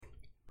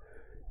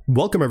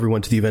Welcome,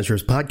 everyone, to the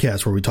Adventures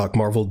Podcast, where we talk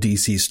Marvel,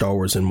 DC, Star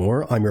Wars, and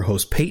more. I'm your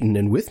host, Peyton,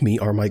 and with me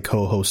are my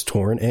co-hosts,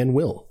 Torrin and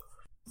Will.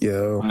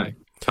 Yo.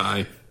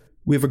 Hi.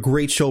 We have a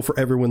great show for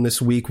everyone this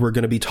week. We're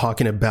going to be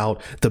talking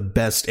about the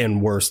best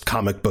and worst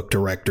comic book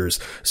directors,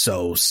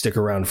 so stick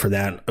around for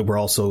that. We're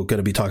also going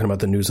to be talking about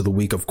the news of the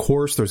week, of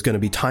course. There's going to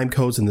be time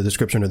codes in the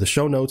description of the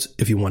show notes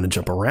if you want to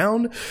jump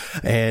around.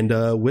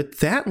 And with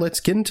that, let's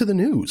get into the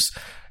news.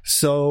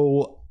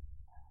 So,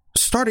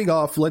 starting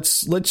off,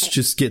 let's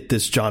just get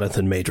this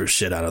Jonathan Majors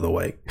shit out of the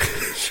way,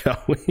 shall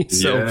we?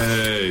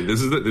 Yay!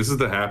 This is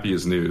the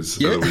happiest news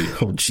of the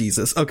week. Oh,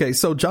 Jesus. Okay,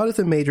 so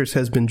Jonathan Majors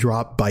has been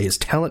dropped by his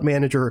talent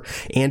manager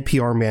and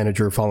PR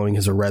manager following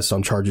his arrest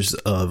on charges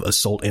of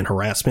assault and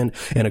harassment.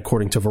 And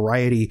according to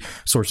Variety,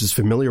 sources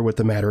familiar with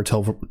the matter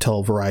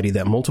tell Variety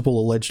that multiple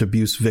alleged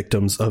abuse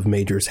victims of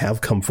Majors have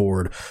come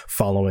forward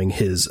following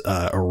his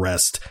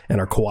arrest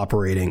and are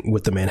cooperating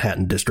with the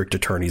Manhattan District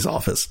Attorney's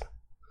Office.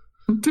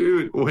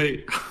 Dude,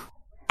 wait,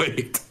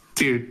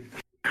 dude.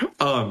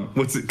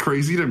 What's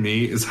crazy to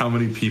me is how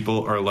many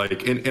people are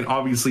like, and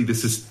obviously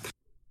this is,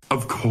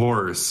 of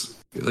course,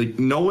 like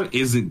no one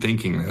isn't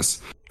thinking this,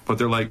 but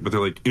they're like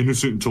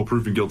innocent until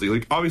proven guilty.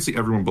 Like obviously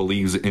everyone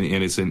believes in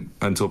innocent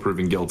until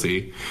proven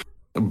guilty,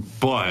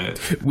 but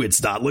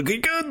it's not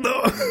looking good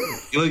though.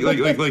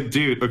 like,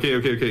 dude.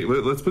 Okay.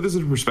 Let's put this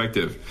in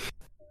perspective.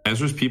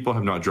 Ezra's people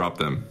have not dropped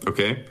them.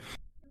 Okay,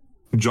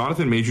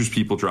 Jonathan Majors'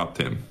 people dropped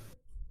him.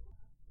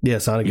 Yeah,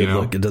 it's not a good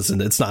look. It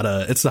doesn't. It's not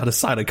a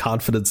sign of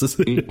confidence.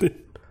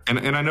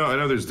 And I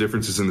know there's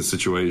differences in the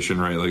situation,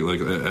 right?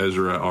 Like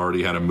Ezra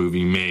already had a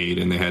movie made,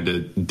 and they had to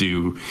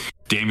do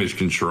damage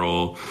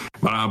control.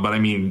 But I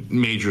mean,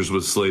 Majors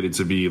was slated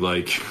to be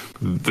like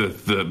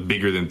the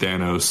bigger than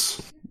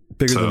Thanos.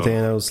 Bigger than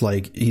Thanos.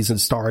 Like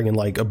he's starring in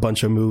like a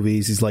bunch of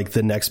movies. He's like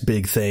the next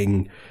big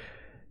thing,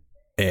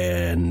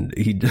 and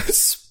he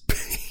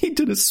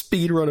did a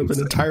speed run of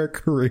an entire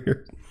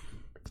career.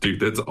 Dude,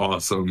 that's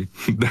awesome.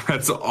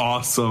 That's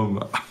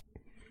awesome.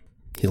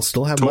 He'll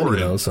still have money,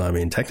 though, so, I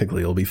mean,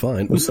 technically, he'll be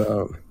fine. What's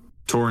up?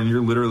 Torrin, you're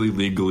literally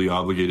legally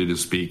obligated to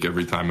speak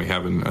every time we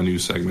have a new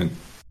segment.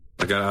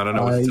 Like, I don't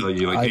know what to tell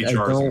you. Like, HR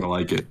is going to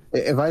like it.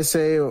 If I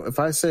say what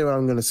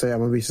I'm going to say, I'm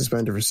going to be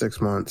suspended for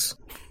 6 months.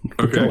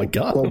 Okay. Oh, my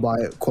God.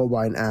 Quote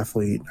by an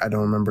athlete. I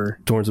don't remember.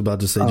 Torrin's about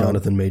to say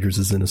Jonathan Majors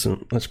is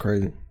innocent. That's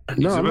crazy.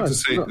 No, I'm not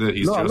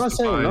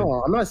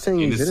saying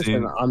he's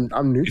innocent.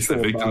 I'm neutral. It's the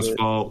victim's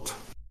fault.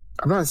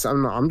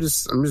 I'm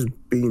just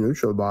being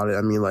neutral about it.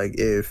 I mean, like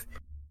if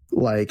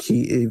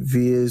he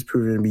is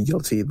proven to be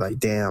guilty, like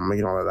damn, like,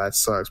 you know, that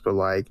sucks. But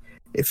like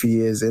if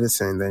he is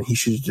innocent, then he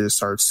should just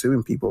start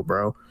suing people,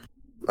 bro.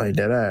 Like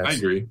dead ass. I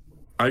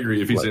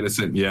agree. If he's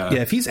innocent, yeah.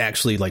 Yeah, if he's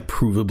actually like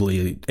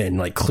provably and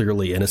like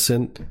clearly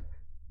innocent,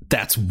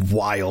 that's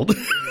wild.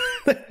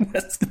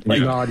 That's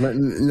like,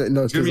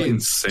 no, it's gonna be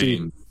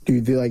insane.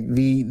 Dude,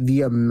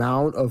 the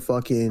amount of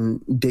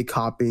fucking dick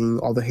hopping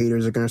all the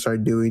haters are gonna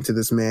start doing to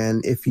this man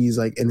if he's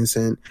like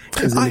innocent.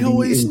 I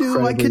always knew.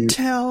 I could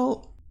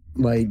tell.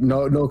 Like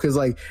no, because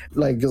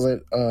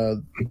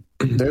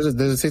there's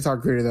a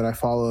TikTok creator that I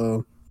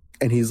follow,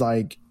 and he's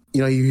like,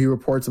 you know, he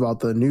reports about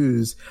the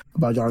news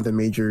about Jonathan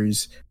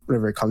Majors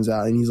whenever it comes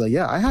out, and he's like,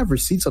 yeah, I have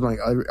receipts on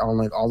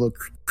all the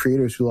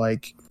creators who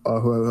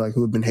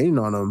have been hating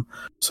on him.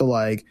 So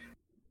like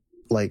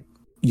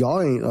y'all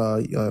ain't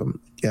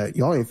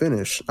y'all ain't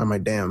finished. I'm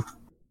like, damn,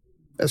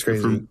 that's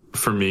crazy.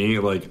 For me,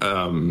 like,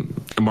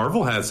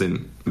 Marvel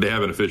they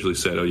haven't officially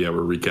said, oh yeah,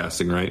 we're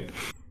recasting, right?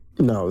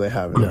 No, they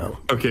haven't. No.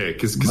 Okay,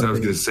 because I was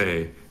gonna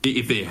say,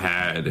 if they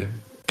had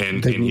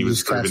and he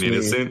was proven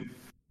innocent,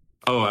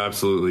 oh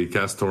absolutely,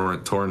 cast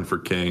Torrin for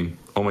King.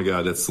 Oh my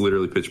God, that's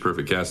literally pitch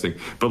perfect casting.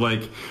 But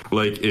like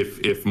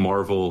if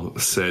Marvel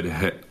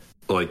said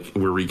like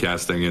we're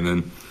recasting and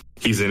then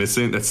he's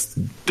innocent,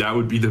 that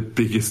would be the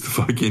biggest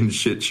fucking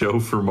shit show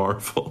for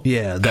Marvel.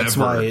 Yeah, that's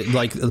ever. why,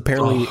 like,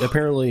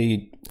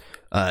 apparently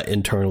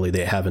internally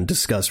they haven't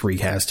discussed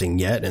recasting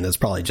yet, and that's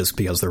probably just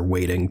because they're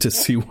waiting to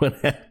see what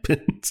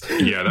happens.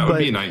 Yeah, that would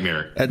be a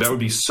nightmare. That would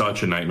be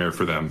such a nightmare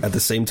for them. At the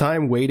same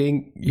time,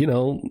 waiting, you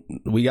know,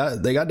 they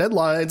got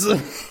deadlines.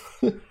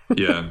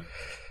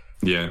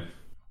 Yeah.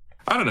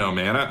 I don't know,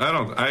 man.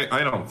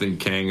 I don't think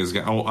Kang is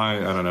gonna. Oh, I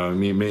don't know.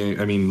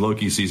 I mean,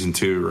 Loki season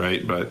 2,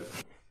 right? But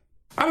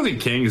I don't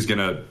think Kang is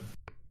gonna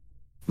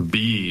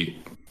be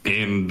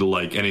in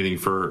like anything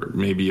for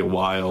maybe a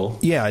while.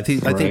 Yeah, I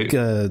think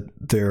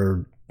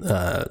their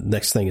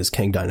next thing is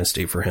Kang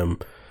Dynasty for him,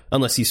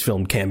 unless he's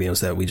filmed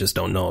cameos that we just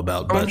don't know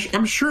about. But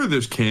I'm sure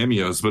there's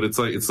cameos, but it's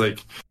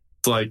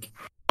like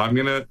I'm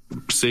gonna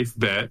safe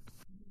bet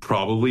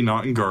probably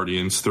not in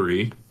Guardians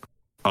 3.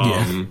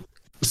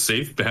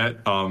 Safe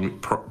bet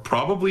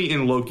probably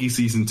in Loki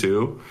season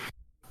 2.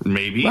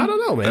 Maybe. I don't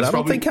know, man. I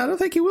don't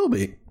think he will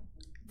be.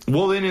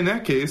 Well, then in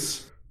that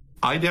case,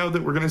 I doubt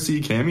that we're going to see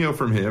a cameo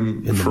from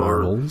him in the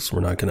Marvels.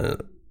 We're not going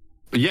to.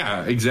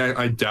 Yeah,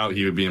 exactly. I doubt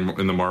he would be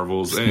in the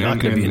Marvels. He's not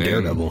going to be in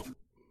Daredevil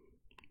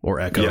or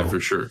Echo. Yeah,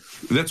 for sure.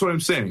 That's what I'm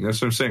saying.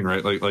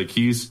 Right? Like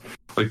he's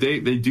like they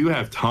do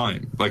have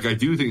time. Like I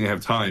do think they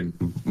have time,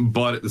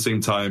 but at the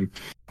same time,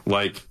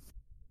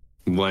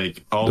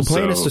 Like also, the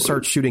plan is to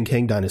start shooting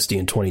Kang Dynasty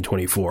in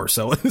 2024.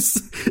 So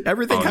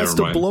everything has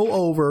to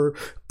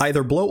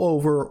either blow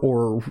over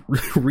or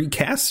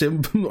recast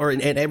him,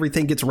 and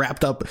everything gets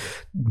wrapped up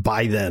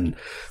by then,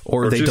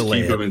 or they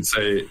delay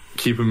it.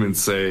 Keep him and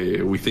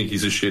say we think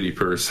he's a shitty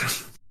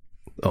person.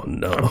 Oh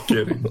no! I'm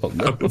kidding. Oh,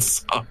 no. I'm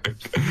sorry.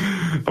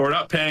 We're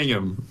not paying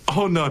him.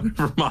 Oh no!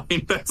 Never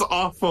mind. That's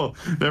awful.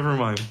 Never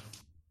mind.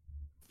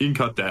 You can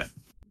cut that.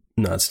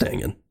 Not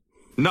staying in.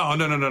 No.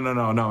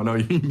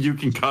 You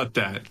can cut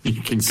that.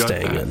 You can cut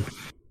staying that. in.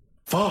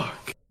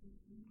 Fuck.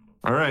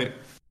 All right.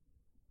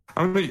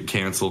 I'm gonna get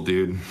canceled,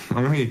 dude.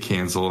 I'm gonna get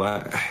canceled.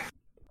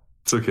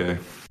 It's okay.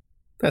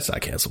 That's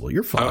not cancelable.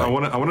 You're fine. I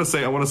want to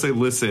say.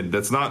 Listen,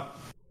 that's not.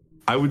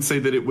 I would say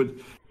that it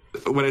would.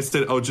 When I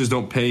said, "Oh, just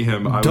don't pay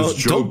him," I was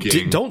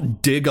joking.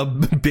 Don't dig a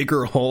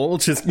bigger hole.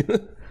 Just.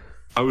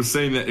 I was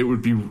saying that it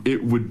would be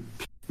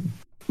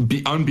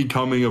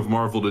unbecoming of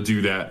Marvel to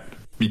do that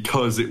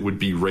because it would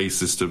be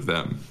racist of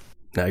them.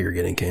 Now you're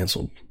getting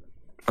canceled.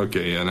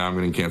 Okay, yeah, now I'm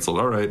getting canceled.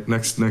 All right,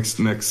 next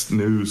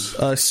news.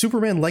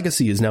 Superman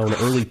Legacy is now in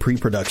early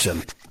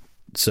pre-production.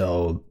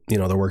 So,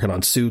 they're working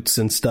on suits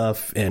and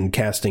stuff, and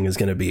casting is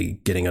going to be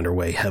getting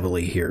underway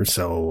heavily here.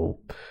 So,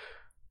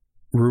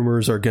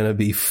 rumors are going to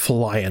be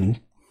flying.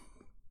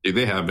 Dude,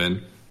 they have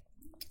been.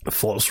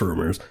 False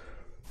rumors.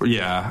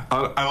 Yeah.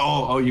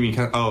 You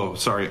mean... Oh,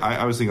 sorry.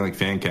 I was thinking like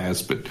fan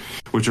casts,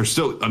 which are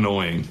still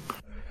annoying.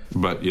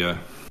 But, yeah.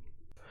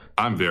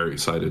 I'm very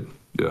excited.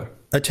 Yeah.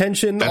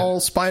 Attention, all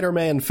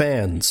Spider-Man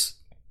fans.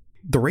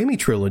 The Raimi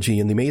trilogy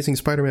and The Amazing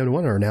Spider-Man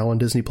 1 are now on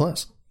Disney+.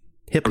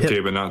 Hip, okay,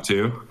 but not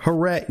 2?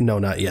 Hooray. No,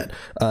 not yet.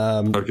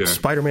 Okay.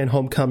 Spider-Man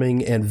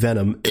Homecoming and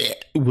Venom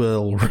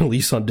will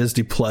release on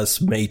Disney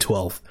Plus May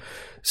 12th.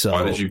 So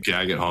why did you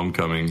gag at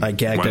Homecoming? I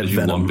gagged at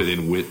Venom.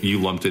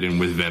 You lumped it in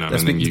with Venom.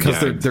 That's and then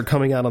because they're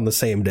coming out on the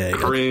same day.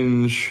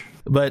 Cringe.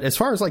 But as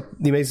far as like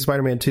The Amazing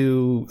Spider-Man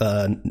 2,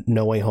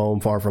 No Way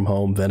Home, Far From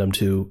Home, Venom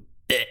 2,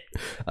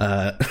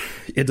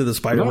 Into the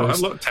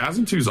Spider-Verse. No, I love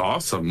TASM 2's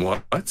awesome.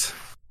 What? I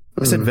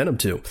said Venom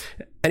 2.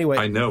 Anyway.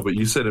 I know, but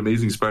you said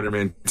Amazing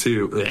Spider-Man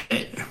 2.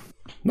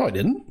 No, I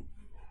didn't.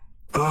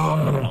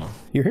 Oh.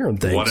 You're hearing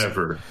things.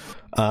 Whatever.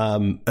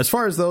 As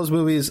far as those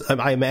movies,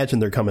 I imagine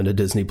they're coming to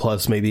Disney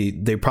Plus. Maybe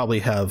they probably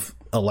have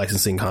a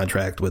licensing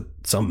contract with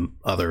some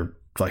other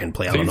fucking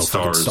play. I don't know,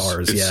 fucking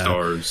Stars. It's yeah.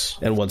 Stars.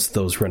 And once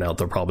those run out,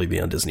 they'll probably be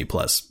on Disney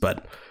Plus.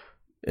 But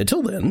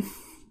until then,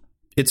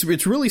 it's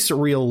really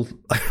surreal.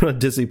 On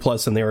Disney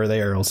Plus, and they were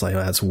there. I was like, oh,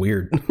 that's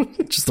weird.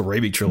 Just the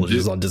Raimi trilogy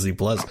is on Disney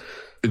Plus.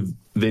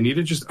 They need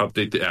to just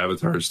update the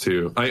avatars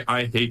too.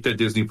 I hate that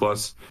Disney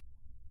Plus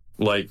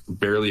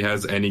barely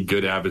has any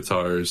good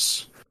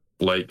avatars.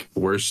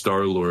 Where's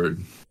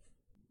Star-Lord?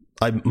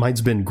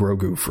 Mine's been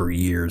Grogu for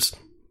years.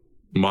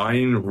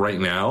 Mine right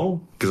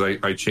now, because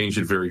I change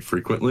it very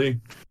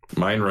frequently.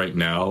 Mine right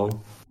now,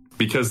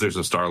 because there's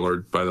a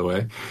Star-Lord, by the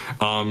way.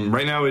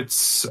 Right now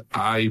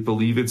I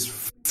believe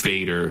it's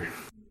Vader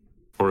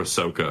or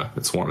Ahsoka.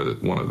 It's one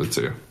of the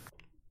two.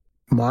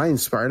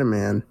 Mine's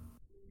Spider-Man.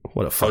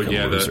 What a fucking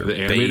loser. The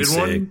animated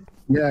one?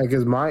 Yeah,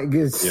 because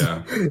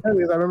I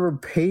remember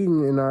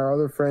Peyton and our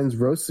other friends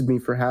roasted me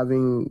for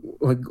having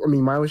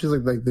mine was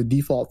just like the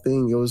default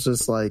thing. It was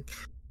just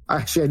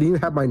actually I didn't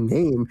even have my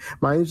name.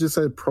 Mine just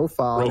said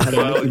profile. I had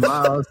a Mickey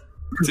Mouse.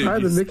 I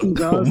had the Mickey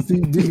Mouse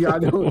CD.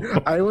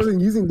 I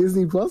wasn't using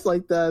Disney Plus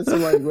like that. So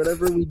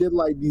whenever we did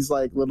these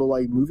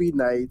little movie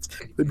nights,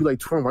 they'd be like,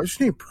 "Torn, why's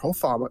your name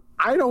profile?" I'm like,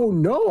 I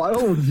don't know. I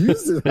don't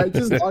use it. I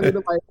just log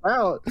into my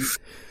account.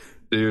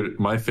 Dude,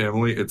 my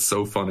family, it's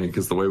so funny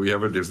because the way we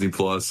have a Disney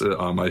Plus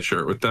on my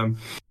shirt with them,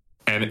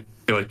 and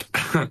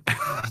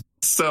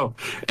so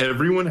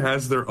everyone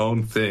has their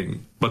own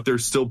thing, but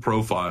there's still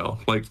profile.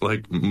 Like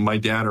my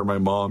dad or my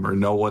mom or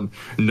no one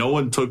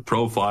took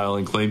profile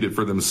and claimed it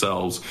for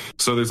themselves.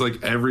 So there's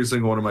every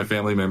single one of my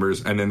family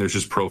members, and then there's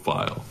just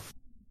profile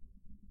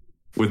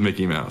with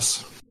Mickey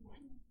Mouse.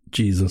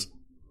 Jesus.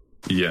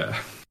 Yeah.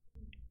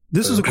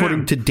 This is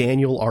according to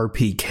Daniel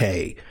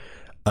RPK.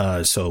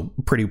 So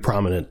pretty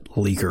prominent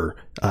leaker.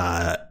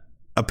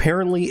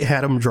 Apparently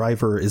Adam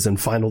Driver is in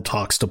final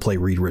talks to play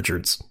Reed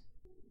Richards.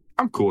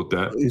 I'm cool with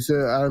that. You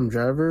said Adam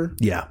Driver?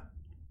 Yeah.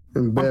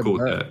 I'm cool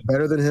with that.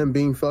 Better than him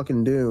being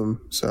fucking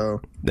Doom. So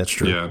that's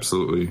true. Yeah,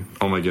 absolutely.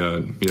 Oh my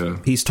God. Yeah.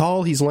 He's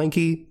tall. He's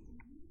lanky.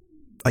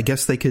 I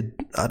guess they could,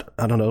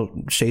 I don't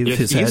know, shave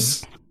his head.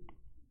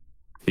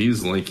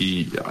 He's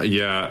lanky.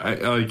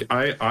 Yeah.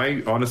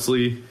 I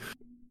honestly,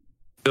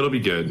 it'll be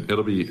good.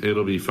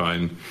 It'll be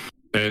fine.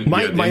 And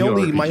my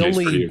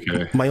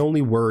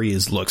only worry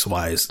is looks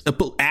wise.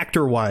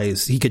 Actor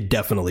wise, he could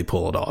definitely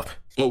pull it off.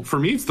 Well, for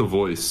me, it's the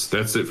voice.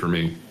 That's it for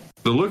me.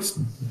 The looks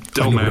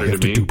don't matter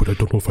to me. But I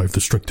don't know if I have the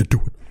strength to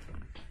do it.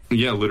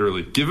 Yeah,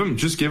 literally. Give him.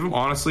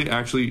 Honestly,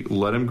 actually,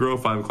 let him grow a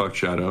 5 o'clock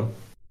shadow.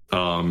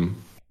 And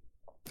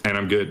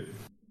I'm good.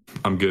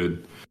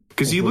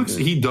 Because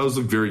he does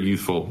look very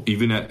youthful,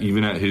 even at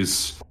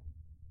his.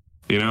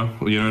 You know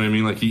what I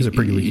mean.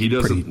 He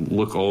doesn't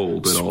look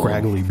old at all.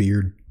 Scraggly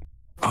beard.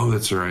 Oh,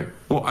 that's right.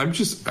 Well, I'm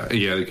just...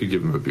 they could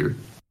give him a beard.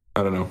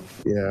 I don't know.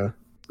 Yeah,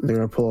 they're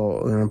gonna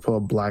pull a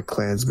Black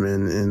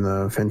Klansman in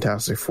the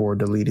Fantastic Four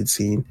deleted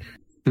scene.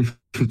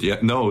 Yeah,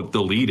 no,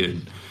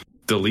 deleted.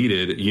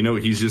 You know,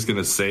 he's just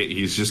gonna say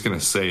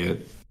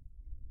it.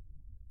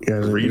 Yeah,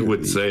 Reed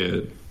would say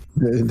it.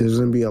 There's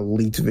gonna be a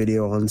leaked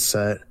video on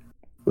set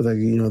with, like,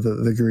 you know,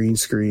 the green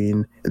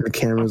screen and the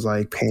camera's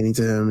like panning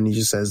to him, and he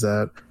just says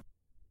that.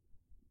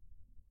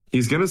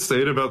 He's gonna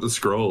say it about the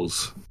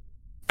Skrulls,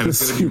 and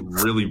it's gonna be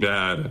really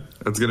bad.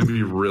 It's gonna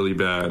be really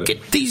bad.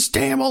 Get these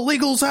damn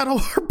illegals out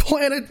of our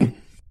planet.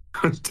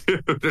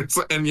 Dude,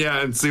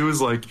 and Sue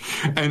is like,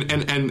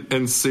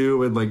 and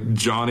Sue and like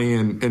Johnny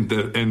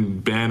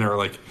and Ben are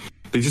like,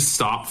 they just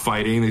stop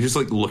fighting. They just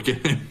like look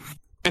at him,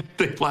 and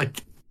they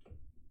like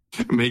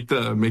make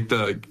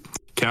the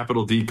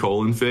capital D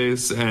colon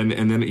face, and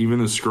then even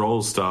the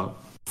Skrulls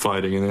stop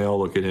fighting, and they all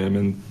look at him,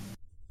 and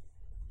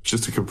it's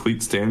just a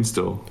complete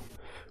standstill.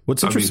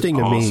 What's interesting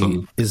to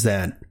me is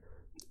that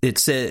it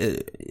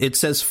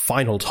says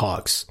final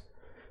talks,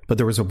 but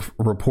there was a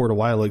report a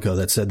while ago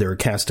that said they were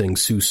casting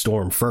Sue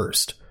Storm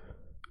first.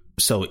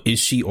 So is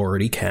she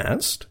already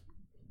cast,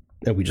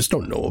 and we just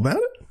don't know about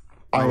it?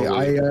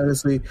 I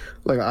honestly,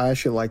 like, I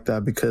actually like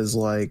that because,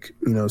 like,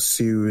 you know,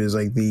 Sue is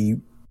like the,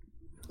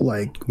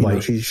 like, you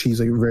know, she's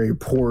like very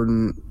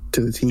important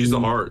to the team. She's the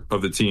heart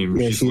of the team.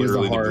 Yeah, she's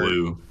literally the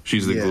glue.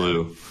 She's the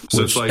glue.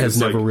 So which has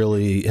never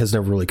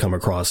really come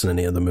across in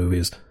any of the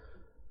movies.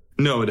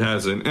 No, it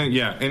hasn't. And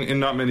and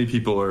not many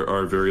people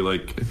are very,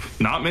 like,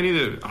 not many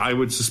that I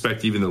would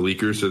suspect, even the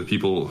leakers or the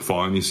people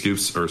following these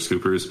scoops or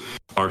scoopers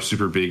are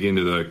super big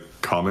into the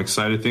comic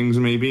side of things,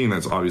 maybe, and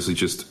that's obviously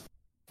just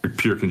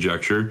pure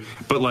conjecture.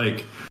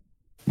 But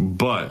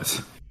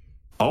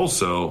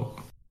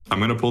also, I'm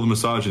going to pull the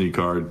misogyny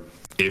card.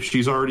 If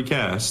she's already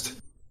cast,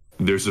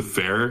 there's a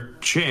fair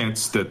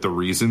chance that the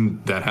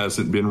reason that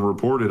hasn't been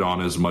reported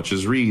on as much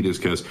as Reed is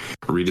because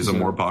Reed is a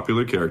more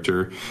popular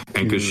character,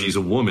 and because she's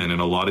a woman, and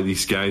a lot of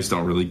these guys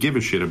don't really give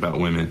a shit about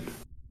women.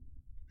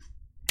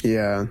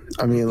 Yeah,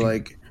 I mean,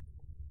 like,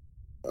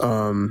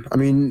 I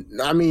mean,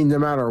 no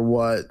matter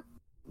what,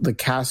 the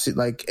cast,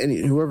 like,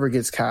 whoever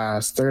gets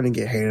cast, they're gonna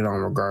get hated on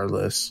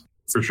regardless.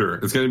 For sure,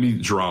 it's gonna be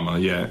drama.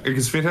 Yeah,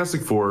 because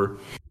Fantastic Four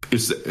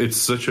it's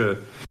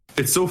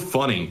so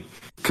funny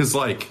because,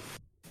 like,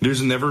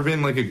 there's never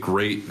been, like, a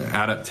great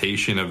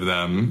adaptation of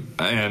them,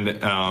 and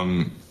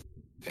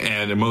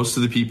most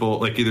of the people,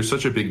 like, they're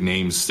such a big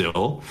name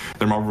still.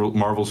 They're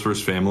Marvel's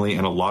first family,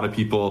 and a lot of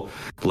people,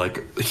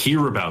 like,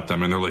 hear about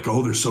them, and they're like,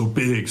 oh, they're so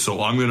big,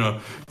 so I'm gonna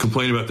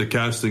complain about the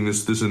casting,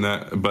 this and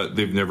that, but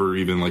they've never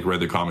even, like, read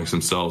the comics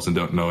themselves and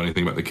don't know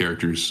anything about the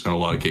characters in a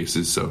lot of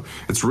cases. So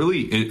it's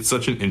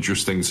such an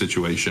interesting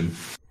situation.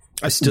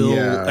 I still,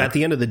 at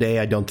the end of the day,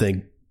 I don't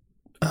think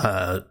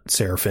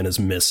Sarah Finn is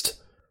missed.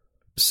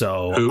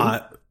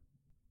 So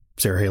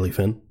Sarah Haley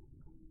Finn,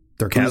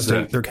 their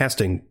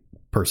casting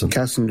person,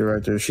 casting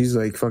director. She's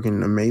like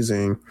fucking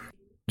amazing.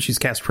 She's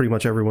cast pretty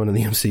much everyone in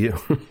the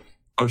MCU.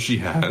 Oh, she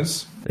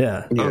has?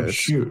 Yeah. Oh,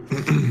 shoot.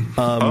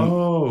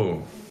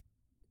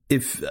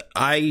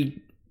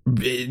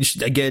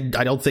 Again,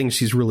 I don't think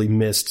she's really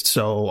missed.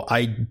 So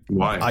I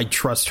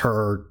trust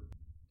her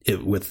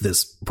with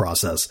this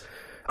process.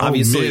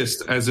 Obviously,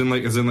 missed, as in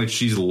like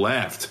she's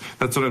left.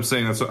 That's what I'm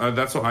saying.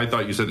 That's what I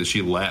thought you said, that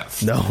she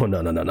left. No.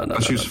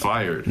 She was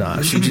fired.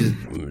 Nah,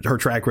 her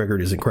track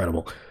record is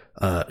incredible.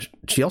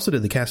 She also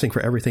did the casting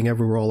for Everything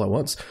Everywhere All at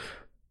Once.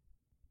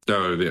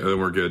 Oh, yeah, then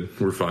we're good.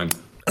 We're fine.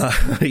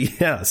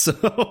 Yeah.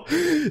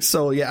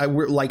 So yeah,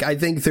 I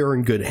think they're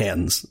in good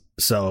hands.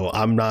 So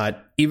I'm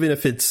not, even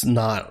if it's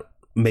not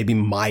maybe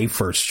my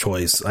first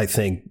choice, I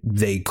think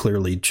they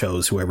clearly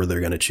chose whoever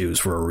they're going to choose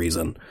for a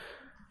reason.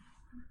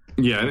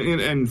 Yeah,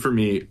 and for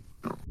me,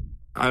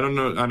 I don't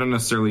know. I don't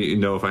necessarily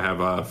know if I have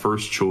a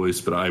first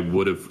choice, but I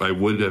would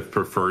have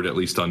preferred at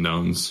least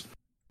unknowns.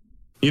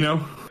 You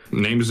know,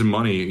 names and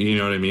money. You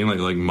know what I mean?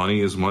 Like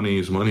money is money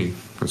is money.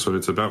 That's what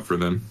it's about for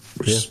them.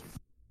 Which is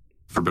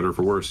for better or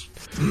for worse.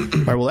 All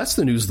right. Well, that's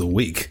the news of the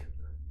week,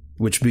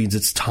 which means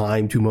it's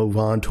time to move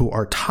on to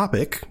our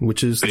topic,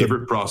 which is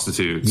favorite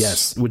prostitutes.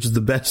 Yes, which is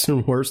the best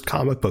and worst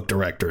comic book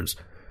directors.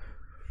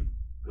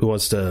 Who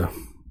wants to?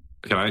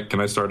 Can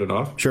I start it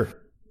off? Sure.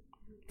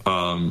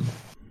 I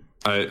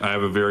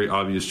have a very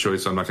obvious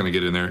choice. I'm not going to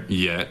get in there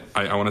yet.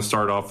 I want to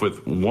start off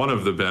with one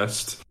of the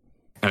best,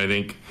 and I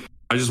think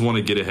I just want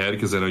to get ahead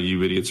because I know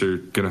you idiots are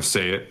going to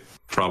say it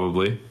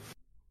probably.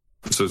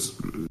 So it's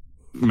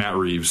Matt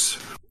Reeves.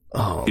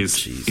 Oh, he's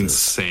Jesus.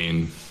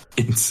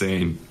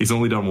 insane. He's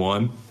only done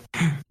one,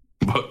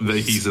 but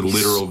he's a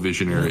literal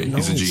visionary.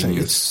 He's a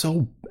genius. It's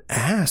so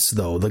ass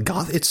though.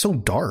 It's so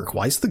dark.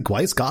 Why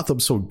is Gotham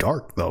so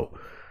dark though?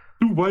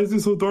 Dude, why is it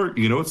so dark?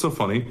 You know what's so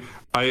funny?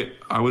 I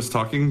was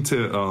talking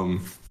to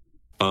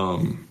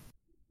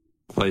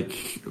like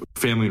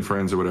family and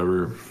friends or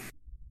whatever.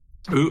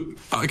 Who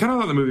I kind of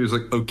thought the movie was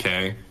like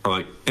okay or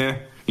like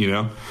you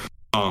know.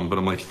 But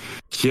I'm like,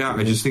 yeah,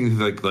 I just think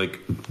like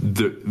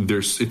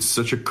it's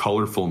such a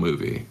colorful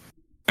movie,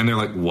 and they're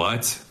like,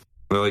 what?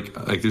 They're like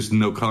there's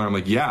no color. I'm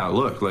like, yeah,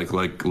 look, like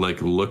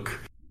look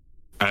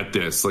at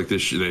this. Like the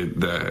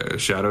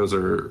shadows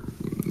are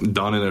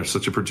done in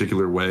such a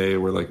particular way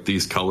where like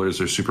these colors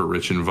are super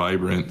rich and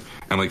vibrant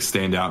and like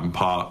stand out and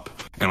pop,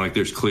 and like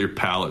there's clear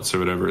palettes or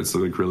whatever. It's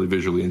like really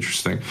visually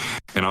interesting.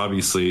 And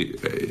obviously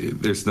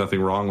there's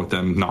nothing wrong with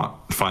them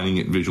not finding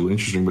it visually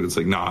interesting, but it's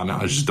like nah,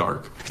 it's just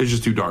dark. It's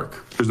just too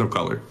dark. There's no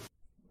color.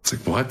 It's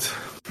like, what?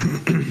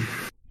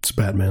 It's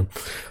Batman.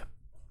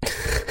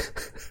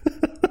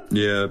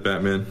 Yeah,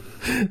 Batman.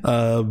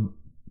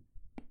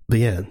 But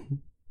yeah,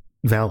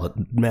 valid.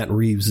 Matt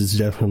Reeves is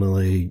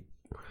definitely,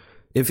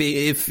 if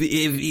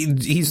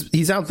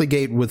he's out the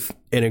gate with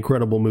an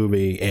incredible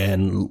movie,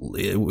 and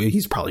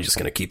he's probably just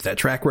going to keep that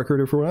track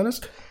record, if we're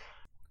honest.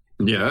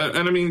 Yeah,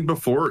 and I mean,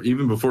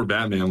 even before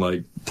Batman,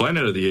 like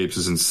Planet of the Apes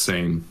is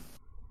insane.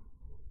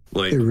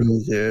 Like, it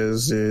really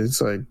is. It's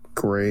like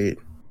great,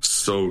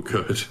 so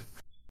good.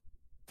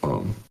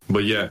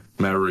 But yeah,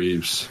 Matt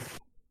Reeves.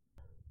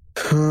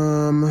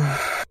 One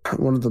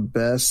of the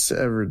best to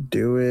ever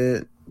do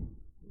it.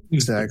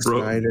 Zack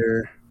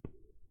Snyder.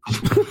 I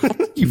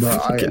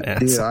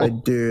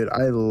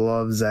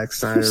love Zack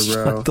Snyder,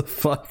 bro. Shut the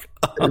fuck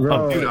up.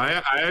 Bro.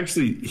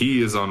 Dude,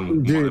 he is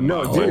on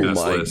my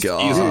best list.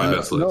 God. He's on my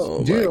best list.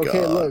 No, dude,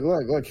 okay,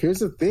 look, here's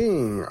the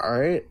thing, all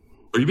right?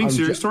 Are you being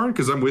serious, Torrin?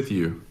 Because I'm with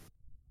you.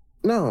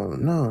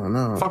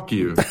 No. Fuck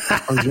you.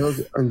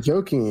 I'm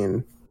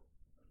joking.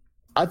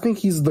 I think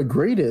he's the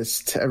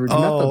greatest ever.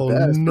 Not the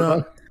best.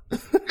 No.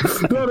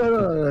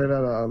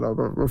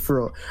 No, for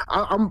real.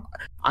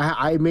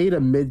 I made a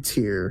mid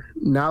tier,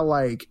 not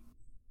like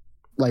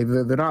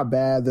they're not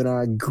bad, they're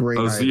not great.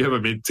 Oh, so you have a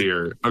mid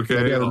tier,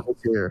 okay? Yeah,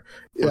 mid-tier.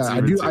 Yeah,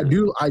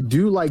 I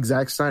do like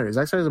Zack Snyder.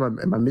 Zack Snyder's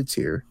in my mid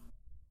tier,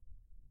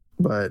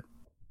 but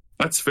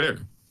that's fair.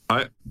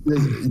 Zack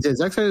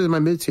Snyder is in my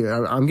mid tier.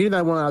 I'm getting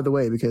that one out of the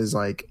way because,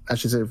 like, I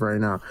should say it for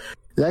right now.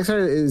 Zack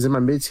Snyder is in my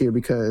mid tier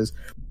because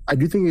I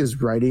do think his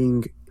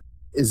writing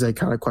is like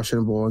kind of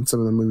questionable in some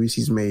of the movies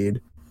he's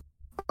made.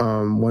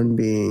 One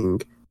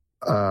being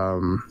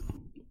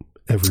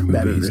every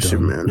movie he's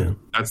done. Yeah.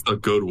 That's the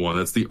good one.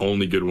 That's the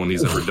only good one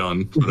he's ever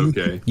done. But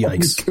okay.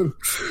 Yikes.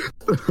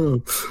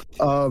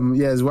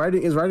 Yeah, his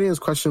writing is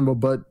questionable,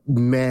 but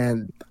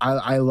man,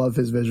 I love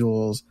his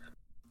visuals.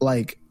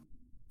 Like,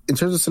 in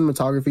terms of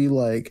cinematography,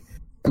 like,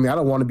 I mean, I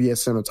don't want to be a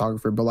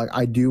cinematographer, but like,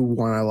 I do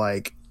want to,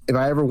 like, if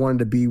I ever wanted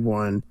to be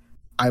one,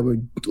 I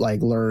would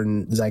like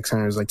learn Zack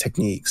Snyder's like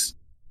techniques,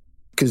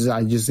 because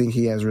I just think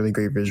he has really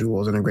great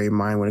visuals and a great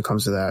mind when it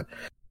comes to that.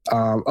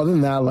 Other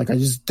than that, like, I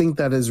just think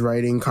that his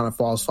writing kind of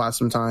falls flat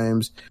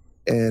sometimes,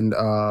 and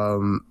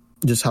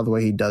just how the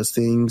way he does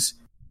things.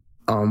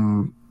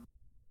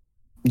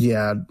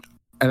 Yeah,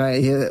 and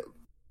I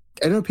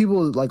know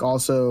people like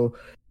also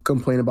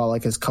complain about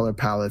like his color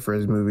palette for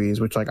his movies,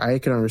 which like I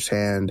can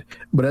understand,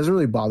 but it doesn't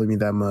really bother me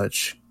that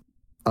much.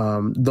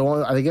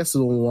 I guess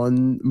the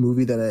one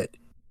movie that it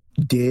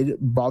did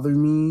bother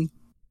me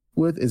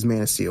with is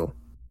Man of Steel.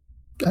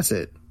 That's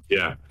it.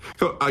 Yeah.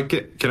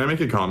 Can I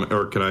make a comment,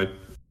 or can I?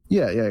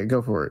 Yeah,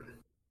 go for it.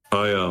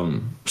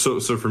 So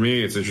for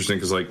me, it's interesting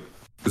because like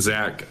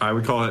Zach,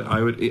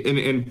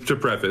 and to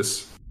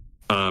preface,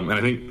 and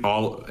I think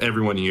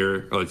everyone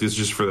here, like, this is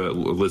just for the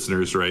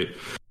listeners, right?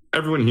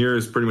 Everyone here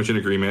is pretty much in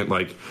agreement.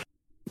 Like,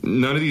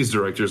 none of these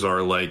directors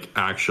are like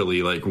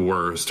actually like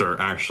worst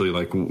or actually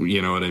like, you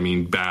know what I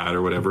mean, bad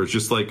or whatever. It's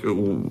just like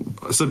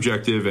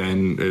subjective,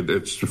 and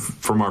it's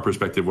from our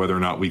perspective whether or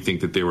not we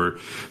think that they were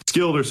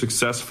skilled or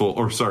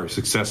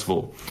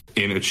successful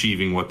in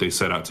achieving what they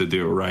set out to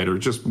do, right? Or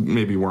just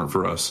maybe weren't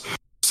for us.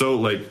 So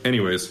like,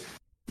 anyways,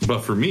 but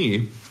for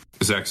me,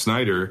 Zack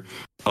Snyder,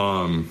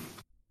 I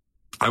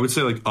would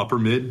say like upper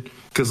mid,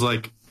 because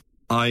like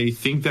I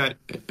think that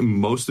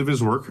most of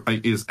his work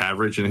is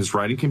average, and his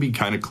writing can be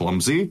kind of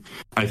clumsy.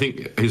 I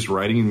think his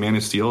writing in Man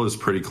of Steel is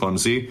pretty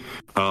clumsy,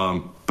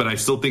 but I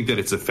still think that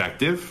it's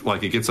effective.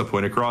 Like, it gets a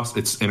point across.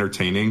 It's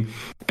entertaining,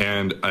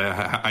 and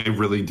I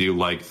really do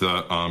like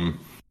the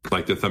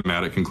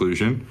thematic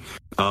conclusion.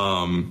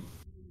 And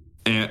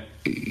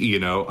you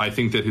know, I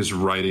think that his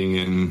writing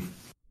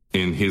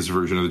in his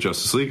version of the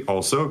Justice League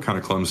also kind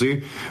of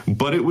clumsy,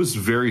 but it was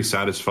very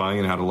satisfying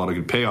and had a lot of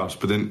good payoffs.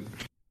 But then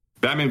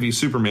Batman v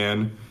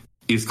Superman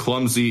is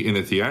clumsy in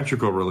the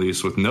theatrical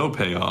release with no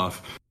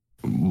payoff,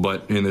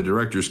 but in the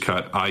director's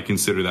cut, I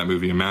consider that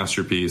movie a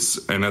masterpiece,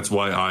 and that's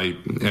why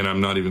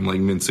I'm not even like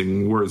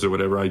mincing words or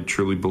whatever, I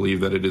truly believe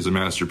that it is a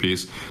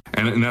masterpiece,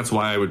 and that's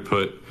why I would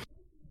put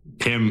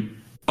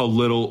him a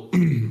little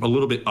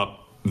bit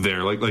up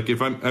there. Like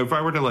if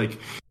I were to like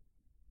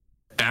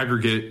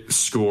aggregate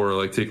score,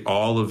 like take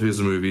all of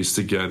his movies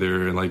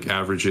together and like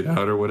average it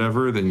out or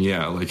whatever, then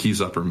yeah, like he's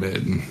upper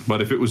mid.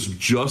 But if it was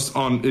just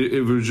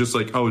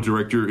like, oh,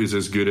 director is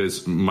as good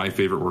as my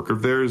favorite work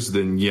of theirs,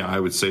 then yeah,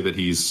 I would say that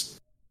he's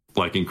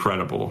like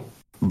incredible.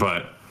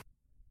 But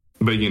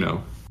you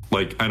know,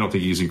 like, I don't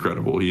think he's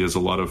incredible. He has a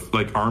lot of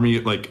like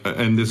Army, like,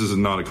 and this is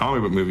not a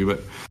comic book movie, but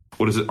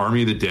what is it,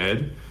 Army of the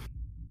Dead?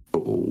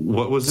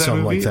 What was that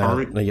something movie?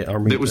 Like that.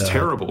 Army, it was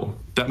terrible.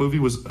 That movie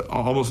was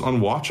almost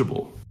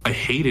unwatchable. I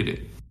hated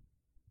it.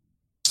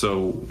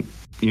 So,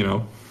 you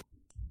know,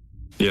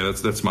 Yeah,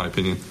 that's my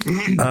opinion.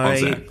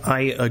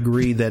 I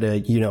agree that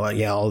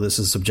all this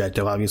is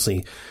subjective.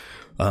 Obviously,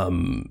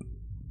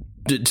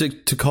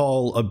 to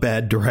call a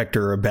bad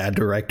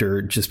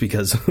director just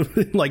because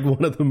like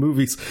one of the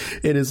movies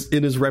in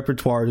his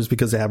repertoire just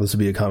because it happens to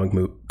be a comic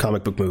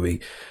book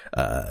movie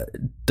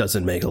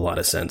doesn't make a lot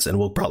of sense, and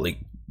we'll probably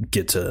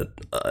get to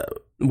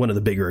one of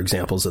the bigger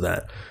examples of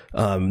that.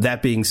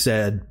 That being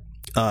said,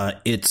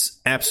 it's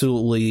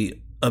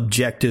absolutely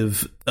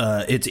objective.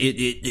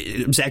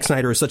 Zack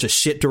Snyder is such a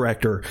shit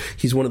director.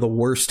 He's one of the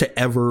worst to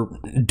ever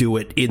do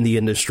it in the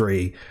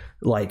industry.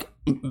 Like,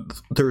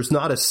 there's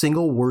not a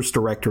single worse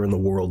director in the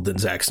world than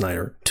Zack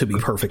Snyder, to be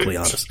perfectly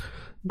honest.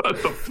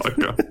 What the fuck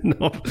up?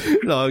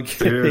 No,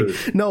 okay.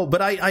 No,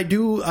 but I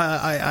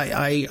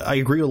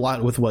agree a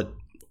lot with what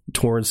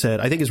Torrin said.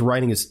 I think his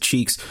writing is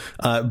cheeks,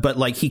 but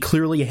like he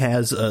clearly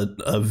has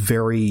a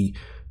very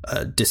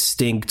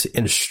distinct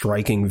and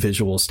striking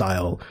visual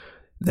style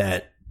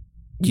that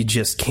you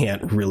just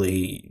can't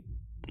really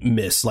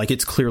miss. Like,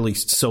 it's clearly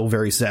so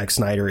very Zack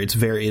Snyder. It's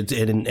very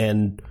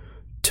and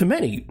to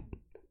many,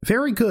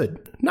 very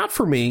good. Not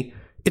for me.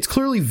 It's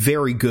clearly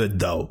very good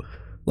though.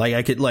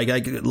 Like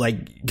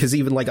because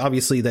even like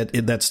obviously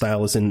that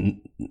style is in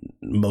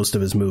most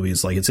of his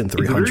movies. Like, it's in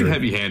 300. It's very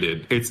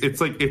heavy-handed.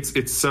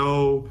 It's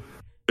so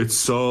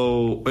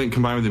and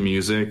combined with the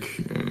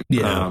music.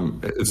 Yeah,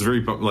 it's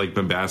very like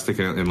bombastic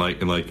and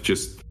like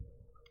just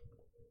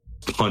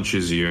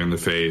punches you in the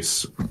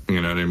face.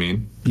 You know what I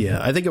mean? Yeah,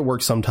 I think it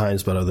works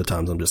sometimes, but other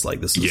times I'm just like,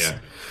 this is. Yeah,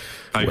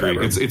 I agree.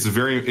 It's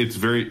very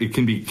it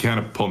can be kind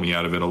of pull me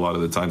out of it a lot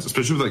of the times,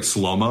 especially with like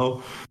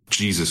slow-mo.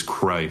 Jesus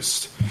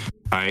Christ.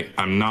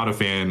 I'm not a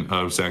fan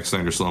of Zack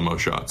Snyder slow-mo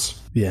shots.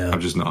 Yeah, I'm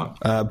just not.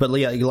 But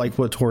yeah, like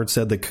what Torrin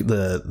said,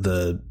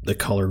 the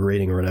color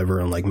grading or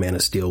whatever on like Man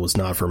of Steel was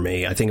not for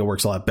me. I think it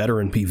works a lot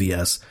better in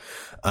PVS.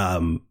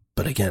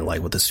 But again,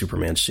 like with the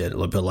Superman shit,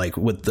 but like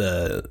with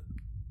the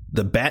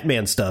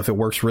Batman stuff, it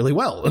works really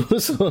well.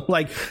 So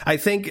like, I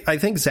think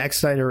Zack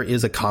Snyder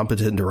is a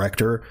competent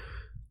director.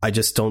 I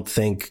just don't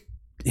think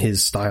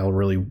his style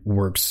really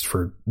works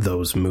for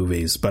those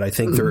movies. But I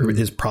think there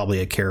is probably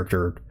a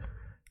character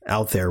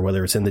out there,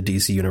 whether it's in the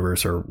DC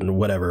universe or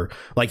whatever.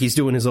 Like, he's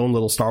doing his own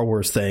little Star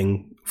Wars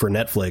thing for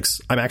Netflix.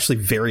 I'm actually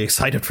very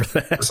excited for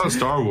that. It's not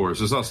Star Wars.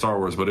 It's not Star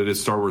Wars, but it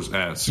is Star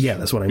Wars-esque. Yeah,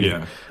 that's what I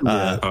mean.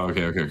 Yeah.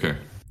 Okay.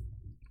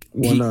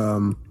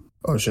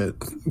 Oh shit!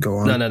 Go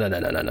on.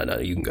 No.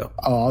 You can go.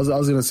 Oh, I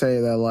was gonna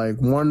say that like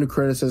one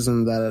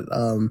criticism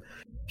that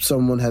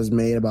someone has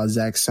made about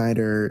Zack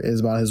Snyder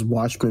is about his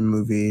Watchmen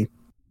movie,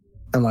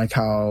 and like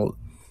how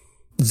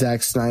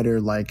Zack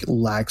Snyder like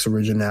lacks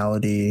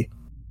originality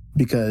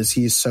because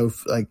he's so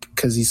like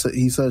because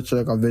he's such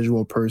like a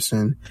visual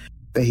person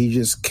that he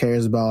just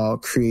cares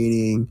about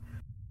creating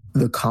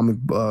the comic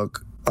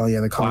book. Oh yeah,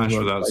 the comic Flash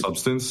book without like,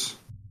 substance.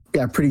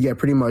 Yeah,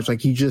 pretty much.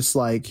 Like he's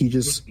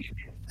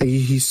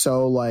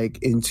so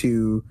like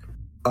into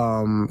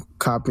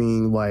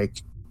copying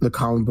like the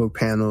comic book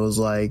panels,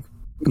 like,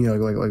 you know,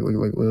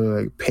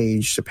 like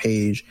page to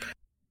page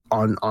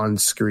on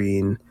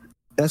screen.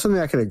 That's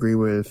something I can agree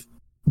with.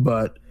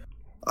 But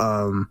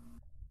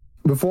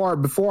before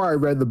I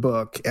read the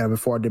book and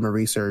before I did my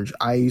research,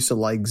 I used to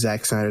like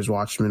Zack Snyder's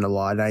Watchmen a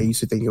lot, and I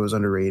used to think it was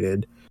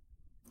underrated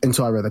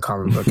until I read the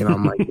comic book, and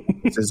I'm like,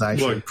 this is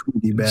actually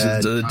pretty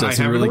bad. It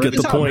doesn't really get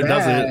the point,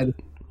 does it?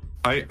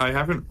 I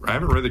haven't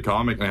read the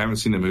comic and I haven't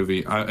seen the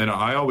movie.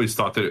 I always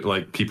thought that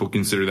like people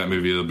consider that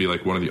movie to be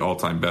like one of the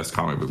all-time best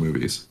comic book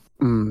movies.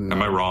 Am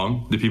I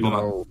wrong? Do people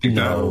not think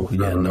that?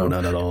 No,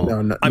 not at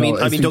all. No, I mean,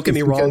 don't get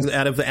me wrong.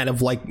 Out of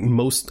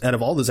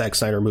all the Zack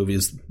Snyder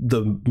movies,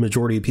 the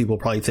majority of people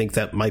probably think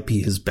that might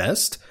be his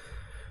best.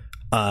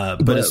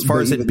 But as far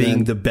as it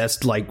being the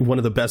best, like one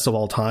of the best of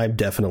all time,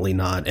 definitely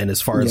not. And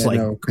as far as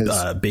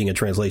being a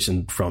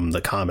translation from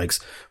the comics,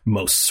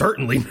 most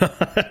certainly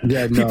not.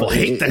 Yeah, people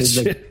hate that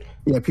shit. Like,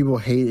 yeah, people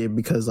hate it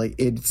because like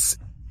it's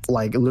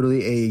like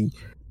literally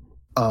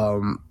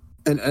an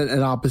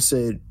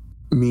opposite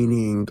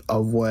meaning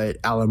of what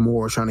Alan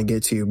Moore was trying to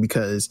get to,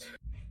 because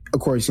of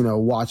course, you know,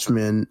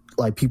 Watchmen,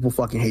 like people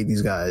fucking hate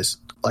these guys.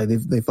 Like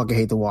they fucking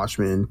hate the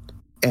Watchmen.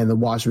 And the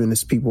Watchmen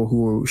is people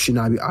who should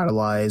not be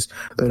idolized.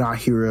 They're not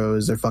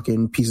heroes. They're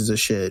fucking pieces of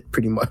shit,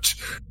 pretty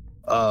much.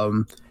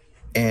 And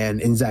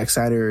in Zack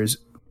Snyder's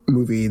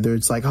movie,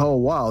 it's like, oh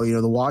wow, you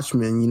know, the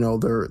Watchmen, you know,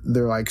 they're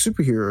like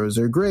superheroes.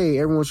 They're great.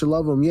 Everyone should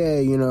love them. Yeah,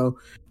 you know,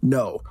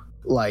 no,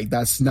 like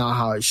that's not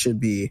how it should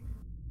be.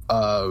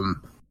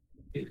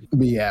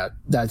 But yeah,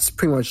 that's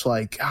pretty much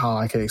like how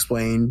I can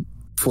explain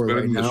for it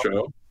right now.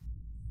 Show?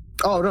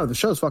 Oh no, the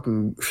show's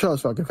fucking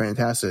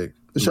fantastic.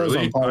 The show's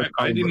really?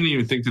 I didn't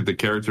even think that the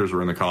characters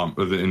were in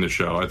the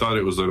show. I thought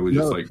it was literally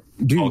just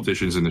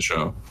politicians in the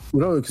show.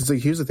 No, because like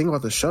here's the thing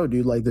about the show,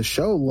 dude. Like the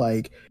show,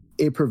 like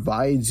it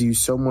provides you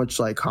so much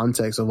like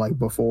context of like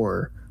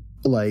before,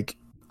 like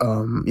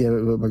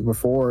like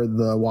before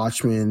the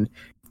Watchmen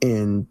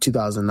in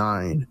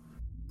 2009.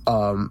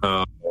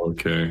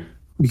 Okay.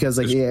 Because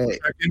like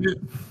Rorschach in it?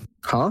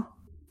 Huh?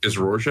 Is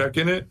Rorschach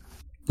in it?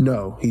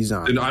 No, he's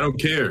not. Then I don't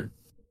care.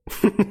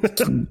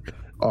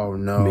 Oh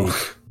no, Me.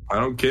 I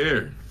don't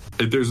care.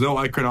 If there's no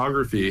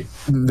iconography,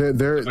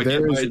 there's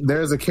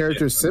a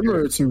character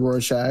similar to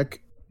Rorschach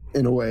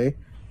in a way.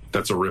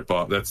 that's a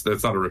ripoff. That's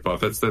not a ripoff.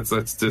 That's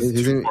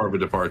too far of a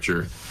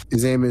departure.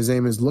 His name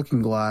is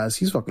Looking Glass.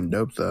 He's fucking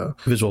dope though.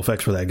 Visual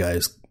effects for that guy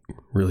is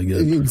really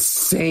good.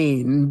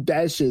 Insane.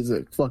 That shit is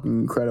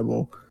fucking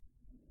incredible.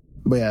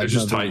 But yeah, It's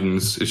just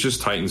Titans. It's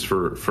just Titans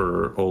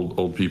for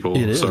old people.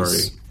 It is. Sorry.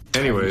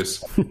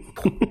 Anyways.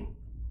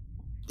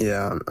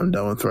 Yeah, I'm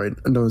done with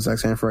Zack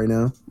Snyder for right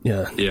now.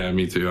 Yeah,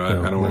 me too. I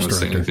don't want to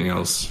say anything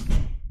else.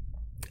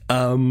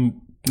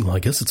 Well, I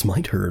guess it's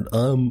my turn.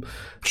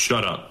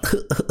 Shut up.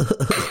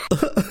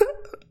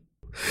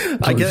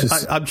 I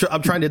guess I'm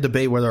trying to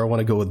debate whether I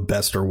want to go with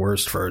best or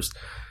worst first.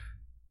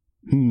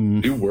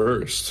 Do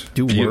worst.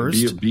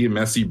 Be a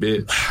messy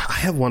bitch. I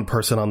have one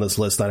person on this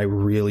list that I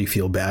really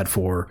feel bad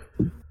for.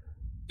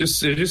 Just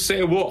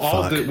say we'll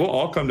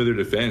all come to their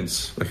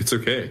defense. Like, it's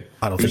okay.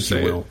 I don't think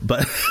you will,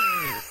 but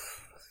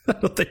I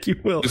don't think you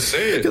will. Just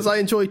say it, because I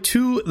enjoy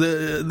two.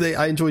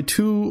 I enjoy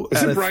two.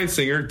 Is it Bryan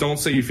Singer? Don't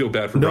say you feel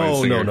bad for Bryan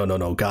Singer.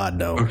 No. God,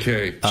 no.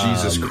 Okay,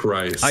 Jesus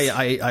Christ.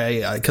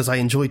 Because I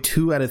enjoy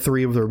 2 out of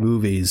 3 of their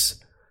movies.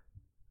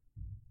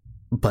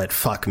 But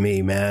fuck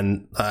me,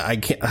 man. I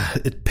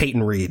can't.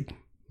 Peyton Reed.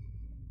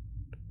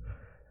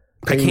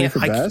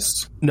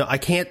 Best? No, I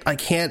can't.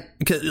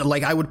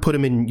 Like, I would put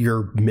him in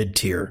your mid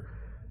tier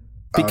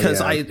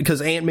because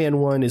because Ant-Man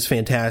 1 is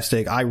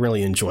fantastic. I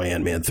really enjoy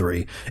Ant-Man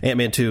 3.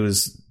 Ant-Man 2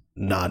 is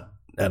not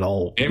at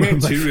all.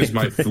 Ant-Man 2 is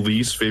my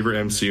least favorite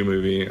MCU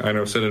movie. I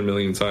know I've said it a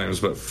million times,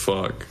 but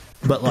fuck.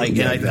 But like,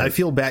 I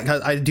feel bad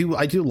because I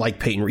do like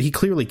Peyton Reed. He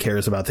clearly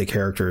cares about the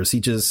characters. He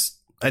just.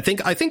 I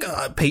think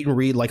Peyton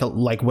Reed, like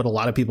what a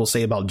lot of people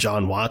say about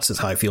John Watts, is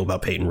how I feel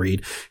about Peyton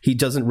Reed. He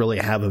doesn't really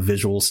have a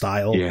visual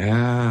style.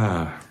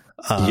 Yeah.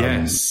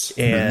 Yes.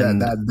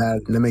 And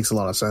that makes a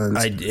lot of sense.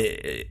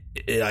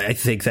 I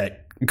think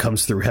that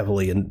comes through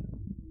heavily and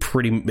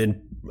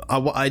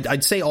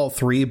I'd say all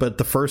 3, but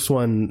the first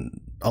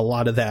one, a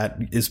lot of that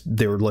is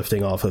they were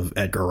lifting off of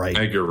Edgar Wright.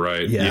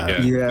 Yeah.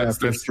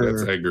 That's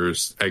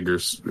Eggers,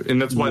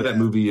 and that's why that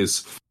movie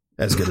is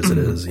as good as it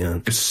is. Yeah,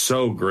 it's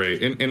so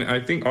great, and I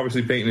think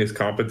obviously Peyton is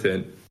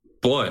competent,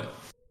 but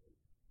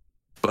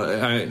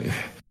I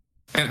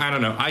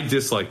don't know. I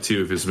dislike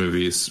 2 of his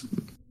movies.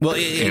 Well,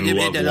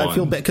 and I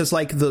feel bad because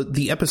like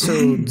the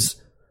episodes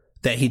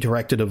that he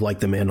directed of like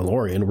The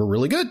Mandalorian were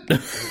really good.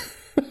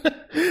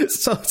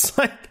 So it's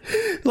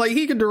like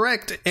he can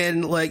direct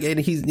and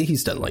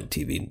he's done like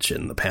TV and shit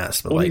in the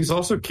past. But he's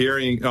also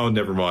carrying. Oh,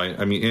 never mind.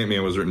 I mean,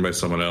 Ant-Man was written by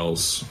someone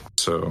else,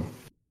 so.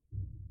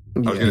 I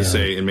was going to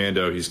say in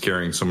Mando, he's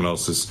carrying someone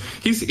else's.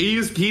 He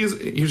is. Here's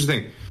the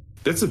thing.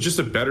 That's just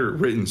a better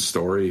written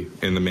story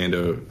in the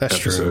Mando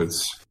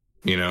episodes.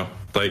 True. You know,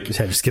 like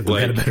just give the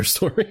man a better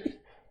story.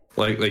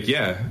 Like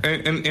yeah,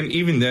 and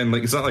even then,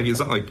 like it's not like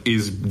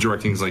his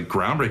directing's like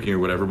groundbreaking or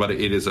whatever, but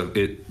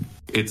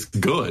it's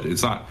good.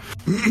 It's not.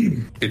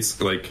 It's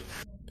like.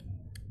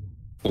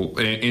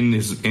 In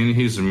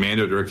his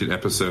Mando directed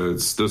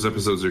episodes, those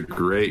episodes are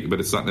great, but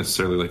it's not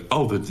necessarily like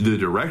the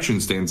direction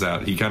stands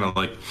out. He kind of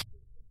like.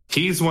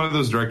 He's one of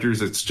those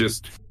directors that's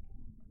just,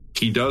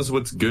 he does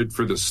what's good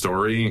for the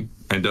story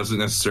and doesn't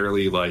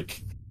necessarily like,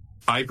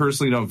 I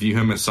personally don't view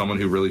him as someone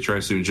who really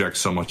tries to inject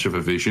so much of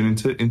a vision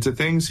into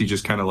things. He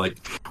just kind of like,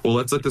 well,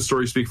 let's let the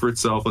story speak for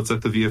itself. Let's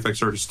let the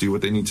VFX artists do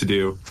what they need to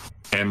do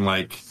and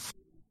like,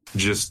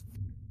 just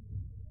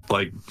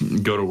like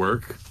go to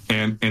work.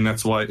 And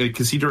that's why,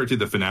 because he directed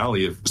the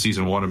finale of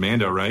season 1 of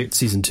Mando, right?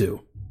 Season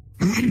 2.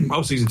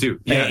 Oh, season 2.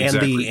 Yeah,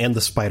 and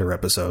the spider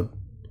episode.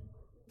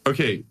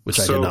 Okay, which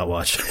I did not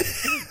watch.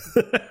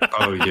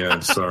 Oh yeah,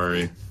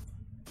 sorry.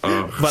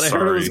 But I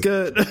heard it was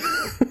good.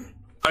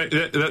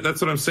 That's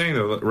what I'm saying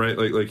though, right?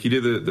 Like he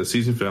did the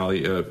season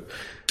finale of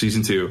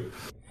season 2,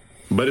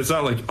 but it's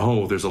not like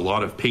there's a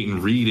lot of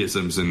Peyton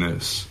Reed-isms in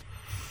this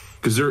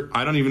because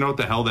I don't even know what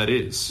the hell that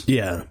is.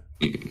 Yeah,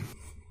 he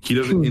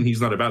doesn't, and he's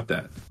not about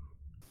that.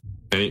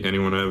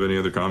 Anyone have any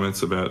other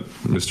comments about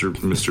Mr.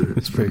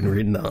 Peyton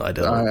Reed? No, I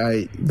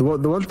don't. The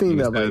one thing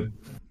that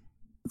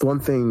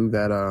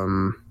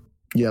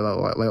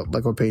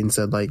like what Peyton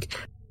said, like,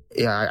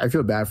 yeah, I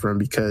feel bad for him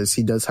because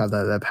he does have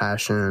that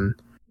passion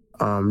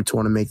to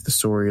want to make the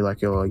story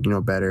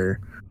better.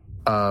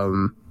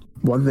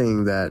 One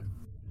thing that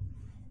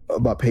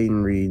about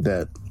Peyton Reed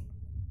that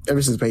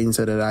ever since Peyton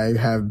said it, I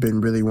have been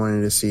really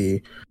wanting to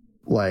see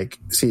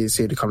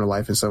it to come to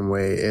life in some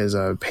way is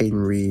Peyton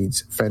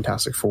Reed's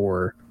Fantastic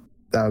Four.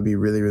 That would be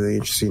really, really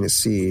interesting to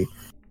see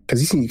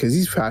because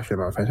he's passionate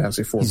about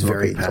Fantastic Four. He's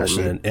very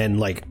passionate and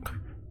like.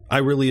 I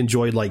really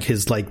enjoyed like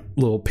his like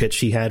little pitch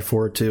he had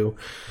for it too.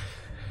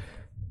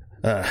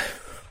 But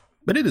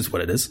it is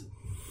what it is.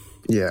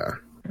 Yeah.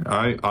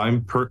 I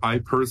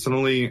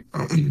personally,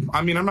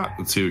 I mean, I'm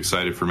not too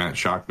excited for Matt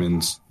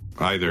Shakman's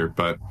either,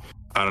 but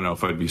I don't know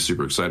if I'd be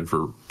super excited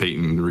for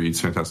Peyton Reed's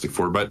Fantastic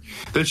Four. But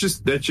that's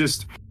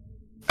just.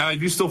 I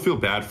do still feel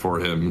bad for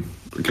him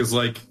because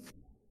like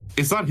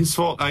it's not his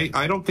fault.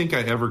 I don't think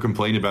I ever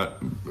complained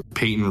about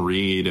Peyton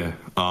Reed.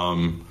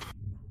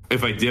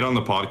 If I did on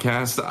the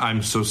podcast,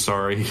 I'm so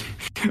sorry.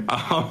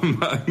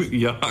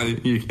 Yeah,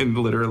 you can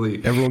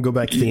literally... Everyone go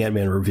back to the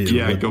Ant-Man review.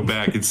 Yeah, go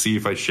back and see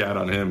if I shat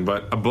on him.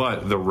 But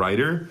the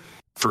writer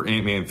for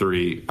Ant-Man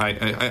 3,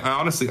 I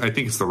honestly, I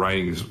think it's the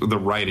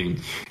writing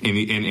in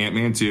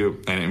Ant-Man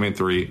 2 and Ant-Man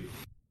 3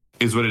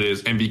 is what it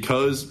is. And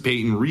because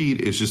Peyton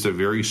Reed is just a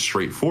very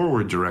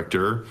straightforward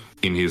director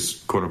in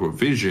his quote-unquote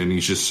vision,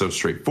 he's just so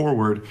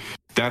straightforward,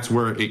 that's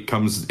where it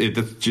comes...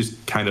 That's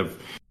just kind of...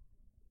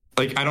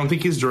 Like, I don't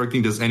think his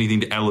directing does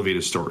anything to elevate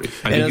a story.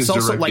 And it's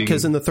also like,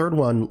 because in the third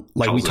one,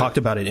 like we talked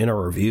about it in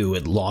our review,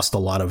 it lost a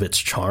lot of its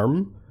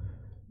charm.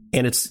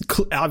 And it's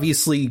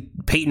obviously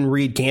Peyton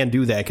Reed can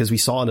do that because we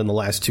saw it in the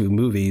last two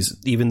movies,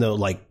 even though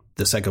like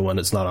the second one,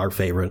 it's not our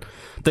favorite.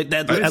 That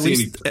at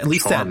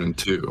least that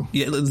too.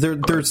 Yeah,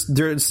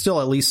 there's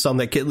still at least some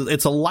that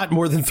it's a lot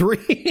more than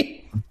 3.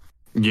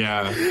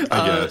 Yeah,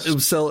 I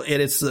guess. So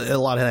it's a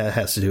lot of that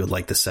has to do with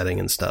like the setting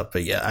and stuff.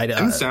 But yeah, and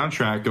the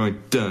soundtrack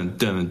going dun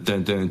dun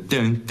dun dun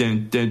dun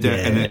dun dun,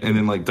 yeah. and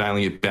then like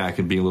dialing it back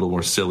and being a little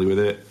more silly with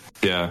it.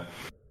 Yeah,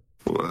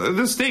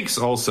 the stakes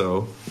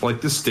also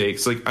like the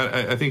stakes. Like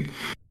I think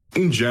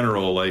in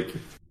general, like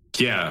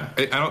yeah,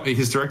 I don't.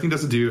 His directing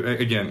doesn't do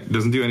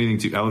anything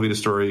to elevate a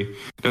story.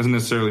 Doesn't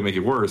necessarily make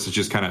it worse. It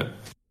just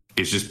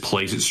just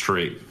plays it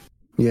straight.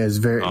 Yeah, it's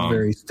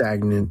very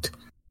stagnant.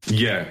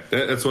 Yeah,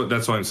 that's what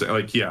I'm saying.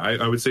 Like, yeah,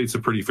 I would say it's a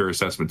pretty fair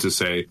assessment to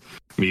say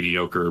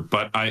mediocre,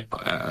 but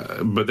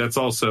but that's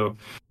also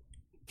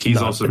he's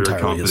not also very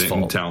confident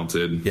and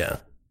talented. Yeah,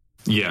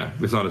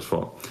 it's not his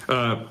fault.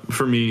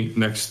 For me,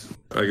 next,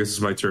 I guess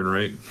it's my turn,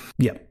 right?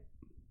 Yeah.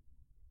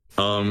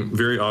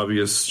 Very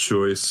obvious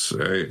choice.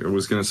 I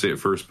was gonna say it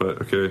first,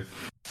 but okay.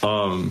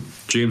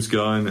 James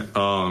Gunn.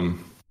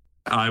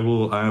 I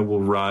will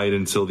ride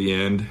until the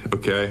end.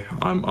 Okay,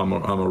 I'm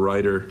a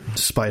writer.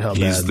 Despite how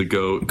he's bad the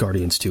GOAT.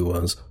 Guardians 2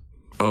 was.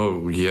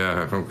 Oh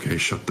yeah. Okay.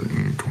 Shut the.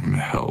 You're going to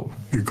hell.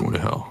 You're going to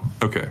hell.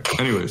 Okay.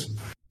 Anyways.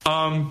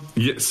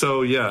 Yeah.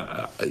 So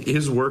yeah,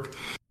 his work.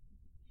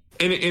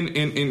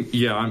 And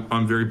yeah,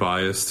 I'm very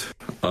biased.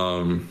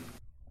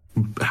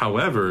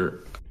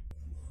 However,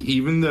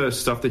 even the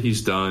stuff that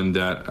he's done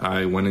that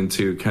I went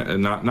into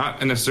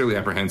not necessarily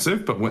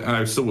apprehensive, but when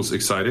I still was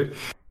excited.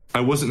 I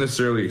wasn't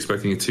necessarily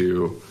expecting it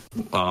to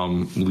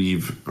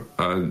leave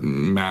a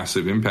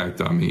massive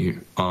impact on me.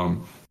 All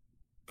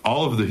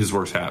of his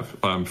works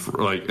have,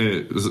 like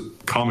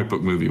comic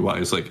book movie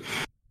wise, like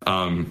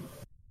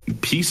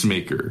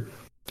Peacemaker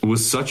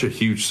was such a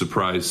huge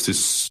surprise to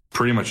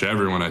pretty much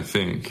everyone, I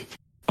think.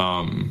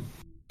 And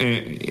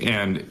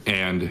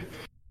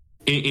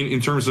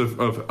in terms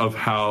of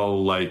how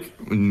like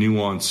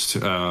nuanced.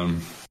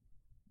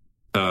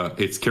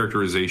 Its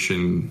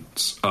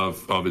characterizations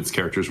of its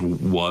characters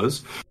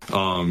was,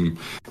 and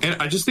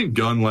I just think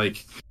Gunn,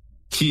 like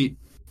he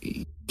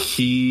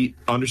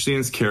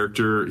understands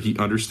character, he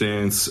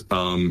understands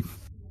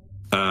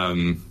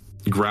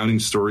grounding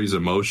stories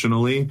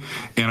emotionally,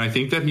 and I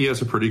think that he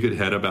has a pretty good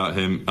head about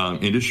him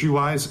industry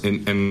wise,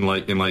 and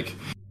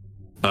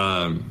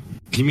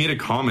he made a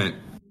comment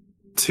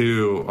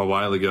too a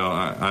while ago.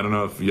 I don't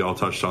know if y'all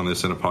touched on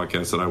this in a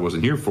podcast that I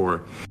wasn't here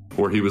for,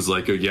 where he was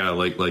like, oh yeah,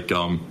 like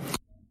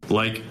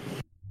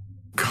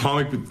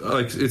comic,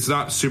 like it's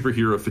not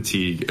superhero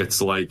fatigue. It's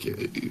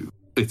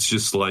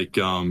just like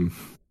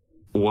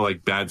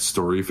like bad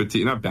story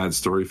fatigue. Not bad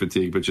story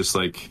fatigue, but just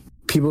like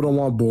people don't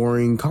want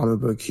boring comic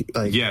book.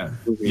 Like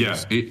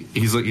movies.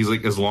 He's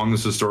like as long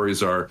as the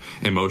stories are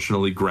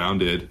emotionally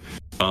grounded,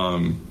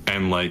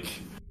 and like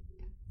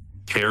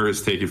care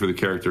is taken for the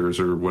characters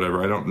or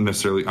whatever.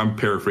 I'm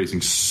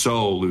paraphrasing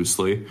so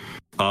loosely.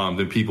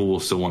 Then people will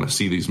still want to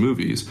see these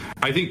movies.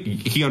 I think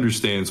he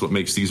understands what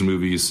makes these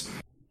movies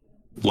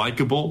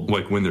likable.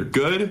 Like when they're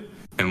good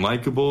and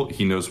likable,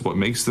 he knows what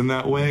makes them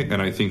that way. And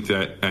I think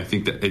that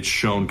it's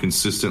shown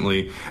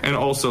consistently. And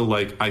also,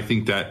 like, I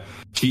think that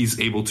he's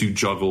able to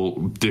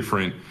juggle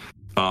different.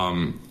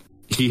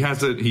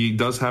 He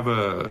does have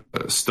a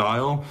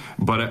style,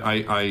 but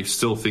I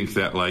still think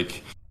that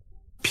like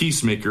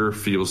Peacemaker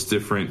feels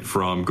different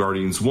from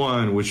Guardians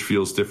 1, which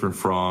feels different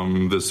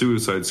from the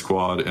Suicide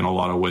Squad in a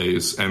lot of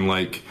ways. And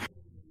like,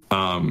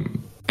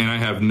 and I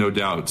have no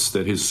doubts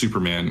that his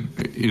Superman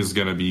is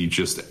going to be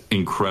just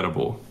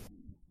incredible.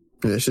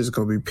 Yeah, it's just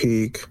going to be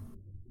peak.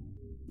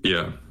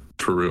 Yeah,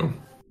 for real.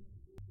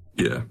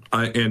 Yeah.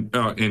 And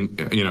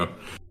you know,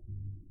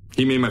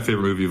 he made my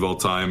favorite movie of all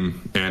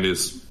time and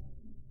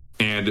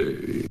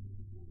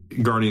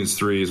Guardians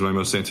 3 is my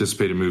most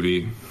anticipated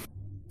movie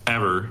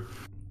ever.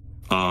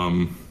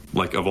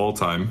 Like of all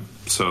time.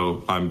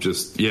 So I'm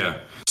just,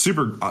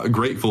 super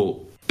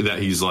grateful that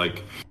he's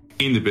like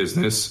in the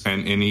business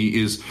and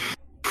he is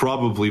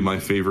probably my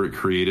favorite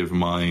creative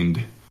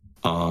mind,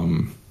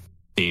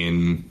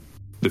 in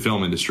the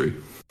film industry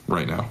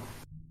right now.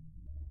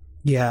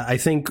 Yeah, I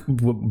think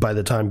by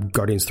the time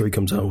Guardians 3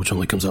 comes out, which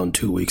only comes out in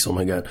 2 weeks, oh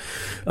my God.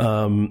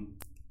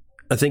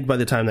 I think by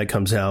the time that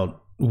comes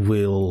out,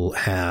 we'll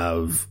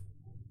have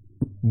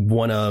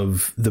one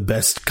of the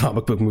best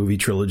comic book movie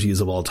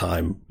trilogies of all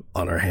time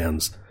on our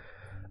hands.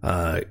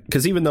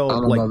 Because even though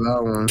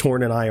like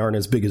Torn and I aren't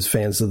as big as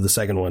fans of the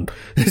second one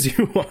as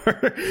you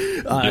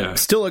are,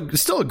 still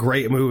a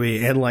great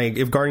movie. And like,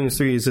 if Guardians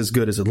 3 is as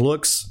good as it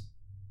looks,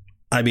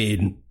 I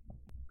mean,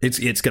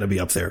 it's going to be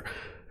up there.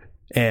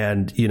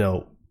 And, you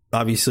know,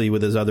 obviously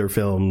with his other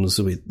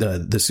films, with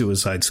the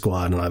Suicide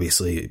Squad and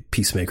obviously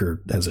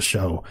Peacemaker as a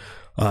show,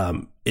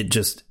 it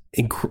just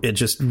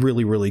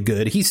really, really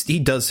good. He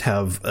does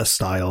have a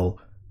style,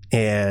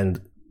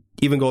 and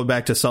even going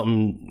back to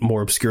something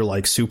more obscure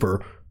like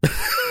Super.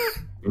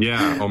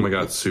 Yeah. Oh my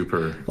God,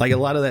 Super. Like, a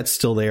lot of that's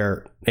still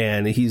there,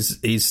 and he's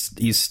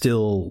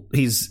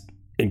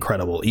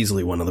incredible.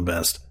 Easily one of the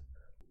best.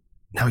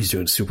 Now he's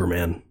doing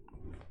Superman.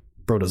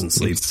 Bro doesn't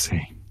sleep.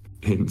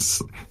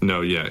 Insane.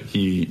 No, yeah,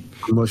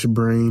 much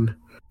brain.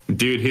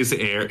 Dude, his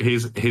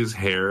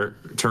hair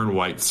turned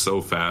white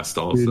so fast.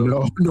 Also,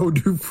 dude, no,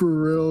 dude, for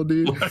real,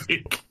 dude.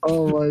 Like,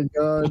 oh my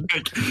God!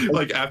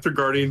 Like after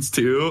Guardians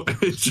 2,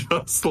 it's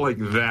just like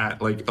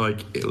that, like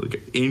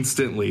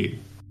instantly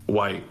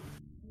white.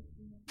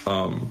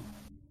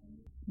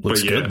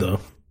 Looks good though.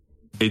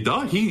 It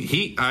does.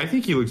 I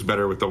think he looks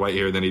better with the white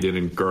hair than he did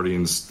in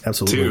Guardians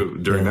 2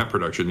 during that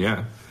production.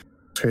 Yeah,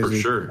 crazy. For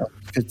sure.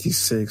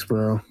 56,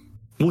 bro.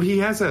 Well, he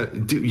has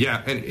and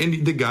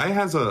the guy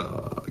has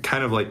a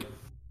kind of like,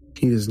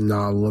 he does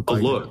not look a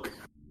like look.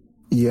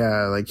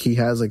 Yeah, like he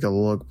has like a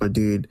look, but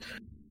dude,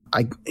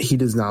 he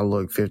does not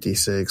look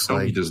 56. No,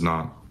 he does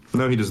not.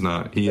 No, he does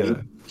not. He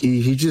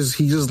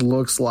just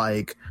looks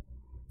like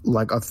a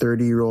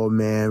 30-year-old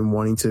man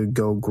wanting to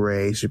go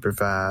gray super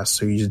fast.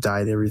 So he just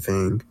dyed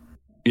everything.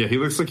 Yeah, he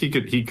looks like he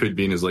could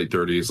be in his late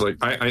 30s. Like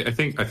I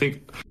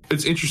think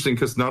it's interesting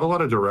because not a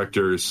lot of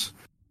directors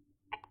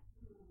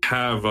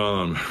have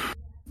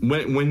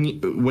when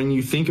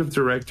you think of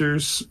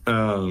directors,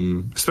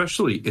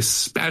 especially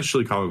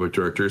comic book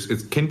directors,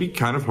 it can be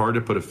kind of hard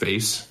to put a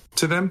face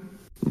to them.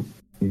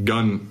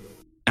 Gunn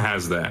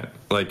has that,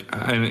 like,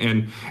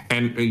 and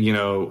you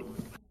know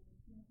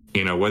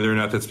whether or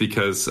not that's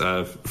because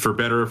of, for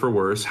better or for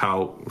worse,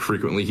 how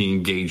frequently he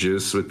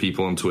engages with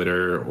people on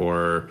Twitter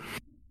or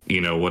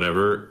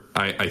whatever.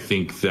 I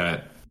think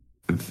that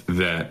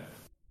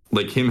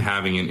like him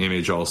having an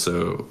image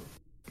also.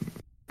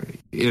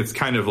 It's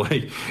kind of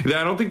like,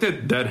 I don't think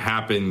that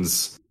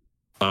happens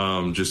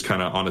just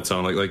kind of on its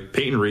own. Like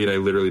Peyton Reed, I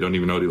literally don't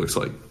even know what he looks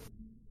like.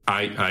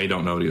 I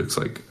don't know what he looks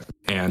like.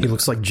 And he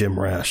looks like Jim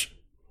Rash.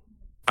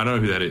 I don't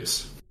know who that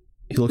is.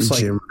 He looks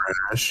like Jim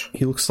Rash.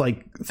 He looks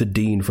like the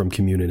Dean from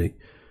Community.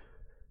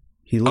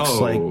 He looks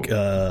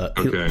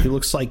he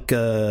looks like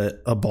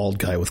a bald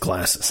guy with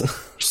glasses.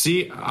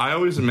 See, I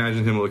always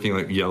imagine him looking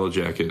like Yellow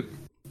Jacket.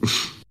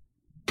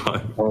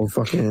 Oh,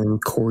 fucking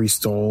Corey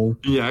Stoll.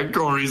 Yeah,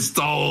 Corey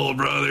Stoll,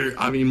 brother.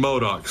 I mean,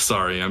 MODOK.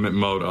 Sorry, I meant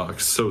MODOK.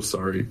 So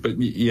sorry.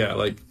 But yeah,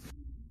 like,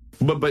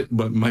 but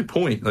my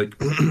point, like,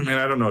 and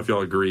I don't know if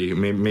y'all agree.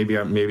 Maybe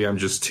I'm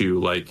just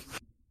too, like,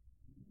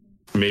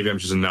 maybe I'm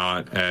just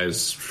not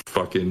as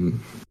fucking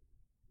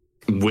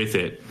with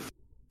it.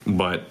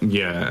 But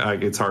yeah,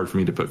 it's hard for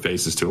me to put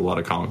faces to a lot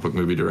of comic book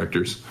movie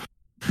directors.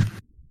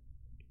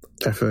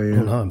 I feel you.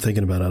 Well, no, I'm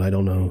thinking about it. I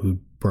don't know who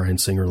Bryan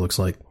Singer looks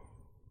like.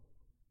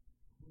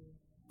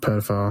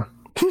 Pedophile.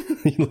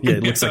 Yeah,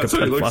 it looks like a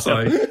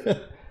pedophile.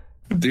 Like.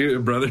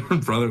 Dude, brother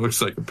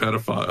looks like a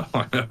pedophile.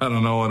 I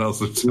don't know what else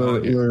to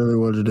tell you. Literally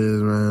what it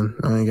is, man.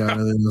 I ain't got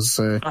anything to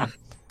say.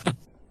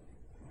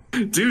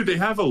 Dude, they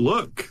have a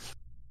look.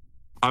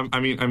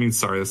 I mean,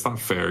 sorry, that's not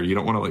fair. You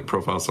don't want to like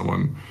profile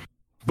someone,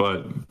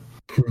 but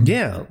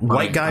yeah,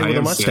 white guy with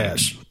a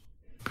mustache.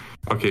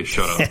 Okay,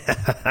 shut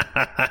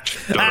up.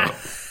 Shut up.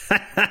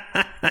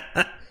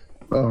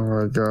 Oh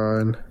my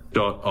God.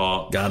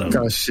 Got him.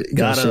 Gotta shave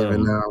it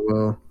now,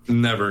 Will.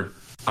 Never.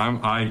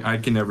 I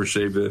can never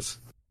shave this.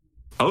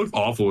 I look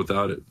awful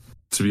without it,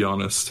 to be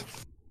honest.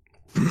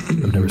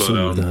 I've never seen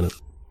you without it.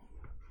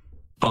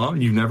 Huh?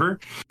 You never?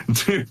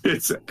 Dude,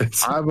 it's you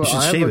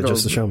should shave it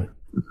just to show me.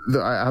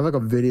 I have like a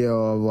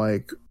video of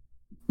like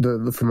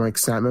from like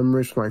Snap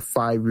memories from like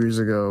 5 years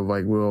ago of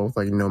like Will with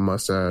like no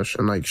mustache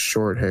and like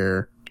short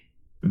hair.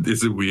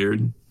 Is it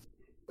weird?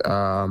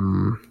 I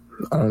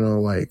don't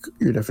know, like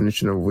your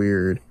definition of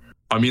weird.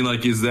 I mean,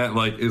 like, is that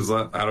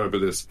how do I put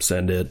this?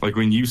 Send it. Like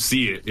when you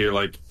see it, you're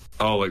like,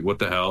 oh, like what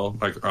the hell?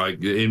 Like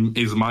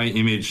is my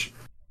image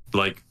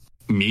like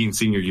me in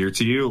senior year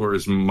to you, or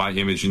is my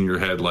image in your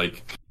head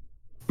like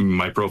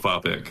my profile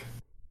pic?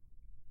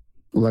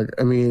 Like,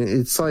 I mean,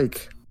 it's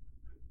like,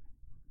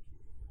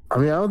 I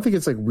don't think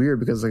it's like weird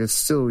because like it's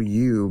still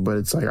you, but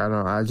it's like, I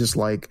don't know, I just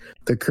like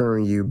the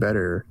current you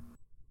better.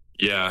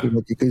 Yeah,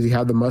 because you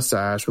have the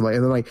mustache, but like,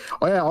 and then like,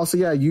 oh yeah, also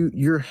yeah,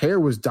 your hair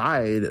was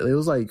dyed. It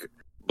was like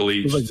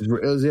bleached. It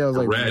was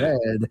like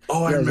red.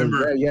 Oh, I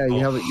remember. Yeah, you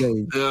have it.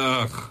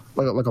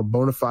 Like a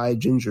bona fide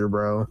ginger,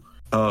 bro.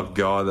 Oh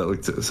God,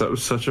 that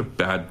was such a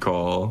bad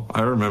call.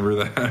 I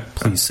remember that.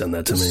 Please send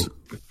that to me.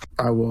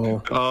 I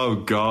will. Oh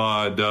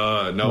God,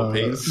 no.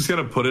 Peyton's just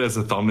gonna put it as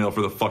a thumbnail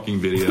for the fucking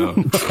video.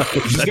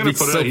 He's gonna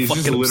put it. He's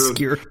just literally.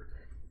 Obscure.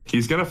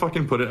 He's gonna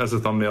fucking put it as a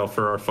thumbnail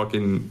for our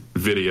fucking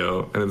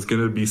video, and it's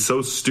gonna be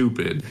so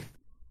stupid.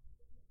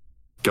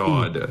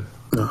 God.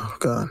 Oh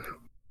God.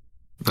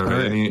 All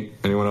right.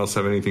 Anyone else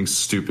have anything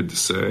stupid to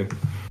say?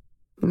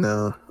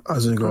 No, I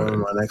was gonna go on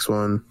my next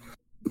one.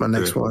 My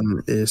next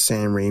one is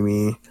Sam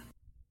Raimi.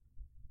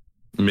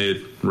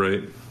 Mid,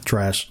 right?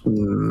 Trash.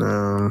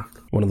 No,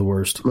 one of the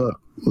worst.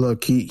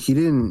 Look, he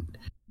didn't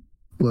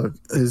look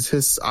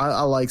his.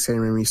 I like Sam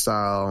Raimi's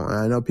style, and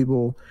I know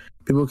people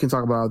can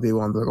talk about how they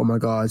want. Like, oh my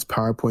God, it's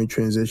PowerPoint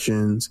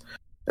transitions.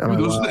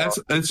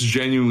 That's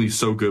genuinely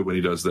so good when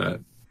he does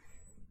that.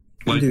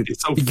 Like, dude,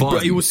 it's so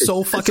fun. It was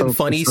so fucking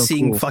funny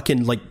seeing cool.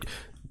 Fucking like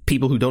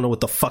people who don't know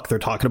what the fuck they're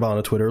talking about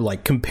on Twitter,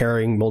 like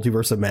comparing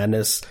Multiverse of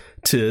Madness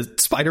to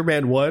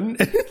Spider-Man 1.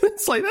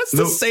 It's like, that's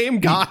the same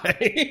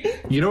guy.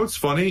 You know what's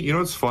funny?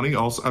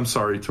 Also, I'm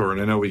sorry, Torin.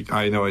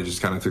 I know I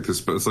just kind of took this,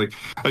 but it's like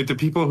the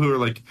people who are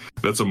like,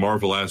 that's a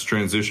Marvel-ass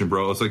transition,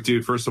 bro. It's like,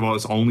 dude, first of all,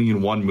 it's only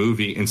in one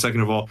movie. And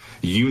second of all,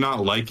 you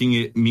not liking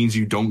it means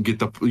you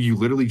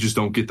literally just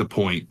don't get the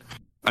point.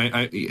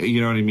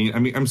 You know what I mean? I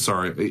mean, I'm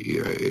sorry.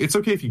 It's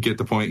okay if you get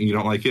the point and you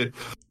don't like it,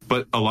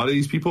 but a lot of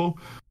these people,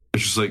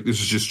 it's just like, this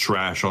is just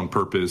trash on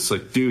purpose.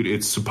 Like, dude,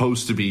 it's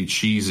supposed to be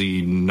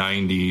cheesy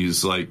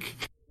 90s.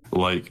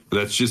 Like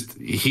that's just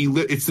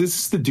this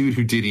is the dude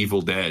who did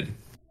Evil Dead.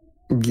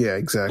 Yeah,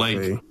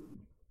 exactly.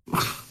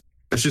 Like,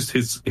 that's just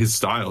his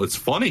style. It's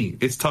funny.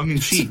 It's tongue in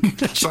cheek.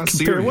 It's not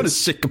serious. What a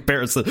shit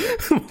comparison!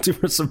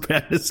 Multiverse of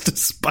Madness to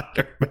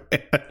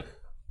Spider-Man.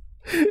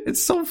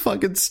 It's so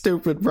fucking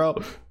stupid, bro.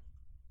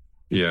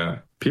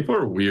 Yeah, people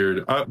are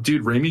weird.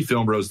 Dude, Raimi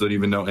Film Bros don't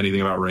even know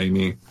anything about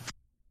Raimi.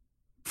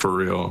 For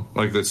real.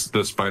 Like, the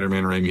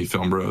Spider-Man Raimi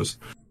Film Bros.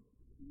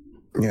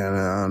 Yeah,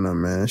 I don't know,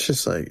 man. It's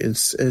just like,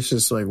 it's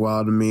just like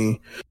wild to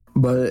me.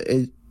 But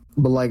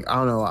like, I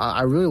don't know.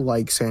 I really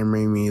like Sam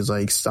Raimi's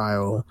like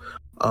style.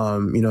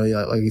 You know,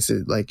 like you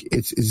said, like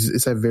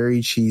it's a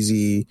very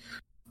cheesy,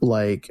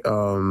 like,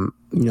 you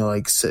know,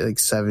 like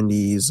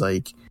 70s,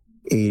 like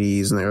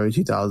 80s and the early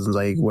 2000s,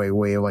 like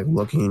way of like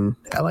looking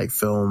at like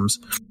films.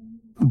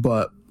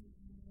 But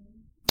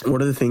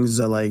one of the things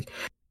I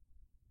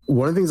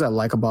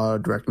like about a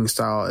directing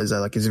style is that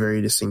like it's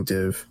very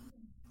distinctive,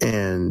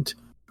 and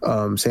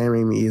Sam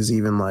Raimi is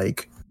even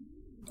like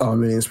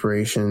an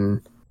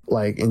inspiration,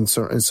 like in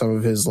some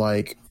of his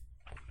like,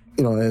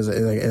 you know, as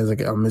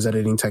his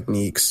editing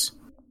techniques.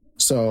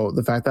 So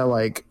the fact that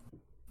like,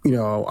 you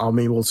know, I'm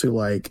able to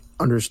like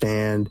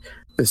understand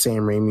the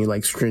Sam Raimi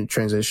like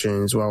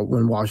transitions while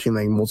when watching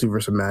like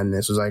Multiverse of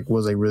Madness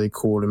was really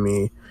cool to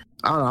me.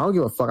 I don't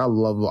give a fuck. I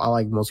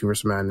like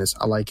Multiverse of Madness.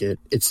 I like it.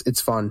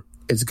 It's fun.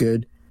 It's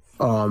good.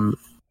 I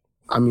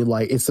mean,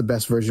 like, it's the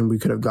best version we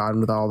could have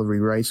gotten with all the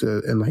rewrites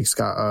and like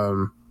Scott,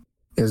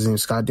 his name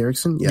is Scott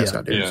Derrickson? Yeah,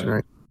 Scott Derrickson,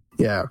 right?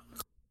 Yeah.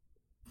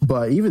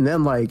 But even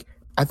then, like,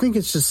 I think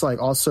it's just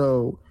like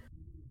also,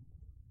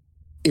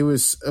 it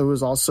was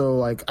also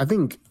like, I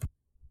think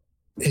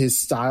his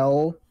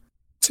style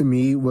to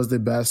me was the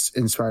best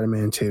in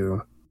Spider-Man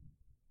 2.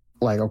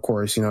 Like, of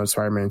course, you know,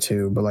 Spider-Man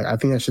 2, but like, I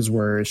think that's just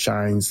where it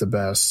shines the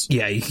best.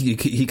 Yeah,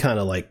 he kind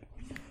of like,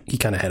 he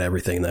kind of had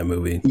everything in that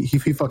movie. He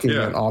fucking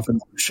went off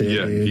and shit.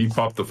 Yeah, he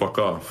popped the fuck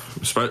off.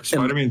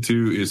 Spider-Man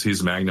 2 is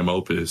his magnum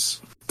opus.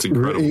 It's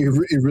incredible.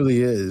 It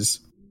really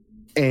is.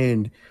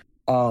 And,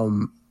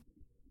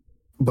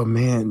 but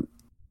man,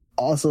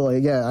 also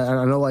like, yeah,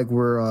 I know like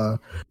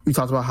we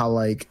talked about how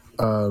like,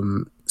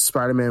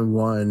 Spider-Man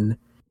 1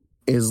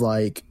 is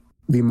like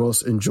the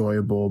most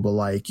enjoyable, but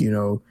like, you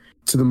know,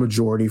 to the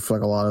majority for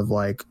like a lot of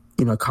like,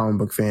 you know, comic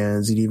book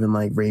fans and even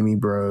like Raimi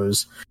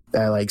bros,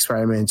 that like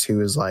Spider-Man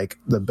 2 is like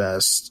the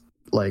best,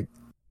 like,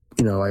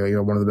 you know, like, you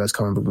know, one of the best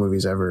comic book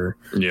movies ever.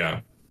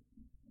 Yeah.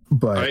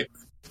 But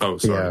sorry.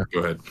 Yeah. Go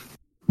ahead.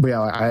 But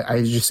yeah,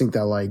 I just think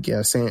that like,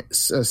 yeah, Sam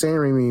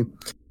Raimi,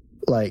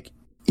 like,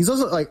 he's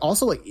also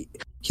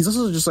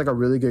just like a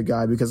really good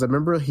guy, because I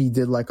remember he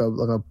did like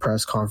a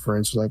press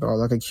conference, or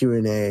like a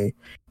Q&A,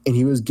 and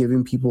he was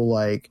giving people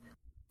like,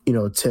 you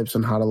know, tips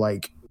on how to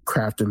like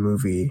craft a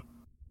movie.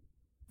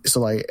 So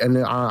like, and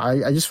then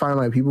I just find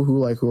like people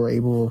who are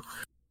able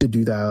to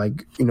do that,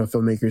 like, you know,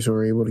 filmmakers who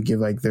are able to give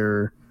like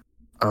their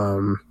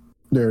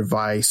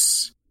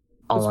advice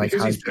on like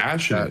how he's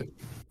passionate.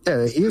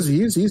 Yeah,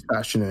 he's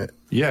passionate.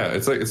 Yeah,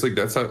 it's like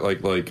that's how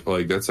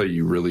like that's how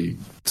you really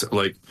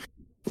like,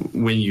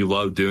 when you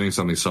love doing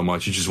something so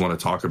much, you just want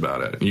to talk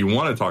about it. You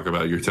want to talk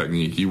about your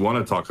technique. You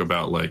want to talk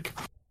about like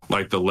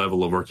the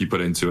level of work you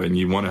put into it, and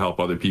you want to help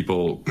other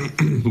people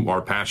who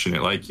are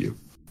passionate like you.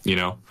 You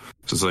know,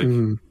 so it's like,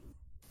 and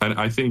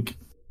I think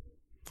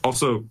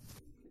also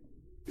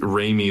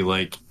Raimi,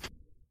 like,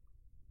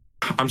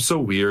 I'm so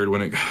weird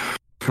when it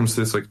comes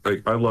to this. Like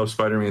I love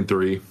Spider-Man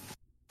 3.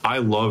 I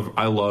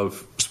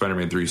love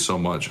Spider-Man 3 so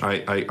much.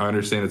 I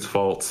understand its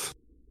faults,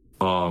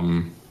 but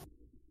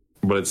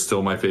it's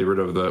still my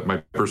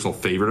personal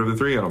favorite of the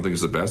three. I don't think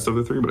it's the best of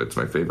the three, but it's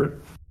my favorite.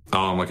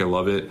 Like, I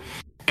love it.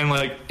 And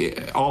like,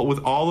 with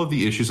all of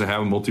the issues I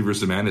have with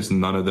Multiverse of Madness,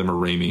 none of them are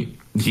Raimi.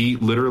 He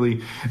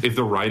literally, if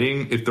the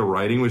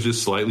writing was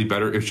just slightly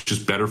better, if it's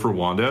just better for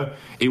Wanda,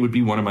 it would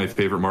be one of my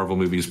favorite Marvel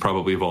movies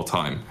probably of all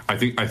time. I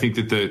think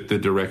that the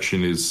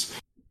direction is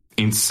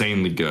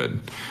insanely good.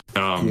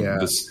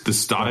 The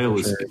style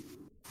is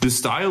the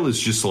style is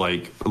just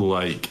like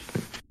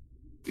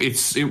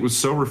it was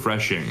so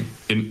refreshing.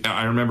 And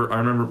I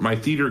remember my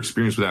theater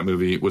experience with that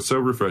movie was so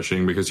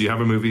refreshing, because you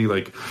have a movie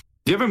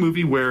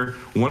where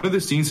one of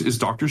the scenes is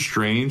Doctor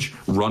Strange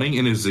running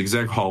in a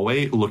zigzag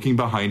hallway, looking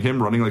behind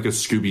him, running like a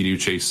Scooby-Doo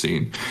chase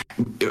scene.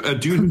 A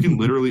dude who can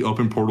literally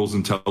open portals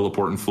and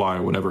teleport and fly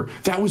or whatever.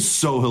 That was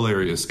so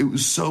hilarious. It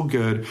was so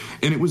good.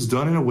 And it was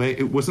done in a way,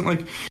 it wasn't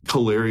like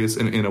hilarious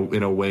in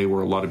a way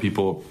where a lot of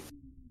people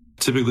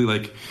typically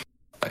like,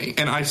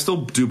 and I still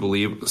do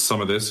believe some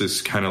of this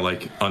is kind of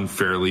like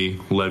unfairly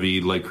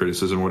levied like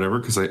criticism or whatever,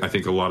 because I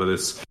think a lot of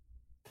this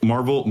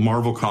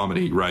Marvel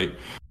comedy, right?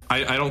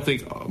 I don't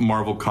think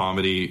Marvel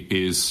comedy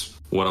is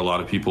what a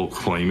lot of people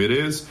claim it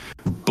is,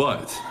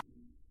 but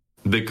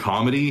the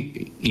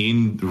comedy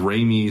in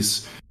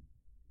Raimi's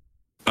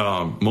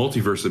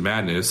Multiverse of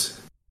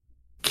Madness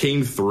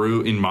came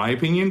through, in my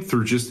opinion,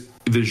 through just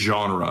the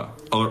genre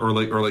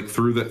or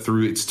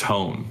through its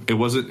tone. It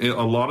wasn't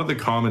a lot of the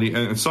comedy,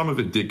 and some of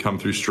it did come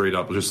through straight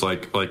up, just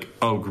like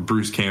oh,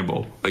 Bruce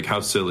Campbell, like how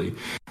silly,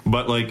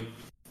 but like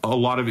a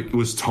lot of it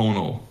was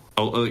tonal.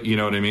 You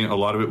know what I mean? A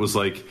lot of it was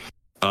like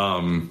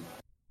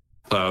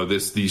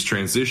these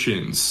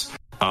transitions,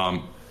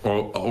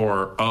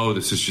 or oh,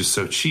 this is just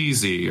so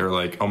cheesy, or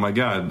like, oh my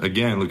god,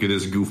 again, look at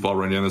this goofball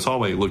running down this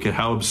hallway, look at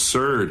how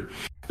absurd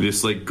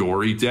this like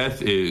gory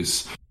death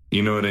is.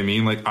 You know what I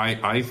mean? Like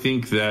I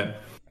think that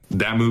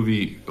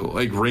movie,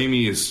 like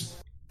Raimi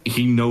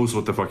he knows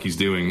what the fuck he's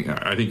doing.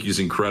 I think he's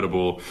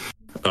incredible.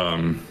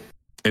 And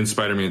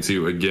Spider-Man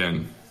 2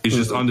 again is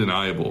just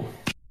undeniable.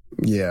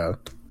 Yeah,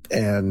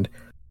 and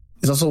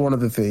it's also one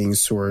of the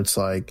things where it's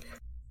like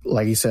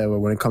you said,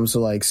 when it comes to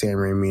like Sam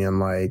Raimi and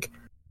like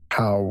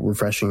how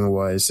refreshing it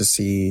was to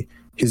see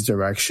his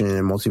direction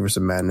in Multiverse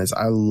of Madness,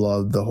 I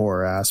love the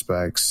horror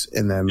aspects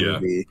in that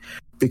movie,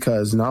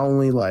 because not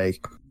only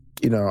like,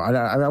 you know,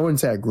 I wouldn't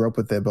say I grew up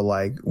with it, but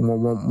like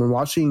when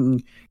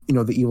watching, you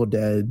know, The Evil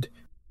Dead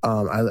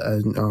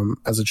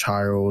as a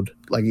child,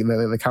 like they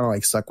kind of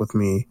like stuck with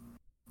me.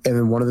 And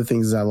then one of the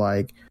things that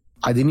like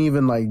I didn't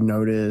even like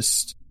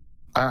notice,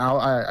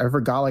 I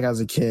forgot like as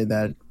a kid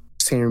that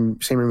Sam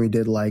Raimi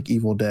did like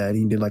Evil Dead.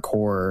 He did like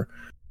horror.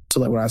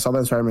 So like when I saw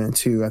that Spider-Man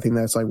 2, I think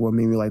that's like what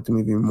made me like the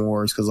movie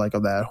more, is because like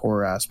of that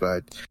horror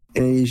aspect.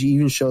 And it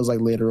even shows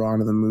like later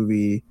on in the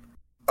movie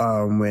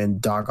when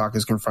Doc Ock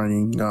is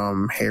confronting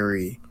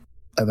Harry,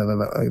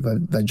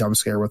 that jump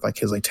scare with like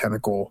his like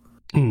tentacle.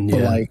 Yeah.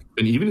 But, like,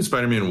 and even in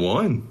Spider-Man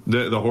 1,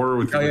 the horror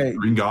with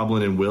Green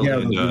Goblin and Will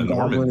and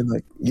Norman. And,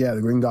 like,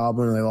 the Green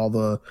Goblin and like all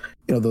the,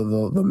 you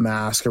know, the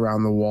mask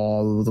around the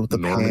wall with the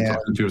Norman pan.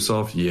 talking to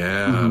himself.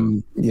 Yeah.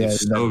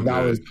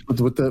 That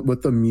was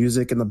with the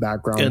music in the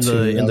background and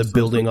too. the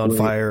building on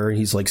fire.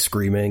 He's like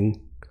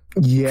screaming.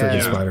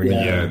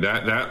 That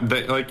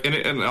like,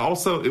 and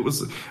also it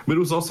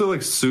was also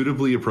like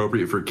suitably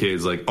appropriate for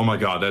kids. Like, oh my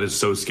god, that is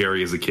so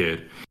scary as a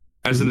kid.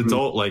 As an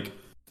adult, like,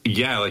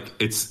 yeah, like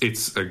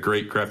it's a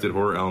great crafted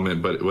horror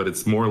element, but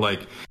it's more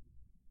like,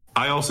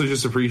 I also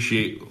just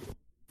appreciate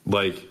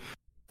like,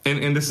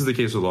 and this is the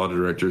case with a lot of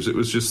directors. It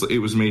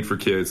was made for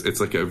kids. It's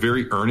like a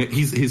very earnest.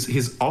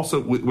 He's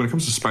also, when it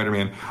comes to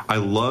Spider-Man, I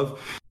love.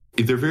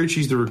 They're very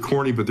cheesy, they're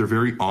corny, but they're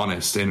very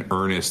honest and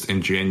earnest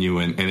and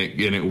genuine,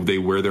 and they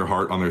wear their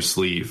heart on their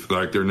sleeve.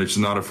 Like they're just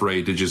not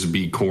afraid to just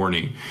be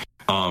corny.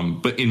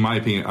 But in my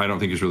opinion, I don't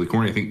think it's really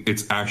corny. I think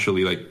it's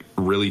actually like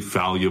really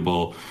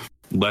valuable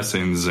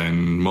lessons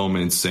and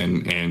moments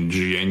and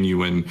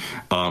genuine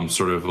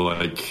sort of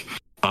like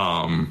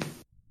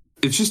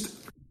it's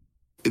just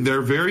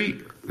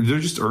they're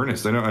just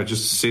earnest. I know I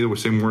just say the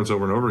same words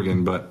over and over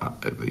again,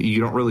 but you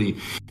don't really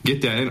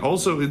get that. And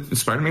also,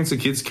 Spider-Man's a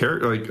kid's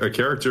character, like a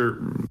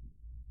character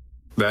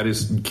that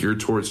is geared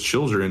towards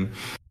children.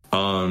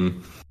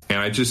 And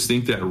I just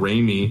think that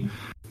Raimi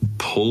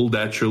pulled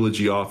that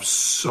trilogy off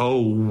so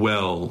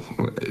well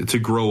to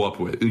grow up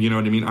with. You know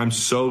what I mean? I'm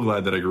so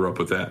glad that I grew up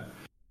with that.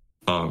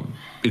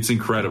 It's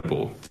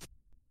incredible.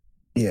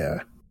 Yeah,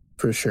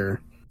 for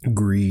sure.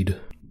 Agreed.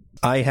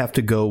 I have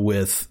to go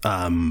with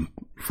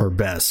for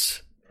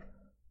best.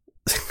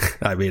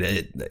 I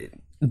mean,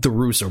 the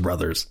Russo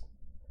brothers.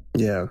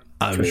 Yeah,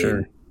 I mean,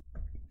 sure.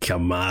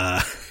 Come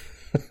on.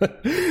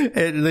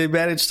 And they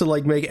managed to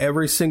like make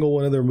every single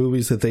one of their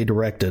movies that they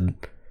directed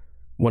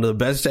one of the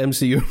best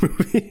MCU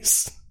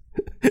movies.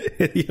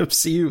 The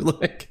MCU,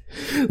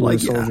 like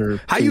Soldier,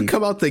 how you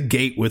come out the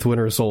gate with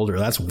Winter Soldier?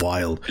 That's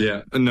wild.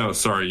 Yeah, no,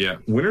 sorry, yeah,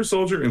 Winter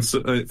Soldier, and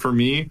for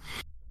me,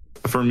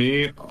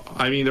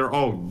 I mean, they're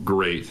all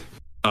great.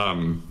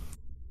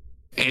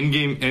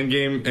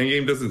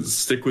 Endgame doesn't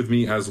stick with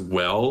me as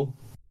well,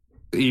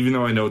 even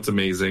though I know it's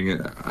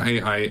amazing.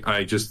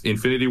 I just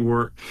Infinity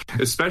War,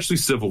 especially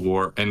Civil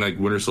War, and like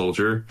Winter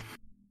Soldier,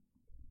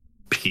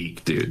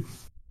 peak, dude.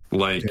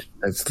 Like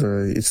it's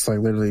like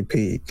literally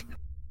peak.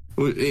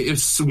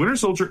 It's Winter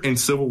Soldier and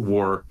Civil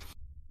War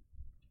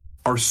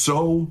are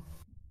so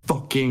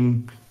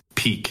fucking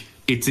peak.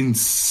 It's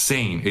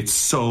insane.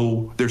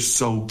 They're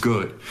so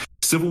good.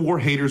 Civil War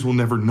haters will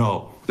never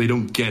know. They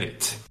don't get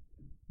it.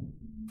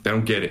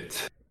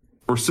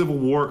 Or Civil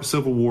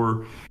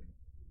War.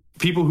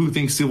 People who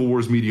think Civil War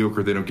is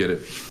mediocre, they don't get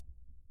it.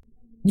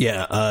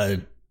 Yeah,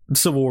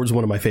 Civil War is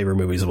one of my favorite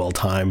movies of all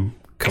time.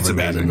 Covered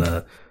that in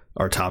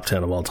our top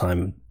 10 of all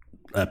time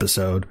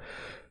episode.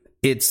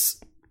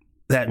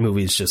 That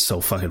movie is just so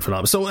fucking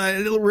phenomenal. So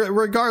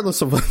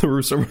regardless of what the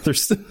Russo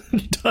brothers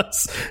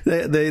does,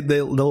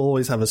 they'll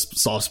always have a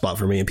soft spot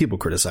for me, and people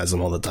criticize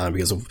them all the time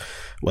because of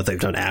what they've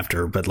done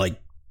after. But like,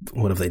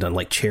 what have they done?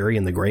 Like Cherry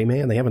and the Gray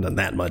Man? They haven't done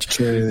that much.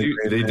 They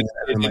did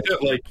that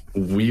like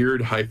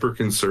weird hyper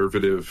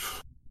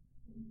conservative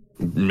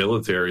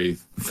military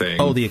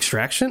thing. Oh, the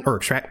Extraction or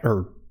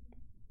I'm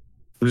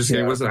just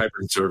saying it wasn't hyper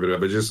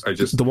conservative. I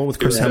just the one with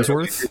Chris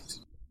Hemsworth.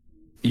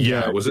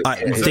 Yeah, was it?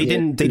 They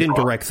didn't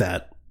direct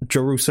that.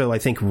 Joe Russo, I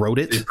think, wrote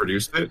it. They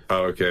produced it.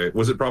 Oh, okay.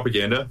 Was it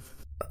propaganda?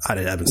 I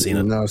haven't seen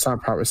it. No, it's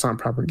not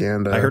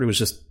propaganda. I heard it was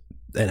just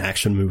an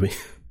action movie.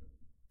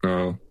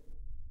 Oh.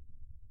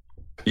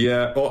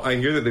 Yeah. Well, I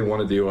hear that they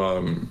want to do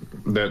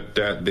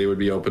that they would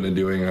be open to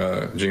doing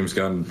a James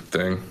Gunn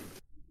thing.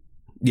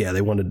 Yeah,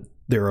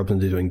 they're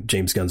open to doing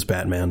James Gunn's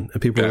Batman, and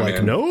people are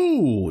like,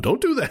 "No, don't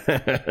do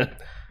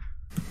that."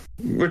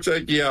 Which,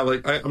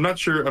 I'm not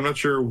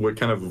sure what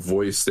kind of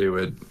voice they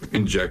would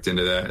inject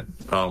into that,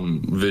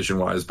 vision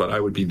wise, but I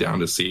would be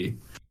down to see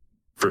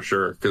for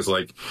sure. Because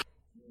like,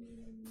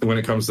 when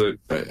it comes to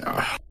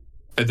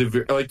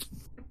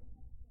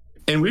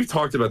and we've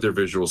talked about their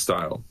visual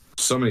style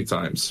so many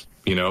times.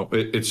 You know,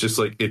 it's just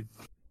like it.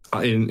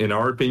 In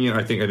our opinion,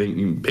 I think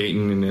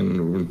Peyton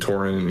and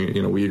Torin,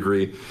 you know, we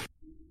agree.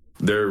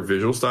 Their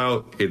visual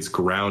style, it's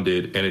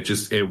grounded, and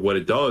what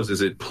it does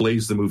is it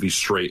plays the movie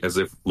straight as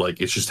if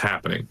like it's just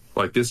happening.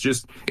 Like this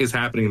just is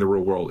happening in the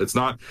real world. It's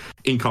not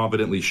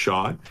incompetently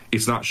shot.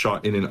 It's not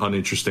shot in an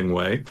uninteresting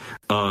way.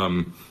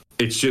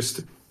 It's just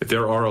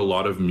there are a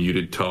lot of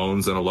muted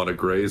tones and a lot of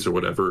grays or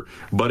whatever.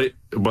 But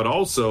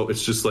also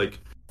it's just like,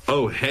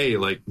 oh hey,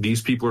 like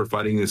these people are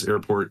fighting in this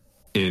airport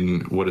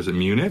in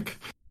Munich?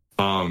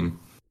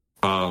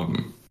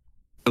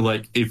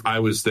 Like if I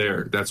was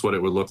there, that's what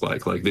it would look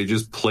like. Like they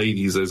just play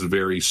these as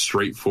very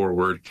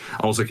straightforward,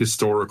 almost like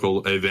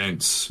historical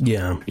events.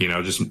 Yeah. You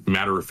know, just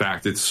matter of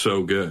fact. It's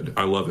so good.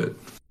 I love it.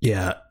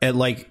 Yeah. And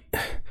like,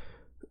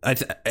 I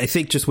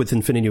think just with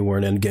Infinity War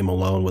and Endgame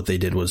alone, what they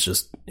did was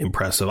just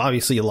impressive.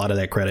 Obviously, a lot of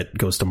that credit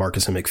goes to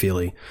Marcus and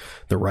McFeely,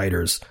 the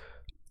writers.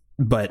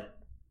 But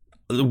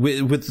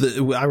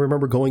I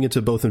remember going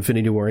into both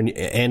Infinity War and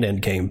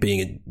Endgame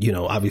being, you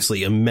know,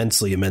 obviously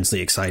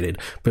immensely excited,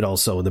 but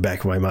also in the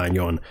back of my mind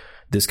going,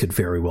 this could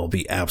very well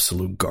be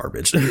absolute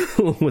garbage.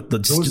 With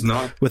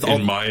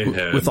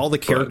all the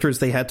characters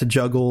they had to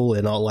juggle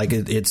and all, like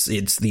it's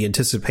the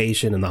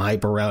anticipation and the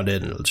hype around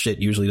it, and shit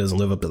usually doesn't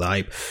live up to the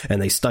hype.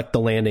 And they stuck the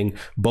landing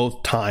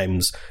both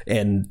times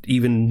and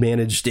even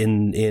managed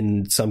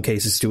in some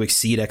cases to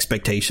exceed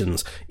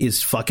expectations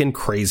is fucking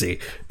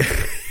crazy.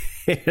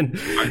 And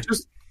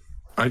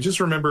I just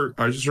remember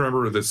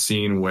the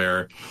scene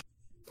where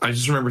I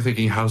just remember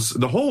thinking how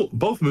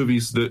both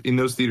movies in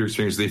those theater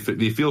experiences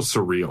they feel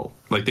surreal,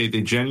 like they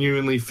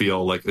genuinely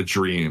feel like a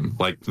dream,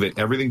 like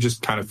everything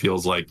just kind of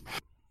feels like,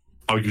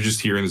 oh, you're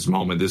just here in this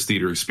moment, this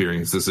theater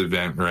experience, this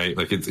event, right?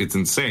 Like it's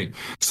insane.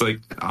 It's like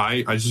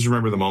I just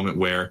remember the moment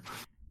where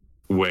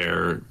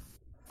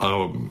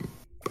Iron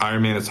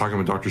Man is talking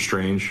with Doctor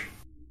Strange,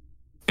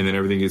 and then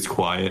everything gets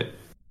quiet,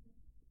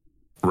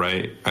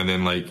 right? And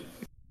then like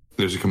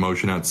there's a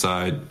commotion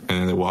outside, and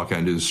then they walk out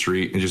into the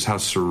street, and just how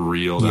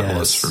surreal that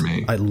was for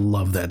me. I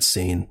love that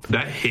scene.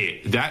 That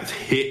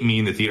hit me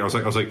in the theater. I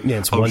was like, yeah,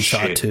 it's one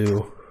shot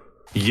too.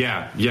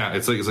 Yeah.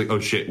 It's like,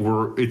 oh shit,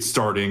 it's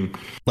starting.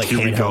 Like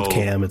handheld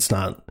cam. It's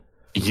not.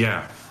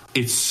 Yeah,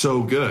 it's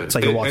so good. It's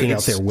like you're walking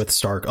out there with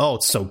Stark. Oh,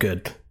 it's so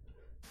good.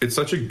 They're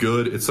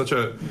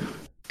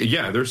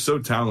so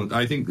talented.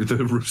 I think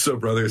the Russo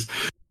brothers,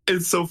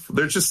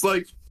 they're just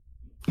like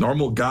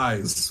normal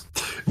guys,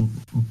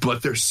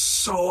 but they're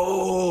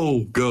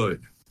so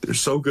good. They're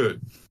so good.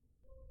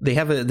 They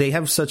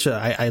have such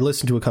a. I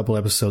listened to a couple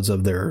episodes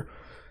of their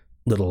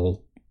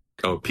little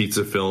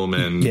Pizza Film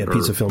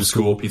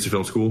School.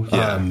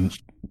 Yeah,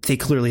 they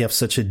clearly have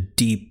such a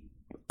deep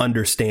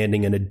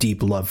understanding and a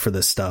deep love for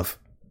this stuff.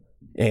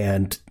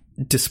 And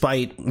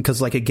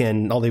because like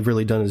again, all they've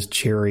really done is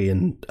Cherry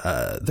and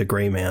the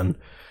Gray Man,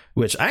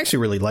 which I actually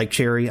really like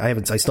Cherry. I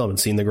still haven't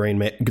seen the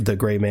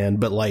Gray Man,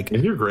 but like,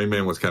 your Gray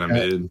Man was kind of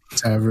mid,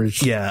 it's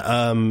average.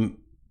 Yeah.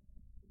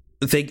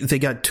 They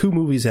got two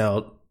movies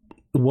out.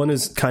 One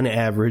is kind of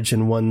average,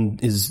 and one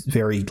is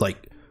very like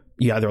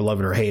you either love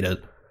it or hate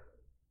it.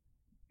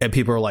 And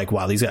people are like,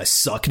 "Wow, these guys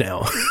suck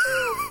now."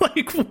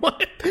 Like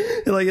what?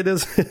 Like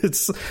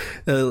it's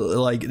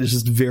like it's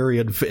just very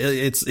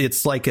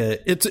it's like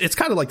it's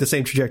kind of like the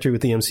same trajectory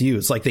with the MCU.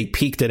 It's like they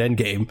peaked at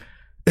Endgame.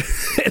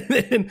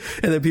 and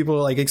then people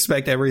like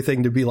expect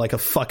everything to be like a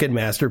fucking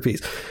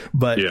masterpiece,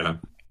 but yeah,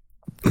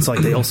 it's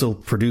like they also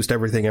produced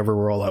everything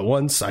everywhere all at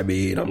once. I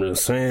mean, I'm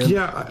just saying.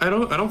 Yeah, I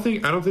don't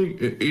think.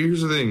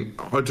 Here's the thing: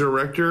 a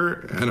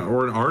director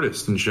or an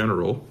artist in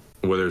general,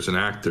 whether it's an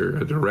actor,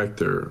 a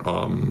director,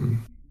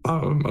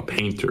 a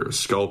painter, a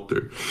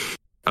sculptor,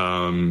 you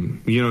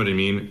know what I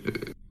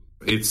mean?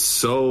 It's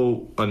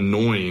so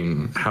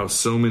annoying how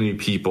so many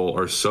people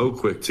are so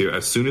quick to,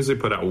 as soon as they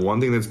put out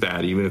one thing that's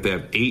bad, even if they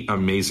have 8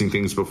 amazing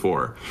things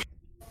before,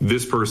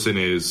 this person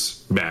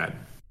is bad.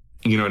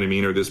 You know what I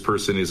mean? Or this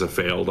person is a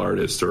failed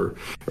artist, or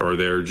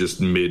they're just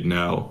mid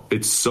now.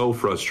 It's so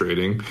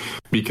frustrating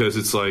because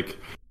it's like,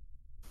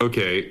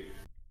 okay,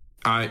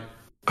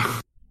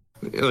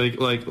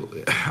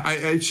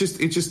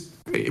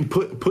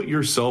 put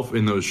yourself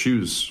in those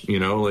shoes, you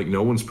know, like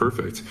no one's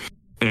perfect.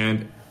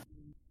 And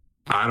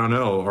I don't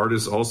know, art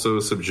is also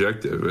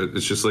subjective.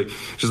 It's just like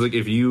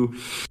if you,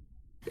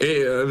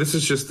 this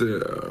is just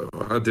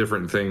a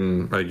different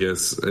thing, I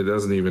guess. It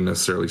doesn't even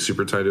necessarily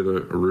super tie to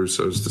the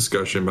Russo's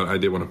discussion, but I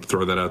did want to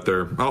throw that out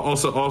there. I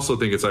also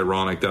think it's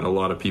ironic that a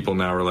lot of people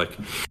now are like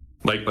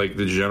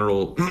the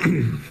general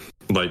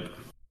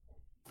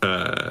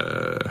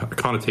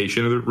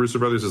connotation of the Russo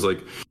brothers is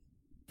like,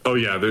 oh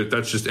yeah,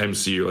 that's just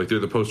MCU. Like they're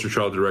the poster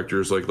child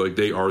directors. Like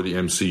they are the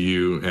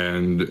MCU,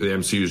 and the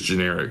MCU is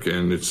generic.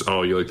 And it's,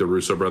 oh, you like the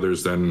Russo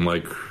brothers? Then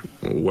like,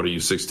 what are you,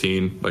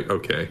 16? Like,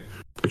 okay,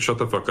 like shut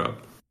the fuck up.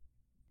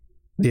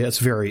 Yeah,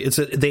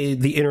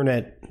 the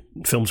internet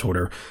film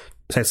Twitter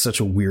has such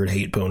a weird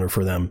hate boner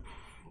for them.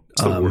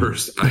 It's the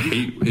worst. I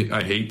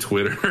hate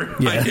Twitter.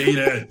 Yeah. I hate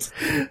it.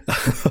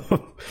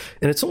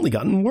 And it's only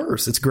gotten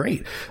worse. It's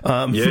great.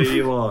 Yay,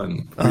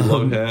 Elon. We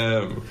love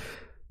him.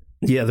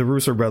 Yeah, the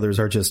Russo brothers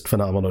are just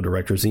phenomenal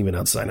directors, even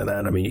outside of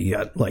that. I mean, you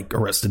got like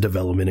Arrested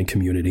Development and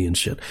Community and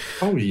shit.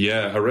 Oh,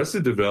 yeah.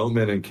 Arrested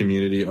Development and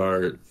Community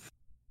are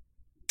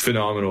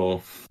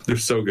phenomenal. They're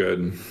so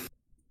good.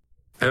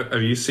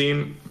 Have you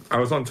seen... I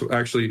was on...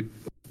 Actually,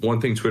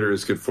 one thing Twitter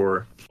is good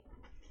for...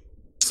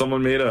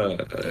 Someone made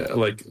a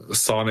like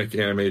Sonic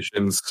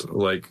animations,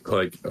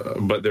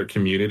 but they're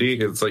Community.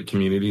 It's like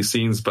Community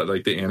scenes, but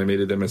like they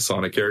animated them as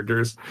Sonic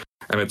characters,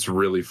 and it's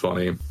really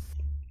funny.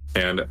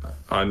 And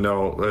I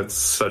know that's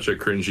such a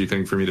cringy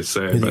thing for me to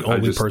say, but I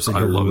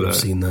love that.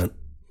 Seen that.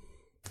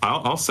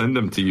 I'll send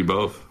them to you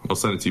both. I'll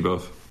send it to you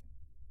both.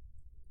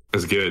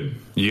 It's good.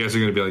 You guys are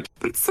gonna be like,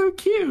 "That's so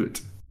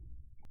cute."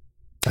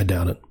 I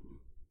doubt it.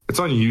 It's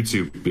on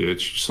YouTube,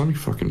 bitch. Just let me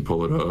fucking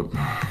pull it up.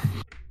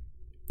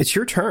 It's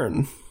your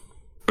turn.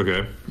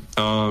 Okay.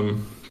 All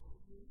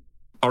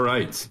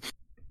right.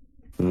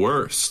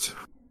 Worst.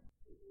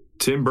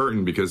 Tim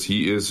Burton, because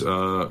he is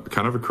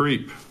kind of a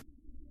creep.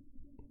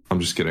 I'm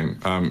just kidding.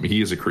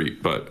 He is a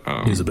creep, but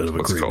he's a bit of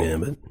a creep,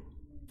 man.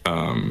 But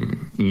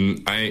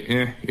I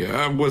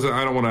don't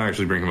want to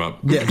actually bring him up.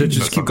 Yeah,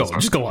 just keep going.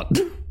 Just go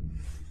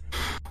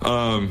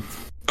on.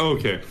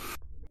 Okay.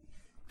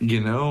 You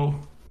know.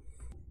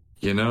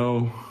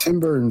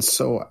 Tim Burton's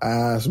so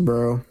ass,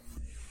 bro.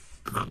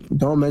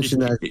 Don't mention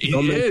that.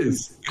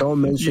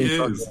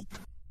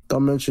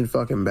 Don't mention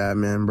fucking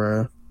Batman,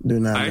 bro. Do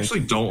not. I actually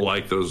don't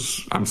like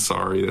those. I'm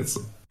sorry.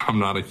 I'm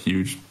not a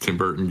huge Tim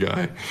Burton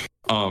guy.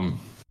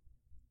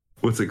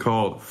 What's it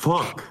called?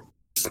 Fuck,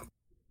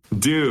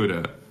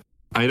 dude.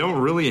 I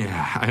don't really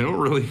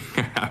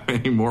have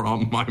any more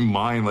on my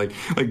mind. Like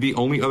the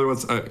only other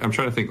ones I'm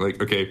trying to think.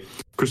 Like, okay,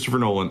 Christopher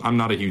Nolan. I'm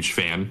not a huge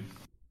fan.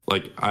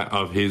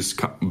 Of his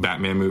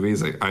Batman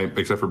movies.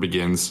 Except for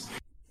Begins.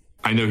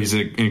 I know he's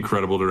an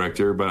incredible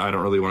director, but I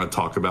don't really want to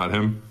talk about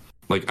him.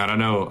 Like, I don't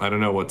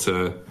know what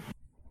to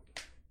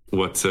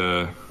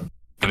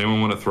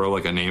anyone want to throw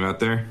like a name out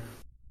there?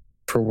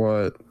 For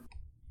what?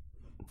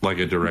 Like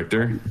a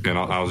director, and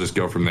I'll just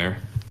go from there.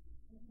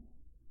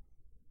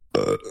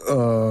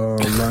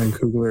 Ryan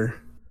Coogler.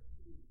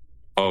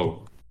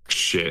 Oh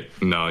shit.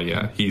 No,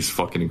 yeah, he's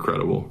fucking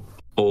incredible.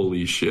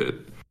 Holy shit.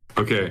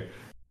 Okay.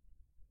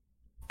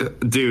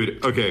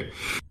 Dude, okay.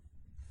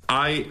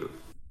 I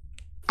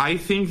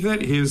think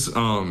that his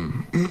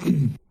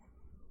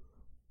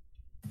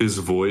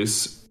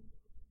voice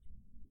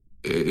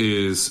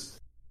is,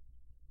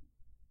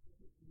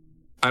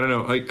 I don't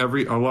know, like a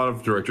lot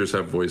of directors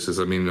have voices.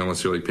 I mean,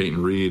 unless you're like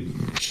Peyton Reed,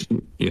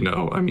 you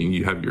know, I mean,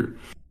 you have your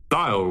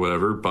style or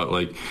whatever, but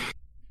like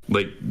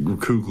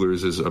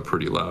Coogler's is a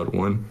pretty loud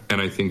one. And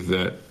I think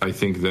that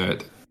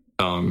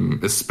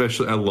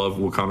especially, I love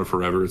Wakanda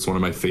Forever. It's one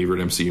of my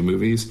favorite MCU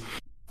movies.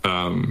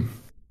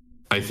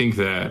 I think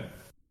that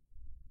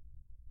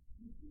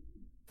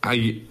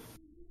I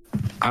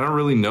don't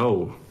really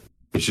know.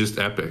 It's just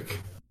epic.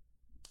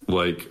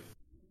 Like,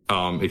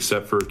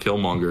 except for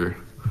Killmonger,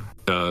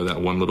 that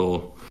one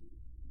little.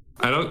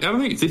 I don't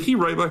think, did he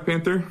write Black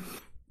Panther?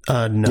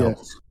 No.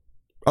 Yes.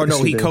 Oh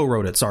no, he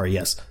co-wrote it. Sorry,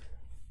 yes.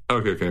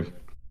 Okay.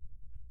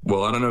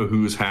 Well, I don't know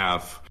whose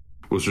half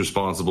was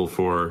responsible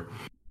for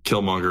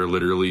Killmonger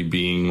literally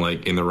being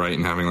like in the right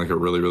and having like a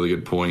really, really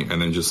good point,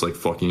 and then just like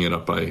fucking it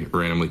up by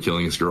randomly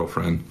killing his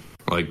girlfriend,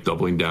 like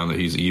doubling down that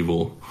he's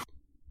evil.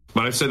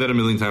 But I've said that a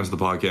million times in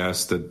the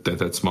podcast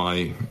that's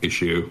my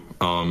issue.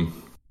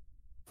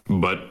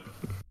 But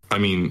I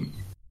mean,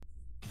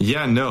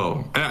 yeah,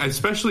 no,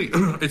 especially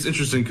it's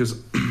interesting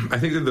because I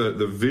think that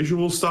the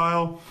visual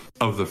style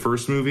of the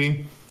first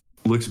movie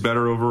looks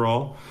better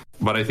overall,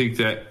 but I think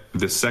that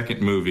the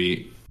second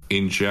movie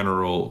in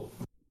general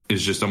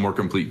is just a more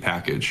complete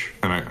package,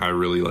 and I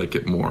really like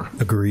it more.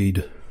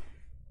 Agreed.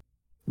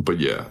 But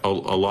yeah, a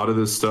lot of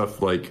this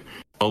stuff, like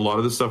a lot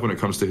of the stuff when it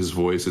comes to his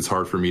voice, it's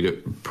hard for me to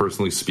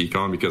personally speak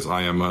on because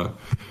I am a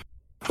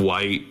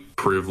white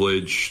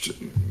privileged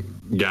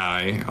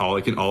guy. All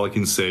I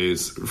can say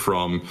is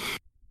from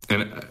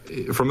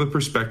the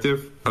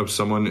perspective of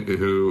someone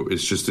who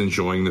is just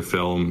enjoying the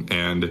film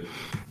and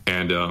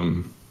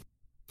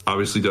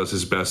obviously does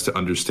his best to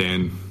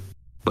understand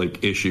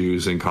like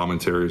issues and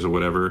commentaries or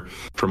whatever.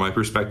 From my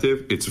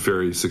perspective, it's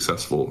very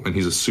successful, and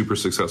he's a super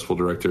successful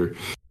director.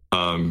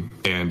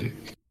 And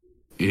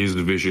his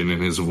vision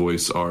and his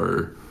voice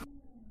are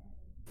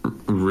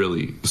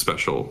really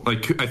special.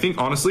 Like, I think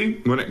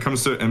honestly, when it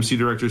comes to MC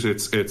directors,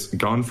 it's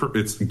Gunn,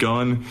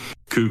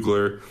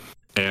 Coogler,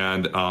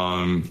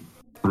 and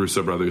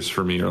Russo brothers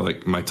for me are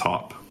like my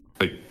top.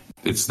 Like,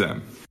 it's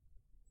them.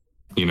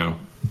 You know,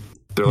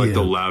 they're like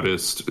the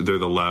loudest. They're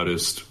the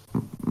loudest,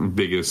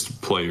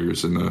 biggest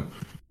players in the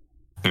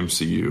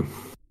MCU.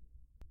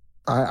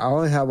 I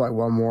only have like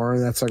one more.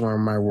 That's like one of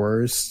my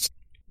worst,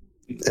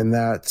 and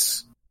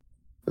that's.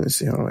 Let's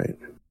see. Oh wait.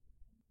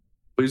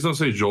 Please don't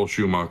say Joel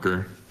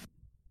Schumacher.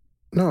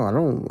 No, I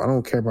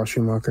don't care about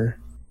Schumacher.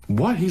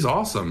 What? He's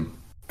awesome.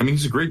 I mean,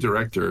 he's a great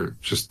director.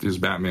 Just his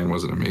Batman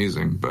wasn't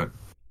amazing, but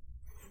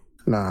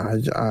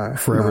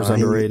Forever's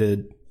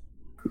underrated.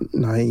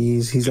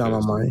 He's not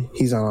on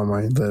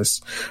my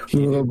list.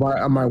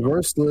 My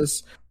worst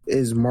list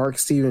is Mark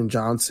Steven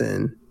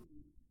Johnson.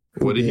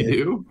 What did he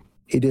do?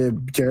 He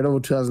did Daredevil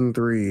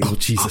 2003. Oh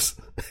Jesus!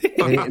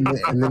 and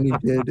then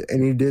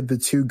he did the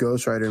 2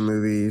 Ghost Rider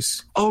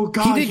movies. Oh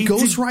God, he did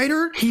Ghost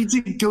Rider. He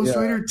did Ghost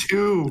Rider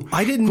 2.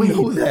 I didn't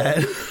know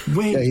that.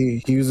 Wait, yeah,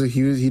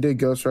 he did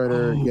Ghost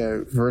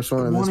Rider. First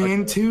one, 1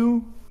 and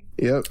 2.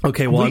 Yep.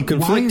 Okay, well, I'm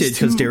conflicted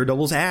because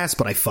Daredevil's ass,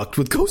 but I fucked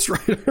with Ghost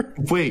Rider.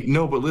 Wait,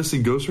 no, but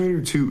listen, Ghost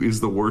Rider 2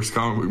 is the worst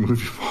comic book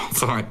movie of all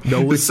time.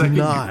 No, it's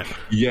not.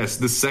 Yes,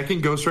 the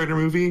second Ghost Rider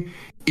movie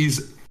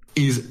is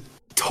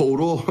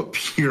total,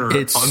 pure,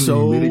 it's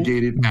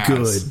unmitigated so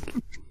ass.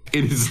 Good.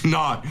 It is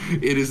not.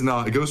 It is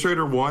not. Ghost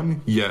Rider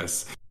 1,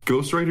 yes.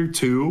 Ghost Rider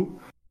 2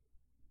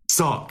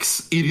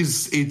 sucks.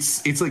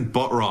 It's like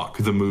Butt Rock,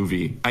 the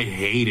movie. I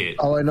hate it.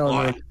 Oh, I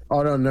know.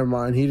 Oh no, never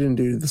mind. He didn't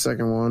do the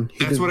second one.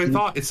 That's what I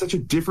thought. It's such a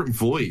different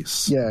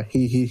voice. Yeah,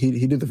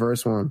 he did the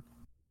first one.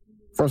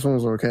 First one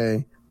was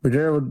okay, but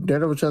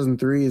Daredevil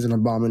 2003 is an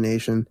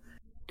abomination.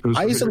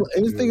 I used to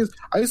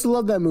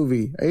love that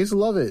movie. I used to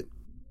love it,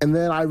 and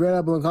then I read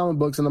up on comic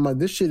books, and I'm like,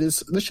 this shit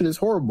is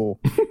horrible.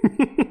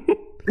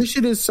 This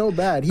shit is so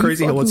bad.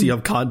 Crazy how once you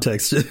have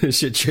context,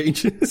 shit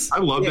changes. I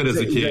loved it as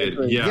a kid.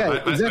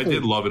 Exactly. I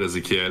did love it as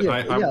a kid.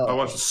 I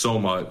watched it so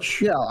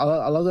much. Yeah,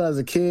 I loved it as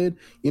a kid.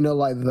 You know,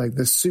 like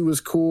the suit was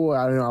cool.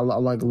 I don't know. I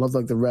loved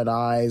like the red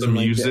eyes. The and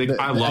music.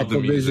 I love the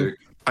music.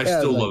 I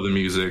still love the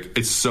music.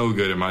 It's so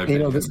good in my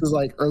opinion. You know, this is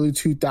like early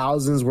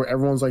 2000s where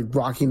everyone's like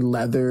rocking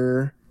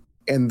leather,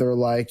 and they're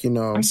like, you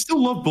know. I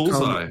still love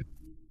Bullseye.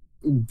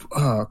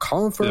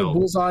 Colin Farrell,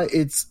 Bullseye.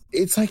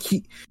 It's like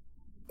he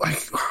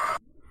like.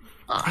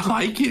 I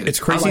like it. It's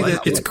crazy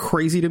it's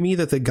crazy to me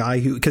that the guy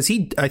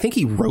I think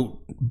he wrote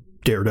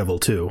Daredevil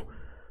too,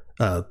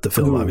 the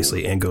film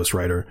obviously, and Ghost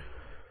Rider.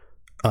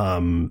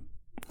 Oh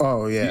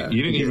yeah,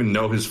 you didn't even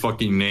know his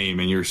fucking name,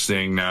 and you're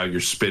saying now you're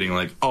spitting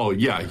like, oh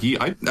yeah, he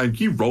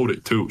wrote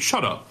it too.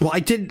 Shut up. Well, I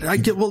did.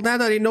 Well, now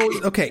that I know,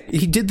 okay,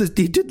 he did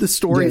the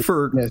story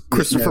for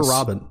Christopher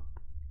Robin.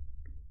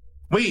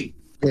 Wait,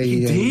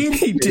 he did.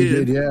 He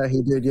did.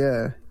 He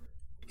did.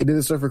 He did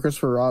the stuff for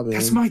Christopher Robin.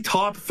 That's my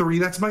top 3.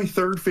 That's my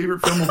 3rd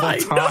favorite film of all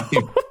time.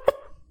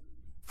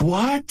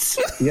 What?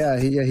 Yeah,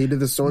 he did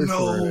the story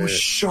for it. No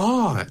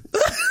shot.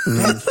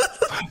 That's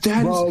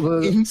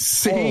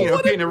insane.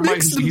 Okay, never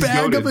mind. He's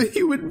bag of a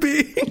human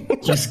being.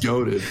 He's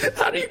goated.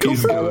 How do you go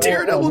from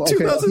Daredevil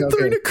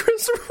 2003 to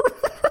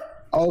Christopher?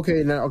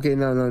 Okay, no,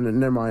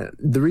 never mind.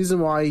 The reason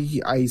why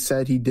I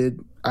said he did,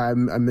 I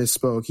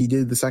misspoke. He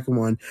did the second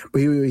one, but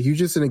he was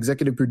just an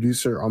executive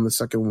producer on the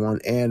second one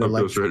and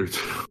Elektra.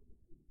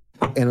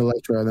 And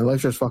Elektra. And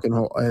Elektra's fucking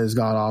is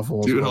god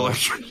awful. Dude,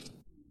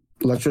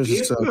 Elektra's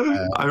just so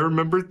bad. I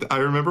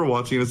remember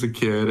watching it as a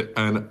kid,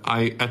 and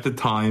at the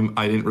time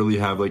I didn't really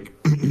have like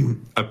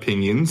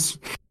opinions.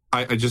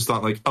 I just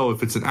thought like, oh,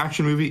 if it's an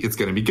action movie, it's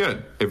gonna be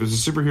good. If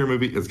it's a superhero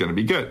movie, it's gonna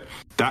be good.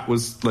 That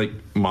was like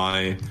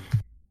my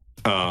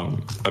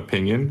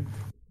opinion.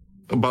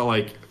 But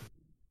like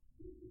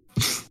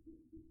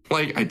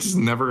I just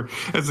never,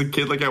 as a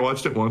kid, like I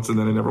watched it once and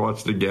then I never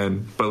watched it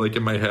again. But like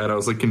in my head, I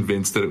was like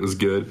convinced that it was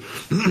good.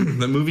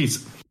 The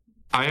movies,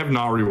 I have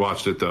not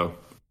rewatched it though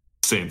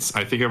since.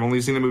 I think I've only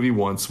seen the movie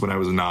once when I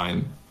was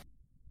 9.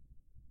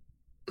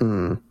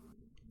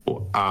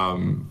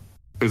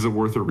 Is it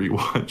worth a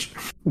rewatch?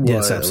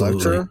 Yes,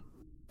 absolutely. Elektra?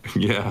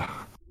 Yeah.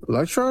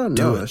 Elektra?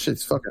 No, that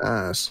shit's fucking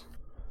ass.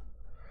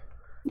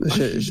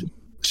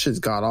 Shit's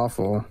god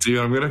awful. Dude,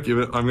 I'm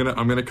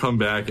gonna come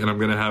back and I'm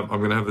gonna have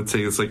the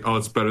take. It's like, oh,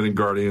 it's better than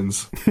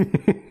Guardians.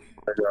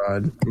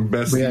 God.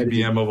 Best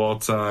EBM of all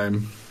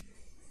time.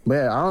 But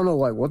yeah, I don't know,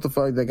 like, what the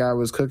fuck that guy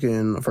was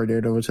cooking for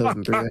Daredevil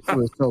 2003. It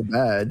was so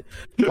bad.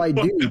 Like,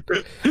 dude,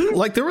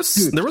 like there was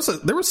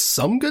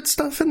some good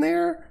stuff in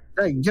there.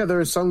 Like, yeah, there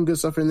was some good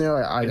stuff in there.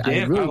 Like,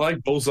 I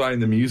like Bullseye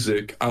and the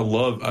music. I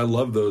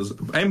love those.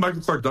 And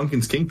Michael Clark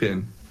Duncan's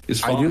Kingpin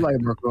is fine. I do like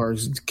Michael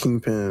Clark's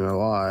Kingpin a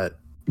lot.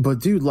 But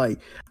dude, like,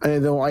 I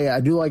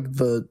do like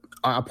the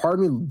part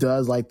of me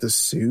does like the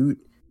suit,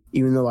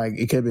 even though like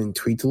it could have been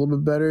tweaked a little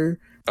bit better.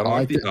 I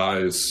like the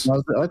eyes. I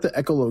like the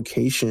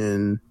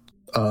echolocation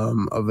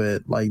of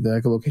it, like the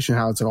echolocation,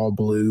 how it's all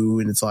blue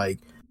and it's like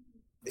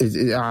I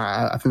think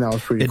that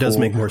was pretty. It cool. Does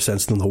make more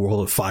sense than the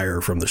World of Fire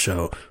from the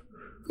show.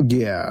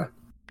 Yeah,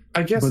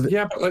 I guess. But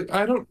like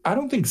I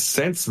don't think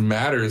sense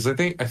matters. I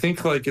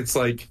think like it's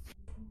like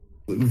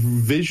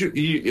visual.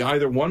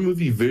 Either one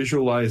movie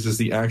visualizes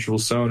the actual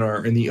sonar,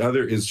 and the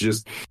other is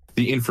just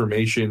the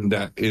information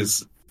that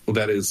is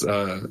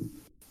the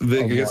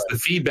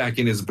feedback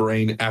in his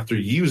brain after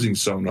using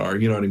sonar.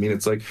 You know what I mean?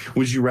 It's like,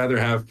 would you rather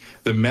have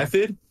the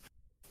method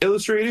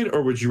illustrated,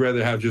 or would you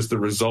rather have just the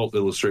result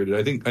illustrated?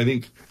 I think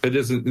it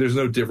doesn't. There's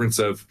no difference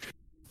of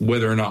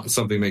whether or not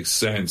something makes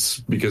sense,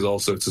 because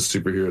also it's a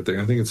superhero thing.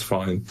 I think it's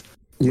fine.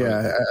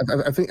 Yeah,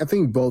 I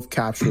think both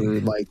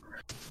capture like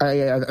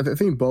I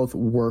think both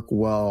work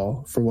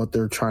well for what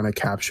they're trying to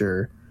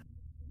capture.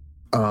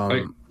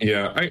 I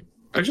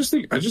just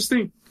think I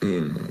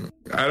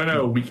don't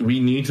know. We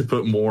need to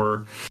put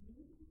more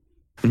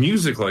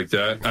music like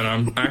that, and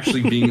I'm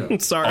actually being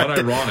sorry,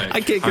 unironic.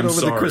 I can't get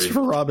over the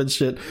Christopher Robin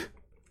shit.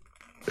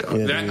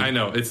 Yeah, I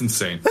know, it's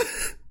insane.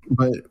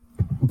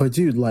 But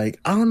dude, like,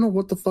 I don't know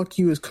what the fuck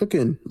he was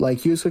cooking. Like,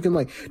 he was cooking,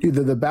 like, dude,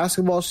 the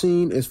basketball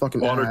scene is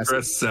fucking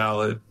watercress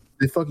salad.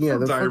 They fucking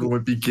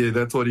would be kid.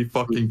 That's what he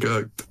fucking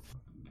cooked.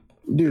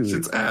 Dude,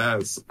 shit's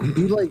ass.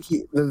 Dude, like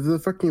the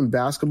fucking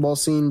basketball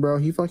scene, bro.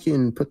 He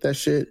fucking put that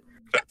shit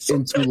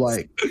into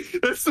like.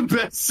 That's the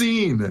best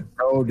scene.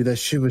 Oh, dude, that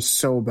shit was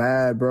so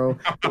bad, bro.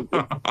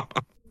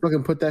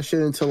 Fucking put that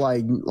shit into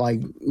like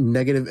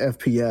negative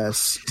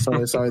FPS. So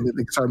they started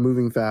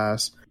moving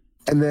fast,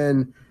 and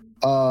then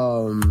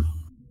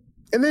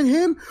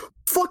him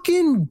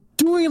fucking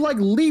doing like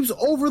leaps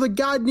over the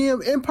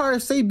goddamn Empire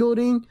State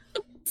Building,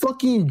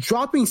 fucking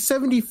dropping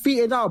 70 feet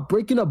and not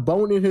breaking a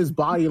bone in his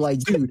body. Like,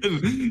 dude,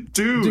 you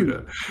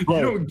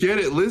don't get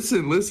it.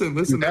 Listen.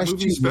 Dude, that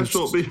movie's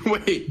special.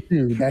 Wait,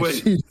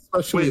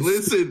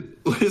 listen.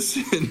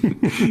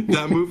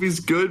 That movie's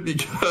good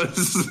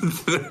because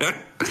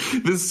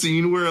the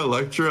scene where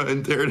Elektra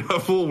and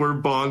Daredevil were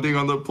bonding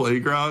on the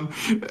playground,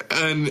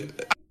 and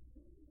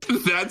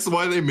that's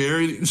why they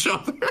married each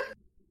other.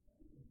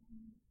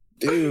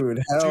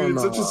 Dude, hell no.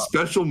 It's such a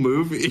special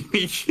movie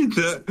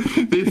that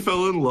they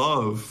fell in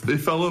love. They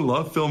fell in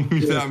love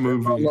filming that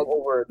movie. Fell in love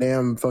over a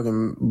damn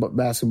fucking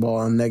basketball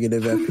on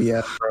negative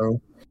FPS, bro.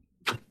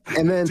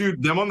 And then,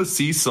 dude, them on the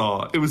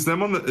seesaw. It was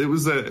them on the.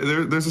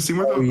 There's a scene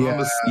where they're on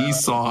the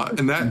seesaw,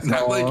 and that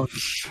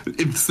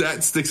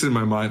that sticks in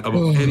my mind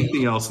above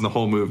anything else in the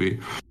whole movie.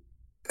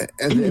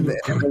 And then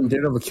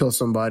Daredevil kills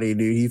somebody,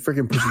 dude. He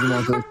freaking pushes him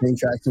onto the train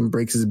tracks and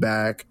breaks his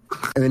back,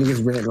 and then he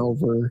gets ran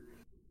over.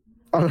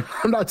 I'm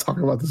not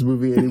talking about this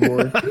movie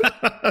anymore.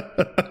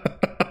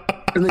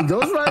 And then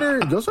Ghost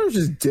Rider's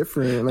just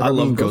different. Like, I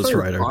love Ghost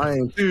Rider.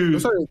 Dude.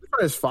 Ghost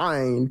Rider's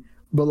fine,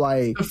 but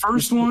like the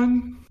first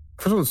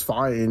one's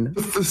fine.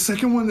 The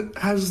second one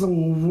has the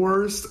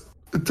worst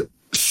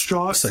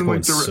shots. The second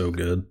one's so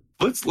good.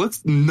 Let's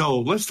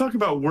talk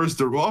about worst.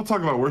 I'll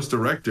talk about worst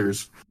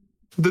directors.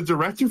 The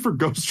director for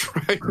Ghost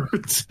Rider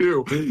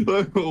 2.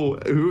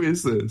 Who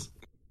is this?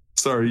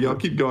 Sorry, y'all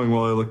keep going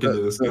while I look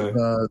into this guy.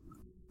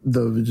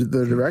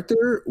 The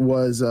director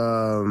was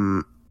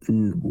what?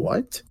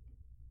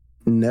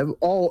 It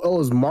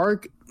was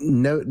Mark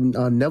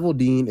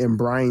Neveldine and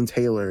Brian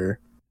Taylor.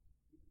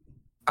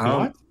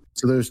 What?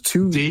 So there's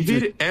two.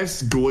 David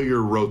S.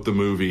 Goyer wrote the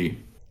movie.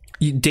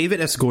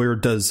 David S.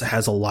 Goyer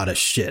has a lot of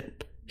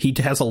shit. He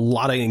has a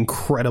lot of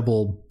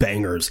incredible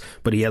bangers,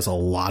 but he has a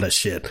lot of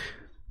shit.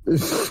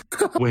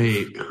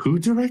 Wait, who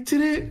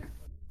directed it?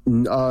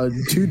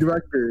 Two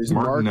directors.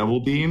 Mark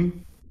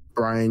Neveldine,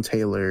 Brian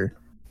Taylor.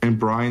 And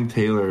Brian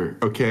Taylor.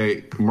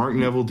 Okay, Mark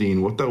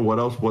Neveldine. What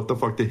else? What the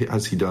fuck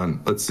has he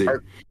done? Let's see.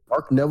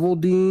 Mark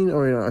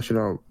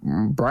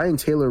Neveldine, Brian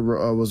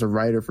Taylor was a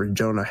writer for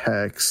Jonah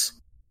Hex.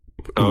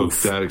 Oh,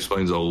 that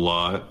explains a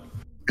lot.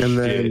 And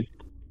then,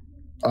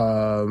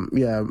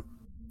 yeah.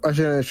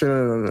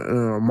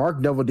 No.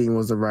 Mark Neveldine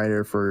was the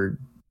writer for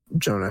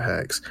Jonah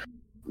Hex.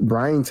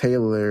 Brian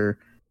Taylor.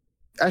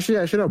 Actually,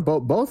 I should know.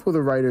 Both were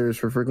the writers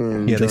for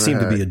freaking. Yeah, Jonah they seem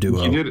Hex. to be a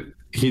duo.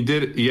 He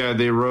did. Yeah,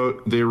 they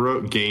wrote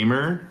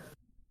Gamer.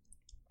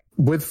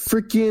 With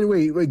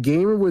freaking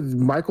Gamer with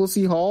Michael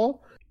C.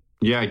 Hall.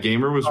 Yeah,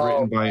 Gamer was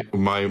written by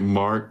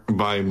Mark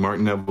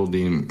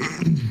Neveldine.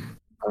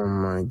 Oh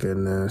my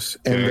goodness!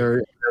 And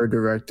they're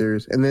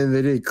directors, and then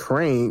they did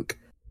Crank.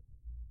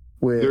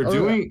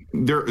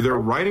 They're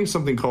writing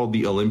something called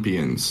The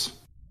Olympians.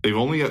 They've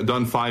only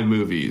done 5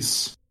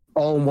 movies.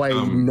 Oh my,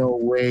 no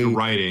way.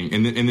 Writing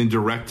and then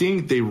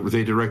directing.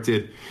 They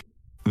directed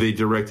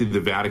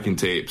the Vatican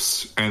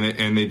tapes,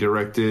 and they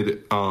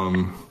directed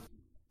the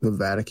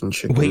Vatican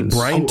chickens. Wait,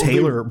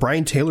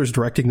 Brian Taylor's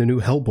directing the new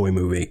Hellboy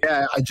movie.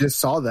 Yeah, I just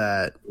saw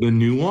that. The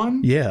new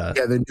one? Yeah,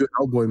 the new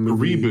Hellboy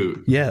movie. The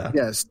reboot. Yeah.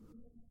 Yes.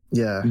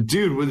 Yeah.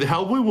 Dude, the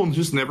Hellboy will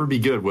just never be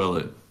good, will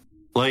it?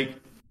 Like,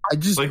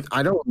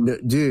 I don't know,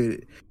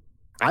 dude.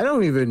 I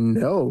don't even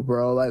know,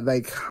 bro.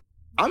 Like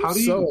I'm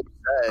so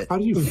upset. How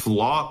do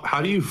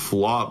you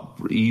flop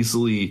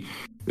easily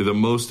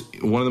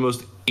one of the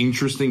most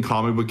interesting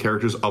comic book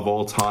characters of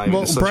all time?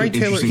 Well, Brian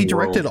Taylor, he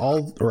directed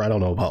all, or I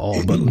don't know about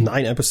all, but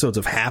 9 episodes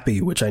of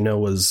Happy, which I know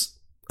was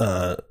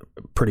a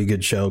pretty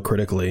good show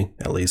critically,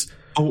 at least.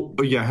 Oh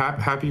yeah,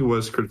 Happy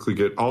was critically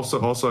good. Also,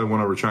 I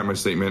want to retract my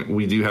statement.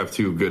 We do have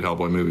 2 good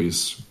Hellboy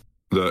movies.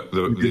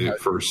 The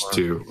first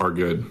 2 are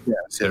good.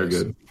 Yes, they're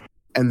good.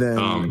 And then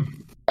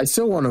I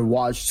still want to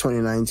watch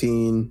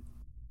 2019.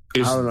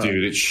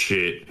 It's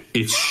shit.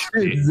 It's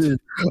shit.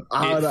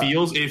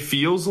 It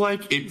feels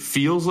like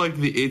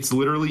it's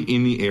literally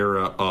in the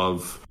era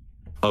of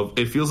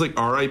it feels like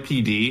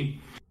R.I.P.D.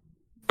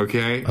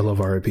 Okay, I love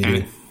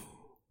R.I.P.D.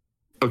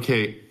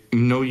 Okay,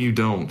 no, you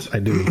don't. I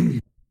do.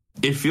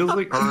 It feels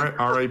like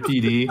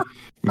R.I.P.D.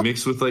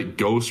 mixed with like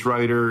Ghost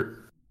Rider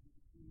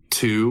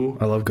 2.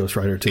 I love Ghost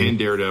Rider 2 and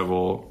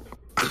Daredevil.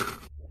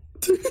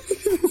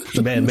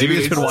 Man, maybe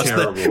I should watch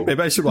that.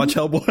 Maybe I should watch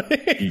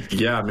Hellboy.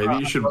 Yeah, maybe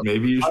you should watch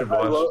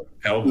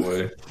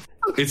Hellboy.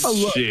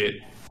 It's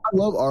shit. I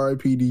love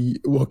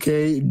R.I.P.D.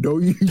 Okay, no,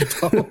 you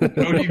don't.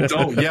 No, you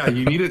don't. Yeah,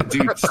 you need to,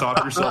 dude.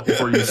 Stop yourself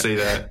before you say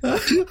that.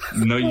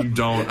 No, you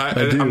don't.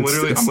 I'm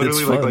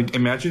literally like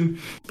imagine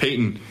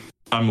Peyton.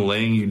 I'm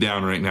laying you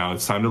down right now.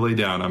 It's time to lay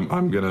down.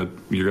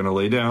 You're gonna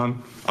lay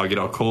down. I'll get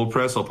a cold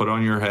press. I'll put it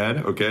on your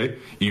head. Okay.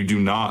 You do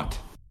not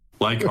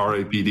like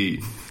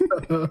R.I.P.D.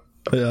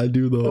 Yeah, I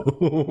do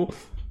though.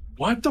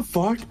 What the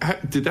fuck?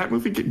 Did that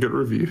movie get good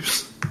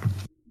reviews?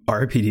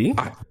 R.I.P.D.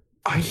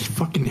 I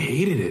fucking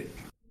hated it.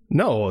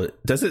 No,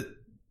 does it?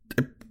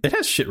 It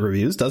has shit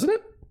reviews, doesn't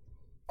it?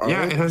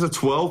 Yeah, it has a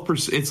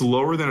 12%. It's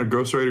lower than a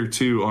Ghost Rider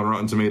 2 on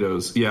Rotten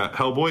Tomatoes. Yeah,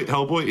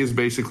 Hellboy is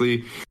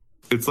basically.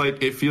 It's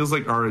like it feels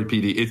like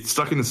R.I.P.D. It's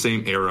stuck in the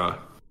same era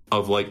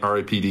of like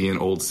R.I.P.D. and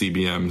old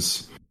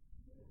CBMs.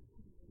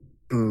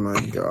 Oh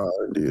my god,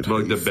 dude!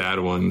 Like the bad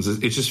ones.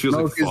 It just feels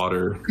like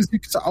fodder.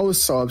 Because I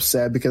was so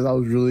upset because I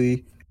was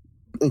really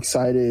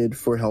excited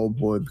for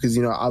Hellboy because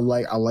I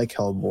like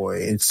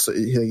Hellboy. It's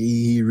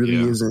he really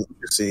is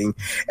interesting.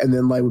 And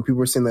then like when people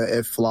were saying that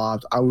it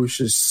flopped, I was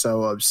just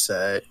so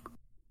upset.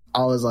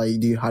 I was like,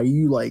 dude, how do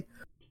you like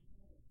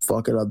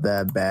fuck it up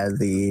that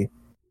badly?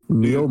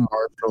 Neil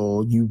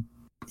Marshall,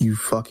 you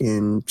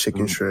fucking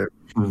chicken strip.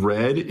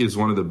 Red is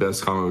one of the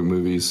best comic book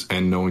movies,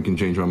 and no one can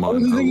change my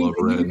mind. I love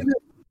Red.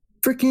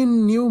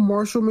 Freaking Neil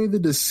Marshall made The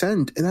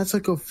Descent, and that's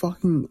like a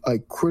fucking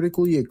like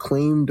critically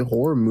acclaimed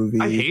horror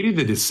movie. I hated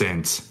The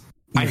Descent.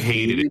 I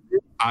hated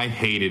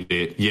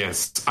it.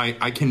 Yes,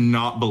 I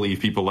cannot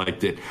believe people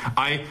liked it.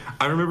 I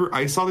remember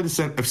I saw The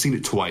Descent. I've seen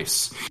it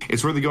twice.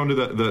 It's where they go into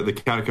the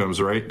catacombs,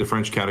 right? The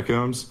French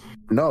catacombs.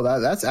 No,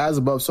 that's As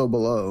Above, So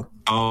Below.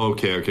 Oh,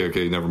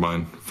 okay. Never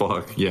mind.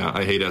 Fuck. Yeah,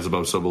 I hate As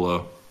Above, So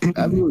Below.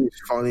 That movie's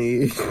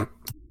funny.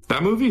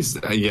 That movie's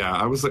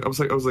I was like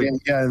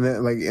yeah, and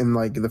then, like in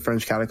like the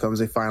French catacombs,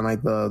 they find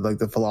like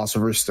the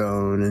Philosopher's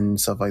Stone and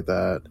stuff like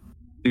that.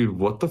 Dude,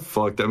 what the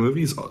fuck? That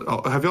movie's.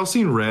 Have y'all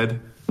seen Red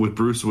with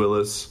Bruce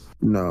Willis?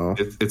 No.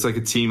 It's like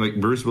a team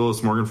like Bruce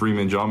Willis, Morgan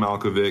Freeman, John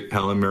Malkovich,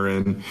 Helen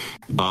Mirren,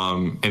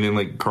 and then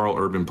like Carl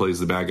Urban plays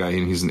the bad guy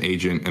and he's an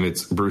agent, and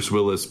it's Bruce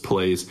Willis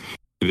plays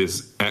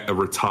a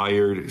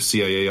retired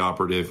CIA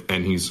operative,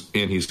 and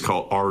he's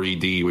called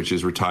RED, which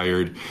is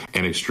retired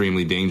and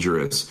extremely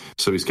dangerous.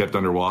 So he's kept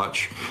under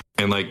watch,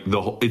 and like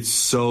it's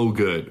so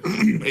good.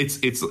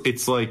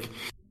 It's like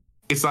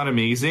it's not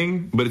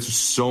amazing, but it's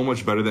so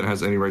much better than it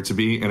has any right to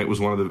be. And it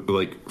was one of the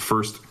like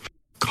first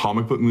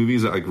comic book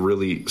movies that like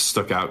really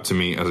stuck out to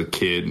me as a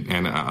kid,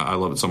 and I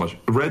love it so much.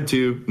 Red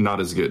 2, not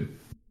as good,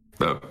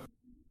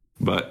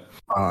 but.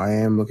 I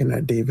am looking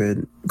at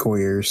David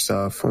Goyer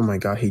stuff. Oh my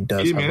god, he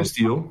does. He's Man of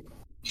Steel.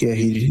 Yeah,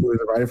 he was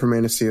a writer for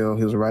Man of Steel.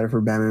 He was a writer for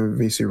Batman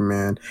v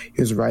Superman.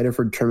 He was a writer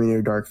for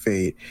Terminator: Dark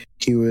Fate.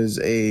 He was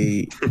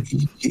he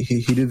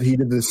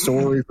did the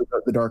story for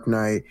The Dark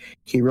Knight.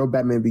 He wrote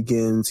Batman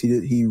Begins.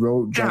 He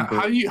wrote Jumper.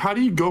 Yeah, how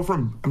do you go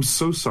from? I'm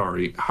so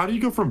sorry. How do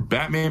you go from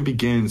Batman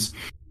Begins?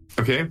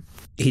 Okay,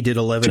 he did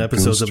 11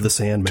 episodes of The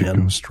Sandman.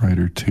 To Ghost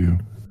Rider 2.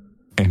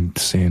 And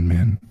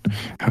Sandman.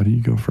 How do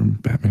you go from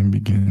Batman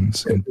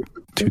Begins in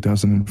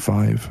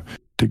 2005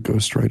 to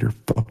Ghost Rider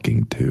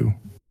fucking 2?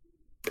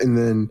 And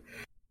then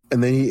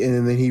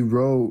he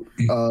wrote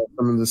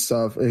some of the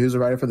stuff. He was a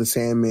writer for the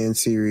Sandman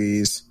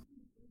series.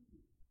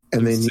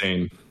 And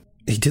Insane.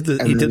 He did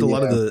a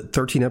lot of the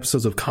 13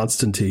 episodes of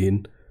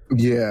Constantine.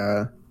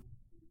 Yeah.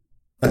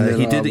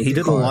 He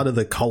did a lot of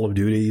the Call of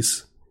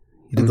Duties.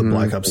 He did the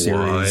Black Ops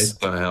series.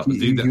 What the hell?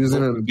 Dude,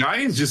 that guy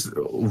is just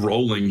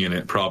rolling in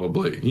it,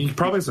 probably. He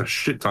probably has a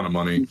shit ton of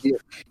money.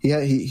 He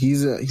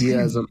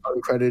has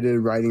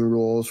uncredited writing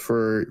roles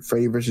for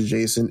Freddy vs.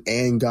 Jason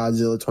and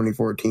Godzilla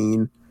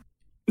 2014.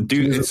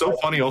 Dude, it's so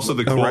funny also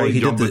the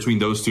quality jump between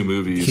those two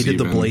movies. He did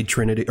the Blade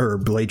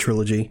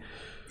trilogy.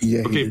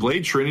 Yeah. Okay,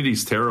 Blade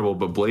Trinity's terrible,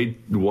 but Blade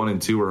 1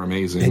 and 2 are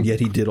amazing. And yet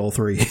he did all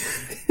three.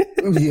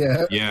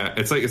 Yeah. Yeah,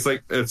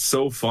 it's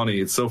so funny.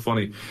 It's so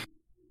funny.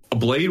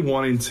 Blade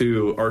 1 and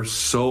 2 are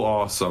so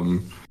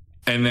awesome.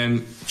 And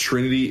then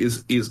Trinity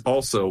is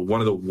also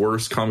one of the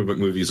worst comic book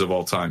movies of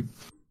all time.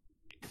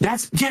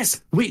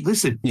 Wait,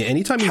 listen. Yeah,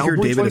 anytime you hear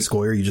David S.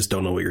 Goyer, you just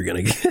don't know what you're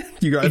going to get.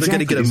 You're either going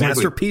to get a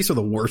masterpiece or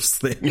the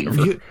worst thing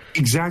ever. Yeah,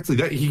 exactly.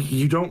 That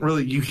you don't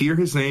really, you hear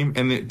his name,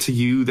 and to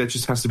you, that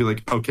just has to be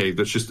like, okay,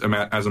 that's just,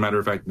 as a matter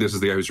of fact, this is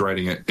the guy who's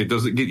writing it. It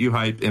doesn't get you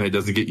hyped, and it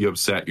doesn't get you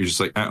upset. You're just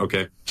like,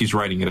 okay, he's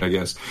writing it, I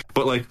guess.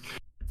 But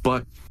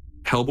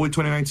Hellboy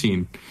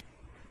 2019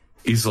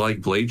 is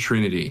like Blade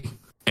Trinity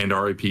and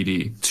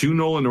R.I.P.D. Two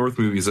Nolan North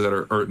movies that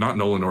are not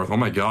Nolan North. Oh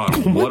my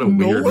God, what a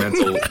weird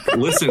mental.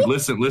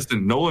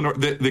 Listen. Nolan North.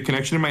 The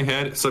connection in my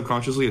head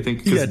subconsciously, I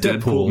think, because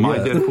Deadpool.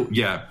 Deadpool.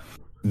 Yeah,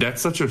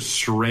 that's such a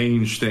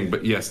strange thing.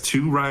 But yes,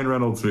 two Ryan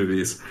Reynolds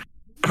movies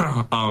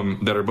that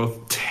are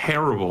both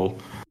terrible.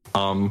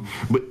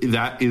 But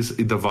that is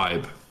the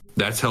vibe.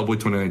 That's Hellboy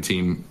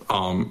 2019.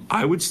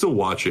 I would still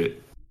watch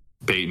it,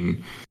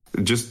 Peyton.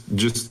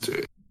 Just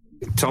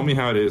tell me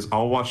how it is.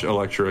 I'll watch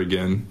Elektra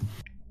again.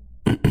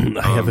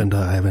 I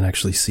haven't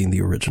actually seen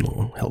the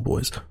original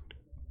Hellboys.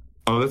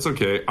 Oh, that's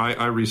okay.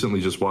 I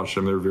recently just watched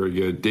them. They're very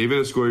good. David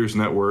S. Goyer's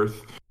net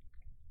worth,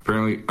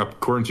 apparently,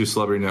 according to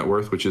Celebrity Net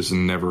Worth, which is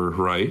never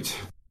right,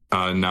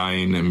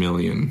 9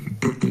 million,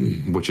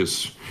 which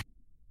is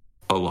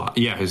a lot.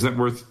 Yeah, his net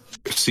worth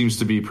seems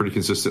to be pretty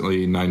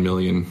consistently 9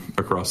 million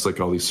across like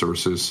all these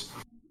sources.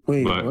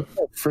 Wait, what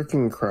the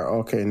freaking crap?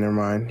 Okay, never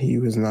mind. He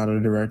was not a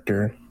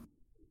director.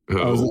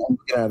 I was looking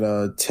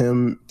at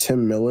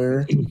Tim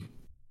Miller,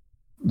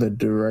 the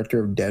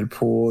director of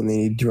Deadpool, and then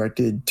he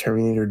directed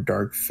Terminator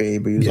Dark Fate,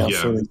 but he was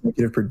also an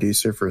executive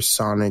producer for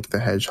Sonic the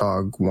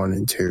Hedgehog 1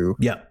 and 2.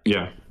 Yeah.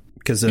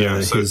 Because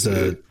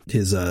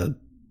his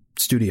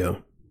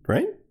studio,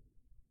 right?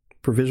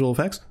 For visual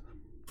effects?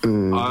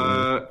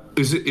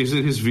 Is it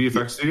his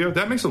VFX studio?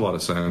 That makes a lot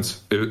of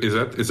sense.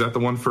 Is that the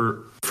one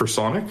for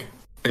Sonic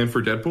and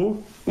for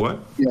Deadpool? What?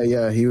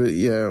 Yeah, he was.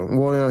 Yeah,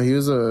 well, he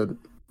was a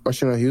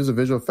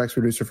visual effects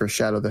producer for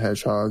Shadow the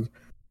Hedgehog.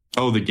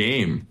 Oh, the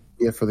game.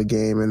 Yeah, for the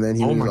game, and then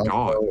he was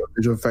also a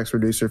visual effects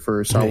producer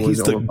for Star Wars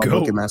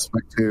and Mass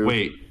Effect 2.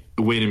 Wait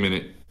a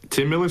minute.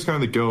 Tim Miller's kind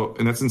of the GOAT,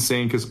 and that's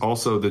insane because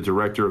also the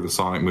director of the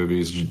Sonic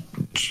movies,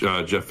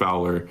 Jeff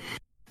Fowler,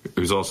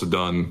 who's also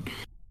done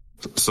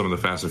some of the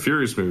Fast and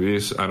Furious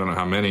movies. I don't know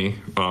how many,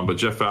 but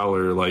Jeff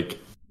Fowler,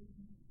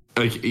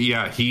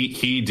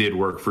 he did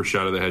work for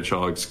Shadow the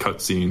Hedgehog's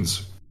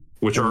cutscenes,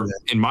 which are,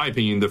 in my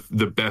opinion,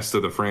 the best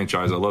of the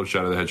franchise. I love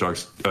Shadow the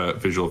Hedgehog's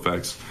visual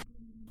effects.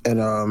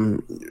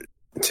 And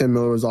Tim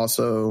Miller was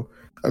also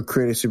a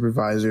creative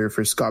supervisor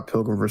for Scott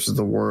Pilgrim vs.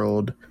 the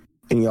World,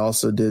 and he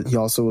also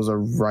was a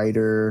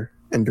writer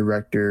and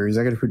director,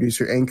 executive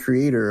producer, and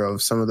creator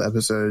of some of the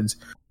episodes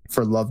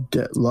for Love,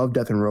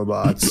 Death, and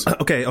Robots.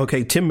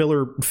 Okay. Tim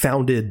Miller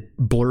founded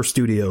Blur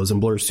Studios,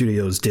 and Blur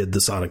Studios did the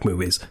Sonic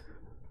movies.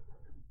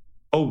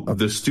 Oh,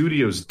 the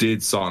studios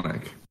did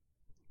Sonic.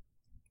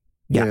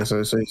 Yeah,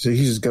 so he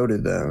just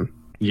goated them.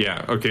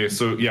 Yeah. Okay.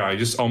 So yeah, I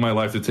just owe my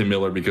life to Tim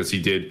Miller because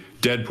he did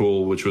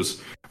Deadpool, which was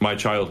my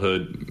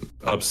childhood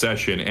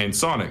obsession, and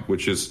Sonic,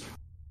 which is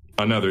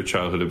another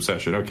childhood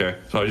obsession. Okay,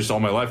 so I just owe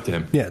my life to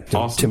him. Yeah,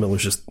 awesome. Tim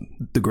Miller's just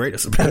the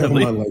greatest.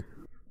 Apparently,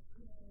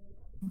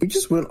 we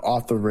just went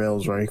off the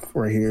rails right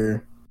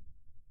here.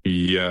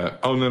 Yeah.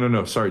 Oh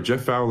no. Sorry,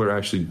 Jeff Fowler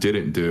actually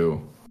didn't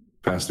do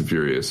Fast and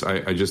Furious.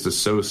 I just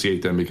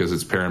associate them because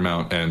it's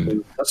Paramount,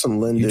 and Justin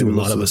Lin you do a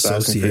lot of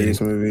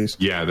associating movies.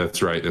 Yeah,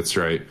 that's right.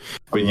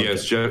 But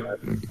yes,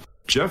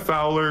 Jeff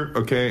Fowler,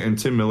 okay, and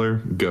Tim Miller,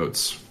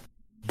 goats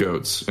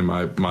in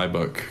my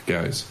book,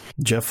 guys.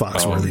 Jeff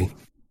Foxworthy.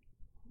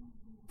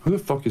 Who the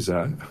fuck is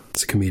that?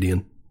 It's a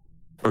comedian.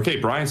 Okay,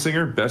 Bryan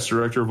Singer, best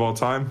director of all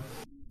time.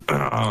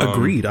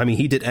 Agreed. I mean,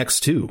 he did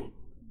X2.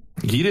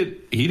 He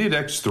did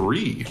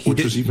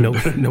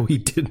X3. No, he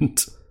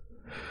didn't.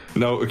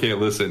 No, okay,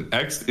 listen.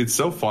 It's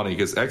so funny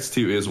because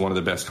X2 is one of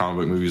the best comic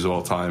book movies of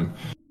all time.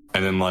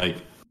 And then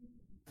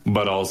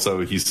but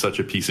also he's such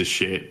a piece of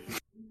shit.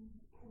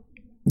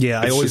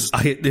 Yeah,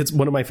 it's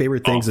one of my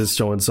favorite things is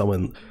showing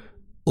someone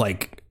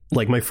like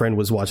my friend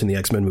was watching the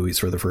X-Men movies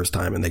for the first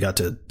time, and they got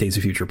to Days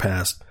of Future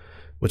Past,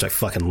 which I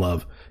fucking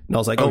love. And I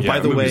was like, by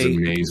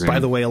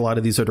the way, a lot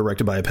of these are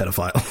directed by a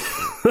pedophile.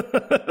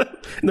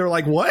 And they're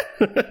like, what?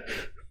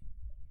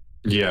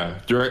 Yeah,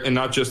 and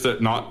not just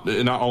that. Not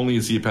only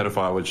is he a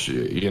pedophile, which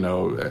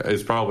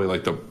is probably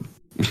like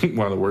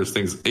one of the worst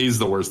things. Is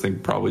the worst thing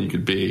probably you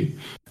could be.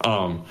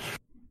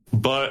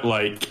 But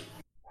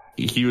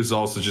he was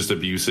also just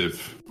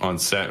abusive on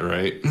set,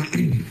 right?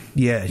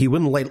 Yeah, he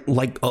wouldn't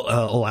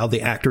allow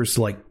the actors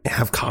to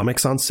have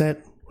comics on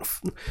set.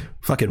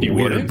 Fucking You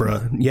weird, wouldn't?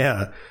 bro.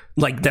 Yeah,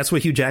 that's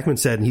what Hugh Jackman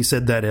said, and he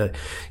said that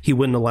he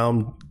wouldn't allow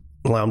him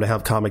to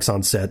have comics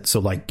on set,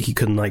 so he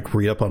couldn't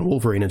read up on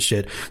Wolverine and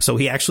shit. So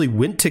he actually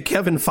went to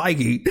Kevin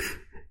Feige,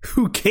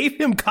 who gave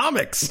him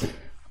comics.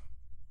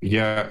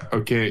 Yeah,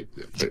 okay.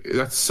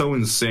 That's so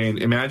insane.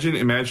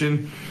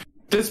 Imagine.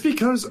 That's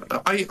because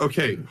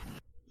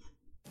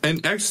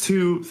And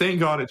X2, thank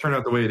God it turned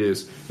out the way it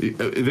is.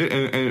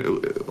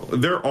 And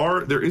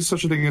there is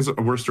such a thing as a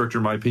worst director,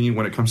 in my opinion,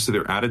 when it comes to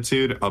their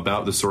attitude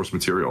about the source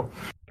material.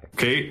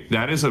 Okay,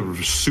 that is a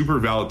super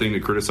valid thing to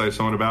criticize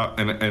someone about,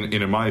 and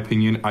in my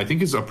opinion, I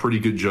think is a pretty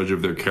good judge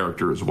of their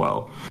character as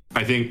well.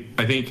 I think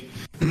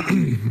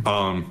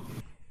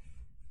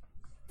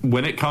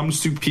when it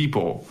comes to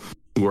people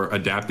who are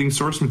adapting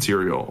source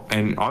material,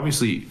 and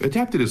obviously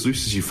adapt it as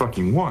loose as you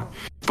fucking want,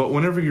 but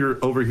whenever you're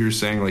over here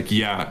saying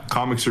yeah,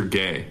 comics are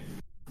gay,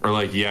 or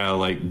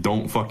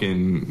don't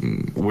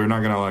fucking, we're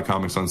not gonna allow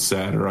comics on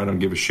set, or I don't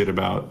give a shit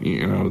about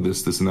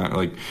this and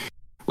that,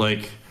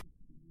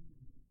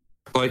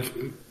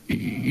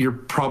 you're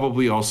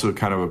probably also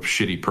kind of a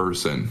shitty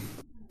person,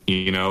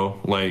 in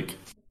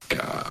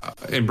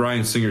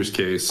Bryan Singer's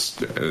case,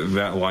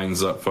 that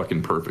lines up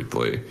fucking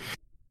perfectly.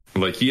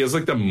 He has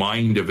the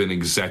mind of an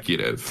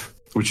executive,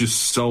 which is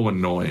so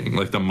annoying.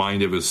 The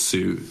mind of a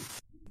suit.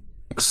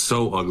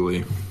 So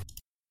ugly.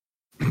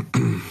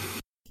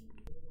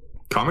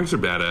 Comics are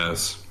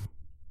badass.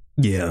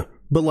 Yeah.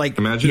 But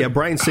imagine,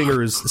 Bryan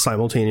Singer is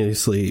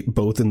simultaneously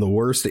both in the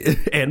worst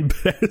and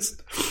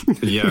best.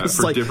 Yeah,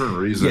 for different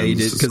reasons. Yeah, he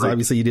did, because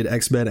obviously he did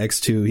X-Men,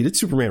 X2. He did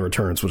Superman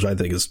Returns, which I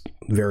think is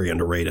very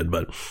underrated.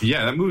 But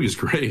yeah, that movie's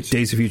great.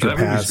 Days of Future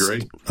Past,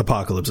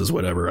 Apocalypse is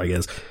whatever, I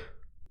guess.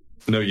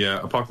 No, yeah,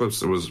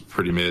 Apocalypse was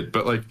pretty mid,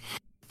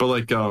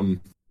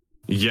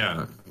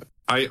 yeah,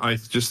 I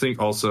just think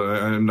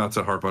also, not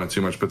to harp on it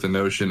too much, but the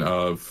notion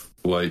of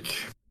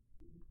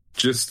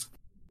just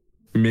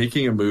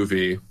making a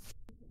movie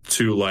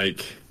to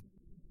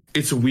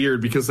it's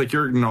weird because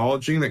you're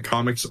acknowledging that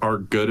comics are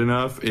good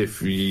enough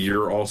if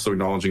you're also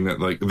acknowledging that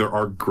there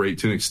are great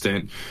to an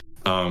extent,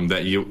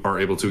 that you are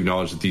able to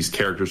acknowledge that these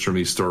characters from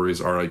these stories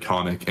are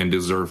iconic and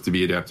deserve to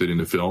be adapted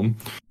into film.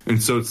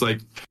 And so it's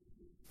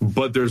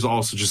but there's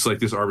also just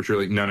this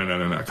arbitrary,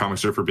 no,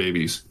 comics are for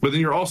babies. But then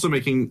you're also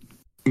making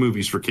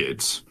movies for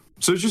kids.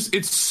 So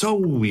it's so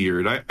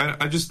weird.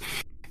 I just,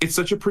 it's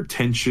such a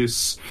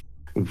pretentious,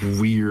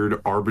 weird,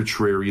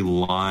 arbitrary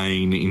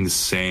line in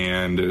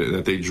sand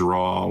that they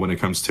draw when it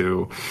comes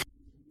to,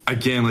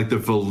 again, the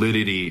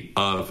validity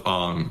of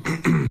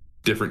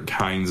different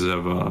kinds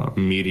of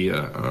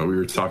media. We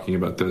were talking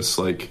about this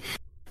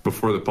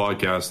before the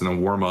podcast in a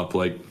warm up,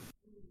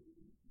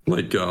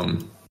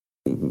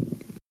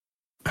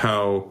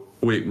 how,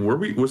 wait,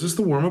 was this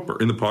the warm up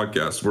or in the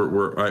podcast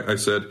where I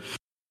said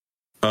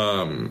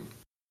a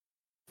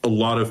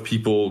lot of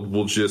people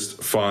will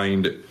just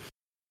find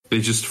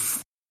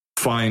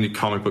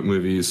comic book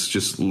movies,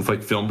 just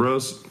film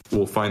bros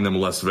will find them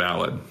less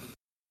valid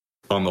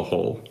on the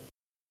whole.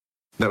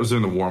 That was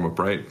in the warm up,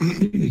 right?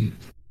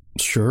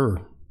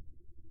 Sure.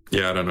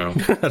 Yeah, I don't know.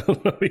 I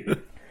don't know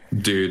either.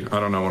 Dude, I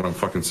don't know what I'm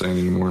fucking saying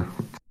anymore.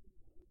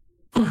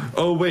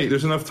 Oh, wait,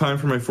 there's enough time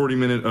for my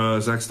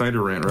 40-minute Zack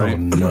Snyder rant, right? Oh,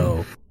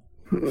 no.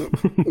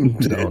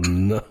 Oh,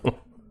 no.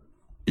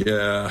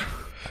 Yeah.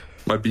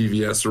 My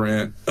BVS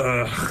rant.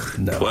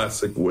 No.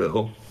 Classic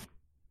Will.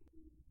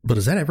 But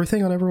is that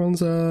everything on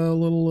everyone's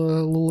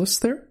little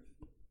list there?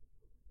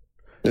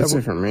 That's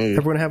it for me.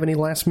 Everyone have any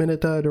last-minute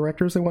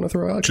directors they want to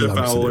throw out? Jeff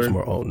Fowler.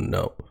 Oh,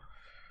 no.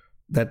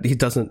 That he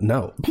doesn't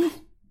know.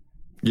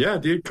 Yeah,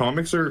 dude,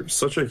 comics are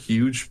such a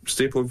huge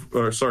staple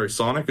of...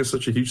 Sonic is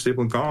such a huge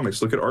staple in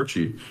comics. Look at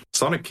Archie.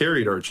 Sonic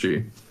carried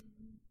Archie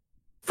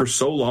for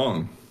so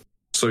long.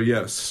 So,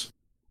 yes,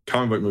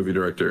 comic book movie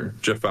director,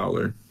 Jeff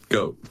Fowler.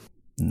 Go.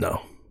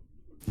 No.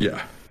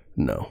 Yeah.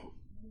 No.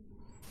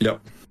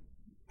 Yep.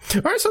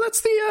 All right, so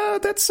that's...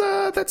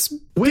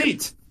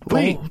 Wait!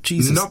 Oh,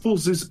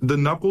 Jesus. The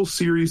Knuckles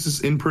series is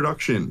in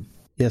production.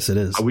 Yes, it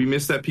is. We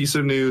missed that piece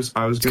of news.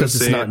 I was going to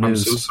say it. I'm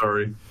news. so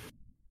sorry.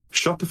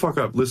 Shut the fuck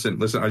up.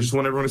 Listen. I just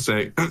want everyone to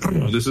say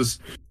this is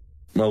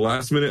my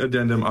last minute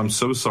addendum. I'm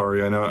so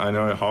sorry. I know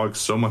I hog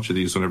so much of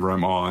these whenever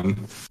I'm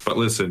on. But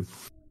listen,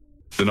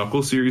 the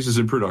Knuckles series is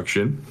in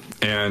production,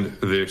 and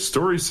the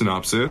story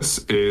synopsis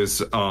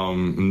is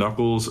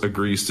Knuckles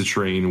agrees to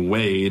train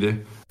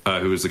Wade,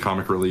 who is the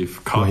comic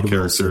relief cop Wade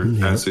character, Wilson,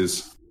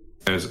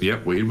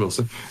 Wade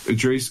Wilson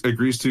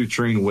agrees to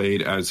train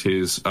Wade as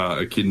his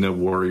Echidna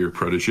warrior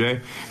protege,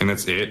 and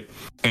that's it.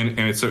 And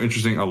it's so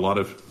interesting. A lot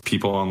of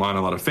people online,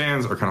 a lot of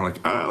fans are kind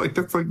of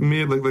that's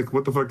mid.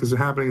 What the fuck is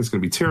happening? It's going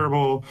to be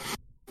terrible.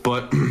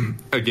 But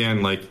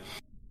again,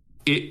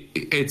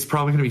 it's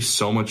probably going to be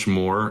so much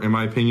more, in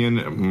my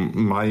opinion.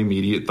 My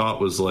immediate thought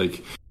was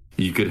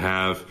you could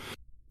have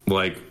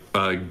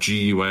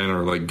GUN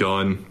or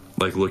Gun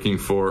looking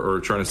for or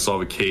trying to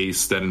solve a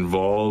case that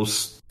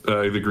involves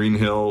the Green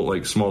Hill,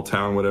 like small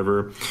town,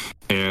 whatever.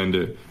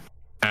 And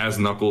as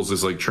Knuckles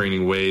is like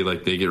training Way,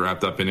 like they get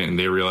wrapped up in it and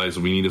they realize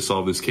we need to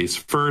solve this case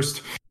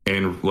first.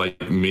 And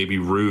like maybe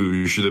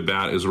Rouge the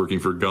Bat is working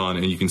for Gun,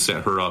 and you can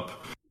set her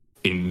up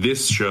in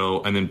this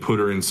show and then put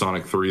her in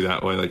Sonic 3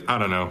 that way. Like, I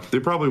don't know. They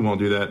probably won't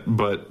do that,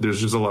 but there's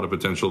just a lot of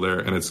potential there,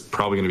 and it's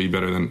probably going to be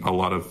better than a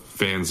lot of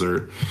fans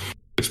are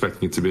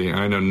expecting it to be.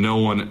 I know no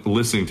one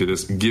listening to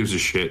this gives a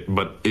shit,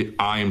 but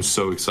I am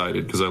so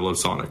excited because I love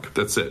Sonic.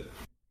 That's it.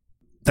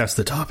 That's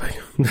the topic.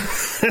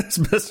 It's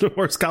best and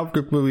worst comic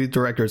book movie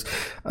directors.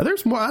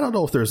 There's more. I don't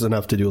know if there's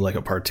enough to do like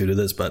a part 2 to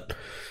this, but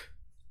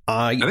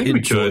I think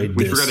enjoyed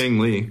we forgot Ang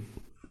Lee.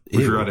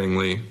 Forgot Ang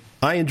Lee.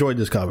 I enjoyed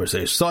this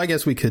conversation, so I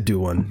guess we could do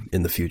one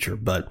in the future.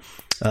 But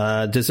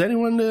has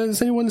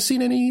anyone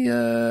seen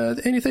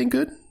anything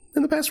good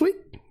in the past week?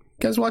 You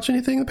guys watch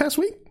anything in the past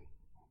week?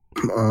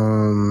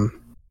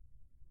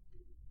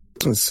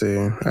 Let's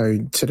see.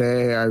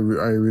 Today I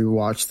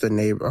rewatched the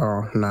neighbor.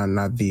 I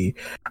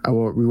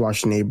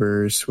rewatched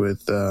Neighbors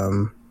with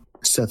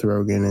Seth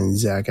Rogen and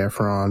Zac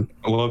Efron.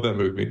 I love that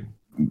movie.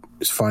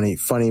 It's funny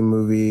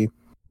movie.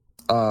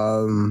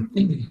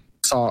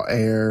 Saw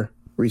Air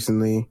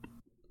recently.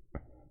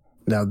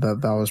 That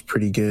was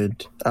pretty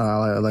good.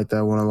 I like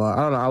that one a lot.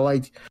 I don't know. I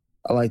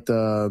like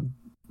the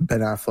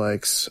Ben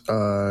Affleck's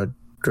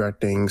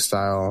directing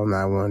style on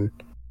that one.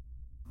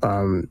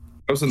 That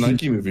was a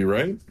Nike movie,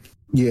 right?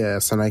 Yeah,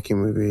 it's a Nike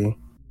movie.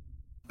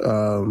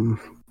 And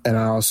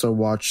I also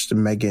watched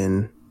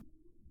Megan.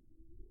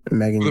 For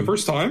the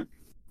first time?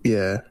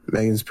 Yeah,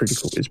 Megan's pretty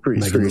cool. It's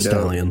pretty Megan Thee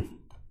Stallion.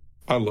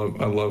 I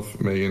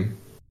love Megan.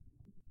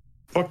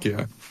 Fuck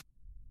yeah.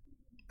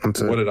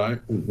 What did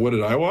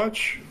I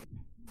watch?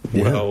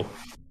 Yeah. Well,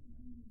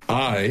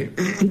 I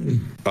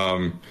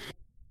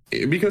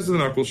because of the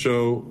Knuckles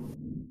show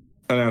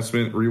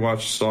announcement,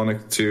 rewatched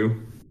Sonic 2.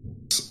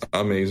 It's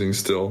amazing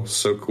still.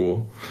 So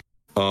cool.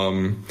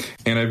 And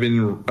I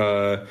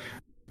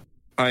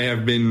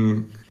have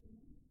been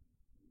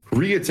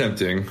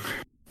reattempting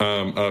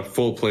a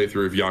full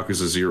playthrough of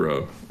Yakuza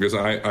 0 because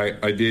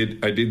I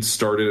did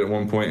start it at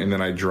one point and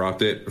then I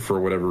dropped it for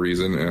whatever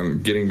reason,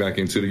 and getting back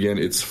into it again,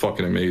 it's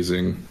fucking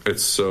amazing.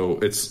 It's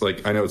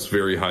like, I know it's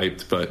very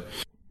hyped, but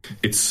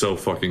it's so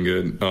fucking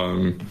good.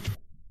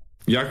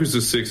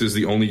 Yakuza 6 is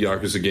the only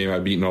Yakuza game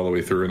I've beaten all the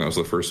way through, and that was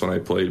the first one I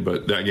played,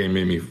 but that game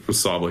made me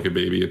sob like a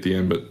baby at the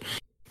end. But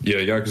yeah,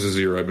 Yakuza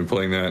 0, I've been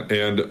playing that.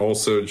 And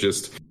also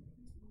just,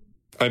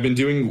 I've been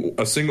doing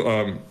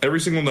every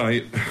single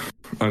night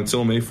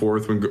until May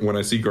 4th, when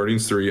I see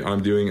Guardians 3,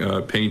 I'm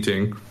doing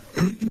painting.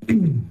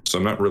 So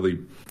I'm not really,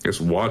 I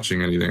guess,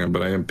 watching anything,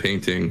 but I am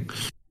painting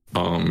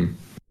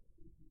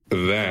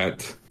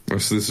that.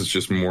 So this is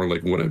just more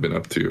like what I've been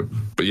up to.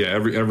 But yeah,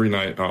 every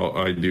night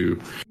I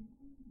do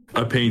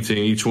a painting,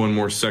 each one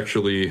more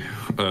sexually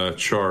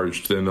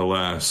charged than the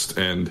last,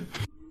 and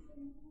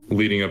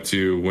leading up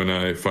to when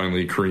I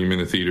finally cream in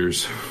the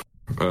theaters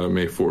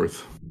May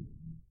 4th.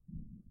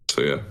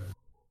 So yeah.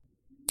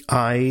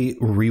 I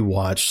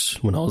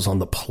rewatched, when I was on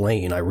the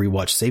plane, I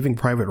rewatched Saving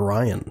Private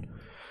Ryan.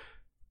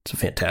 It's a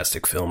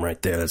fantastic film right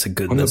there. That's a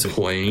good... On the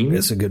plane?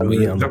 It's a good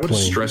movie on the plane. That would have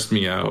stressed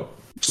me out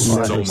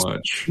so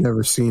much.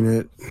 Never seen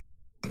it.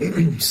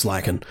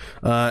 Slacking.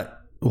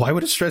 Why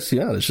would it stress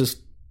you out? It's just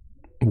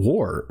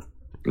war.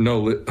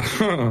 No,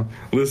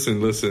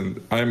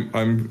 listen.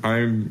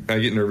 I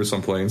get nervous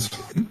on planes.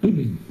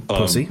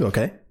 Pussy?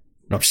 Okay.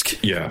 No, I'm just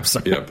kidding. Yeah,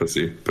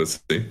 pussy.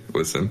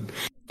 Listen.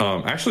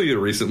 Actually,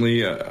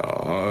 recently,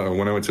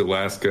 when I went to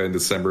Alaska in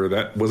December,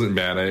 that wasn't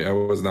bad. I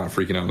was not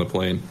freaking out on the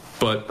plane.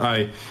 But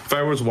if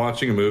I was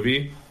watching a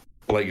movie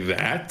like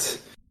that,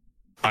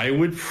 I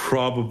would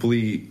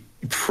probably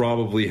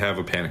have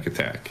a panic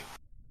attack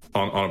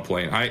on a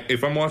plane.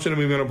 If I'm watching a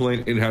movie on a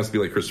plane, it has to be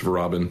like Christopher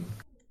Robin.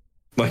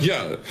 Like,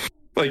 yeah,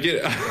 like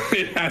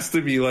it has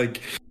to be like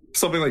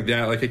something like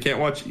that. Like I can't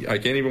watch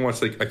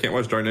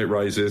Dark Knight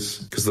Rises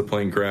because the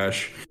plane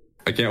crash.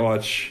 I can't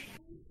watch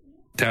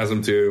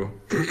TASM 2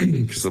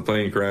 because the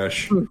plane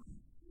crash.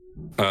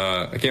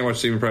 I can't watch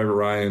Saving Private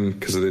Ryan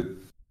because of the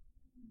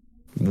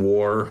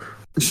war.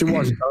 You should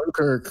watch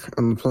Dunkirk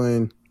on the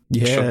plane.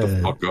 Yeah. Shut the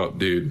fuck up,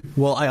 dude.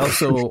 Well, I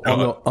also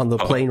on the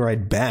plane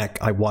ride back,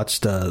 I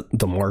watched the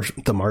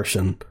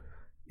Martian.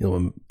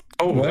 You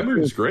know, that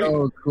movie's great.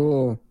 Oh,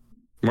 cool.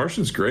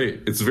 Martian's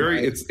great. It's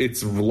very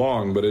it's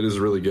long, but it is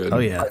really good. Oh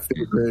yeah,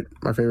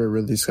 my favorite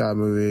Ridley Scott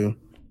movie.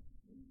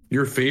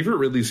 Your favorite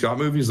Ridley Scott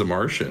movie is The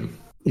Martian.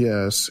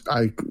 Yes,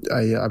 I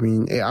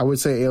mean, I would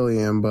say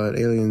Alien, but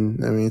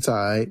Alien, I mean, it's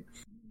alright.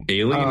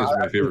 Alien is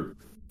my favorite.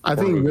 I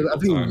think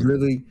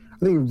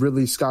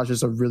Ridley Scott's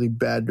just a really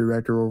bad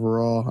director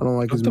overall. I don't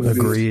like his movies.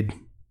 Agreed.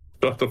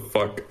 Shut the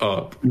fuck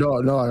up. No,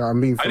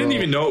 I'm being. I didn't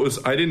even know it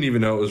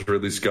was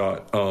Ridley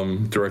Scott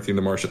directing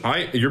The Martian.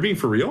 You're being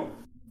for real?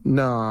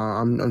 No,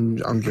 I'm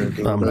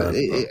joking. But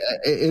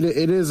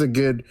it is a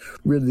good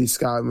Ridley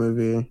Scott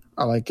movie.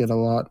 I like it a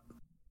lot.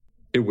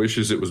 It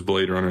wishes it was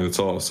Blade Runner. That's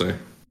all I'll say.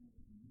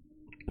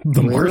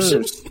 The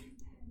Martian.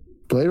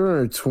 Blade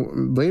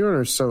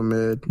Runner is so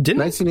mid. Didn't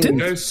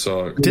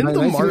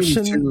The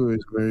Martian?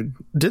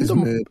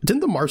 Didn't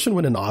The Martian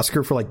win an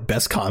Oscar for like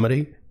best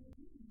comedy?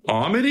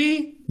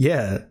 Comedy?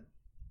 Yeah.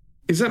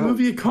 Is that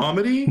movie a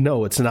comedy?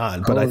 No, it's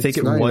not. But I think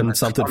it won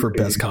something for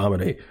best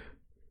comedy.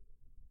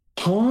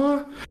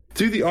 Huh?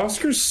 Dude, the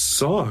Oscars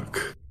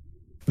suck.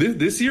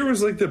 This year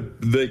was like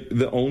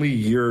the only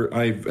year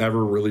I've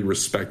ever really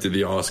respected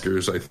the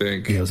Oscars, I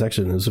think. Yeah,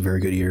 it was a very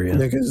good year,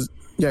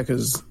 Yeah,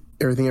 because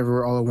Everything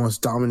Everywhere All at Once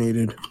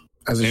dominated.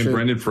 And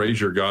Brendan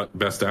Fraser got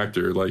Best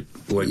Actor. Like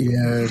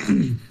yeah.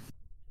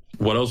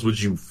 What else?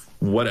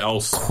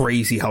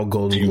 Crazy how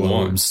Golden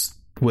Globes,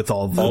 with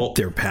all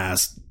their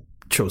past,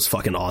 chose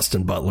fucking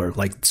Austin Butler.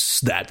 Like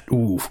that.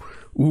 Ooh.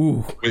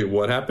 Wait,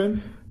 what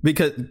happened?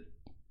 Because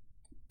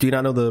do you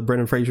not know the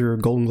Brendan Fraser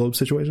Golden Globe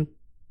situation?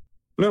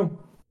 No.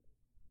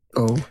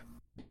 Oh,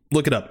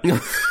 look it up.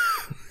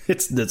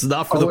 It's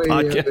not for the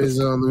podcast.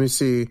 Yeah, let me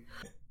see.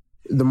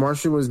 The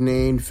Martian was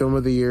named Film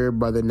of the Year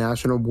by the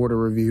National Board of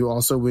Review,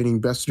 also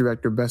winning Best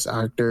Director, Best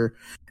Actor,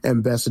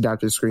 and Best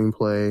Adapted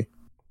Screenplay.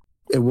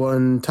 It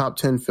won Top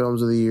 10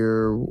 Films of the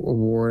Year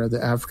award at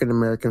the African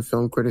American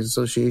Film Critics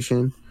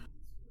Association.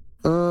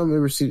 It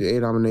received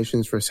 8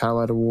 nominations for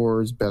Satellite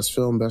Awards, Best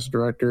Film, Best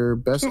Director,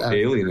 Best Actor.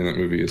 Alien in that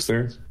movie, is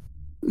there?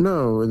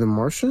 No, in The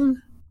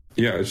Martian?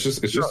 Yeah, it's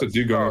just a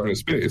dude going up into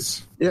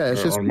space. Yeah,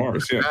 it's just on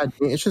Mars. Yeah,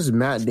 it's just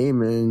Matt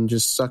Damon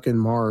just sucking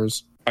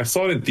Mars. I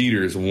saw it in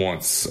theaters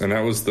once, and that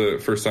was the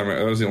first time.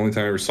 That was the only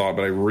time I ever saw it,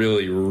 but I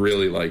really,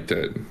 really liked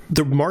it.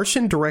 The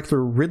Martian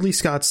director Ridley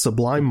Scott's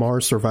sublime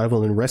Mars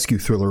survival and rescue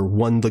thriller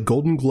won the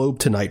Golden Globe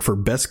tonight for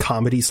best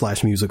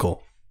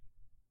comedy/musical.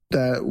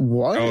 That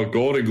what? Oh,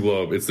 Golden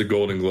Globe. It's the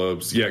Golden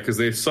Globes. Yeah, because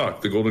they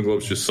suck. The Golden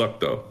Globes just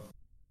suck, though.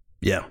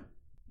 Yeah.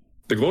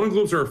 The Golden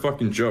Globes are a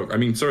fucking joke. I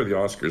mean, so are the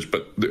Oscars,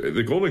 but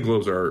the Golden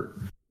Globes are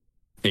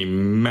a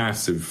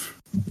massive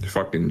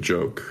fucking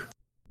joke.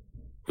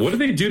 What did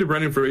they do to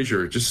Brendan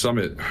Fraser? Just sum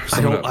it.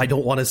 I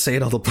don't want to say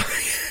it on the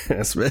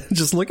podcast, man.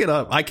 Just look it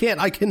up.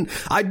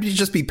 I'd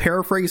just be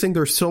paraphrasing.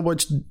 There's so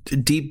much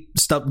deep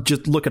stuff.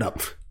 Just look it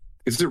up.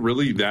 Is it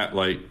really that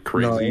like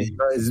crazy?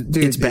 No,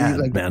 dude, it's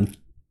bad, man.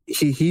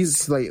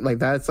 He's like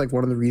that's like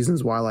one of the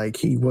reasons why like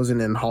he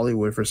wasn't in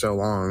Hollywood for so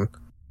long.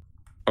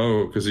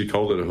 Oh, because he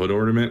called it a hood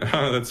ornament?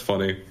 That's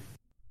funny.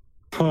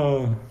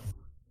 But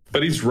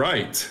he's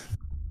right.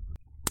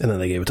 And then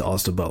they gave it to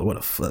Austin Butler.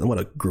 What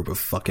a group of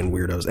fucking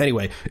weirdos.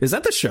 Anyway, is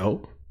that the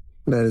show?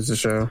 That is the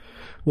show.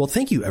 Well,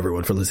 thank you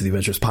everyone for listening to the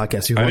Adventures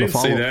Podcast. If you I want didn't to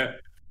follow, say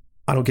that.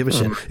 I don't give a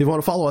shit. If you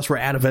want to follow us, we're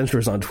at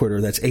Adventures on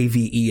Twitter. That's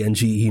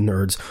AVENGE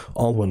Nerds,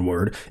 all one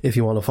word. If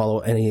you want to follow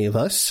any of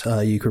us,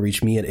 you can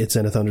reach me at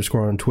 @itzenith_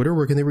 on Twitter.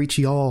 Where can they reach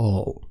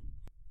y'all?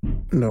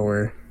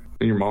 Nowhere.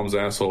 In your mom's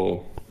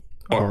asshole.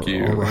 Fuck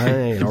you. All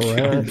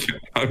right.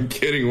 I'm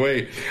kidding.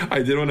 Wait,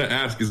 I did want to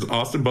ask: is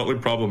Austin Butler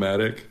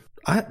problematic?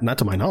 Not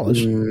to my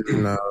knowledge.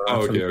 No.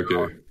 Oh,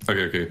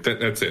 okay.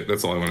 That's it.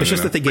 That's all I want to know. It's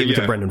just that they gave it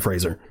to Brendan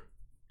Fraser.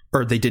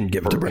 Or they didn't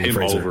give it to Brendan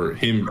Fraser.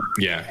 Him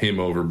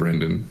over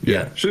Brendan.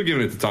 Yeah. Should have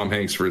given it to Tom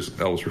Hanks for his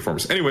Elvis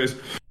performance. Anyways.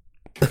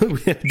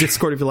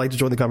 Discord if you'd like to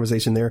join the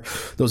conversation there.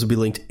 Those will be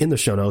linked in the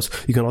show notes.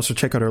 You can also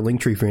check out our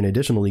link tree for any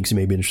additional links you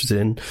may be interested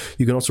in.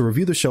 You can also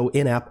review the show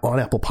in-app on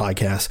Apple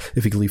Podcasts.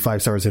 If you could leave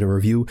 5 stars in a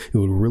review, it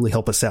would really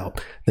help us out.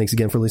 Thanks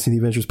again for listening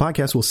to the Adventures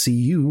Podcast. We'll see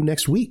you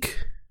next week.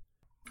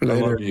 I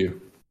love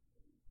you.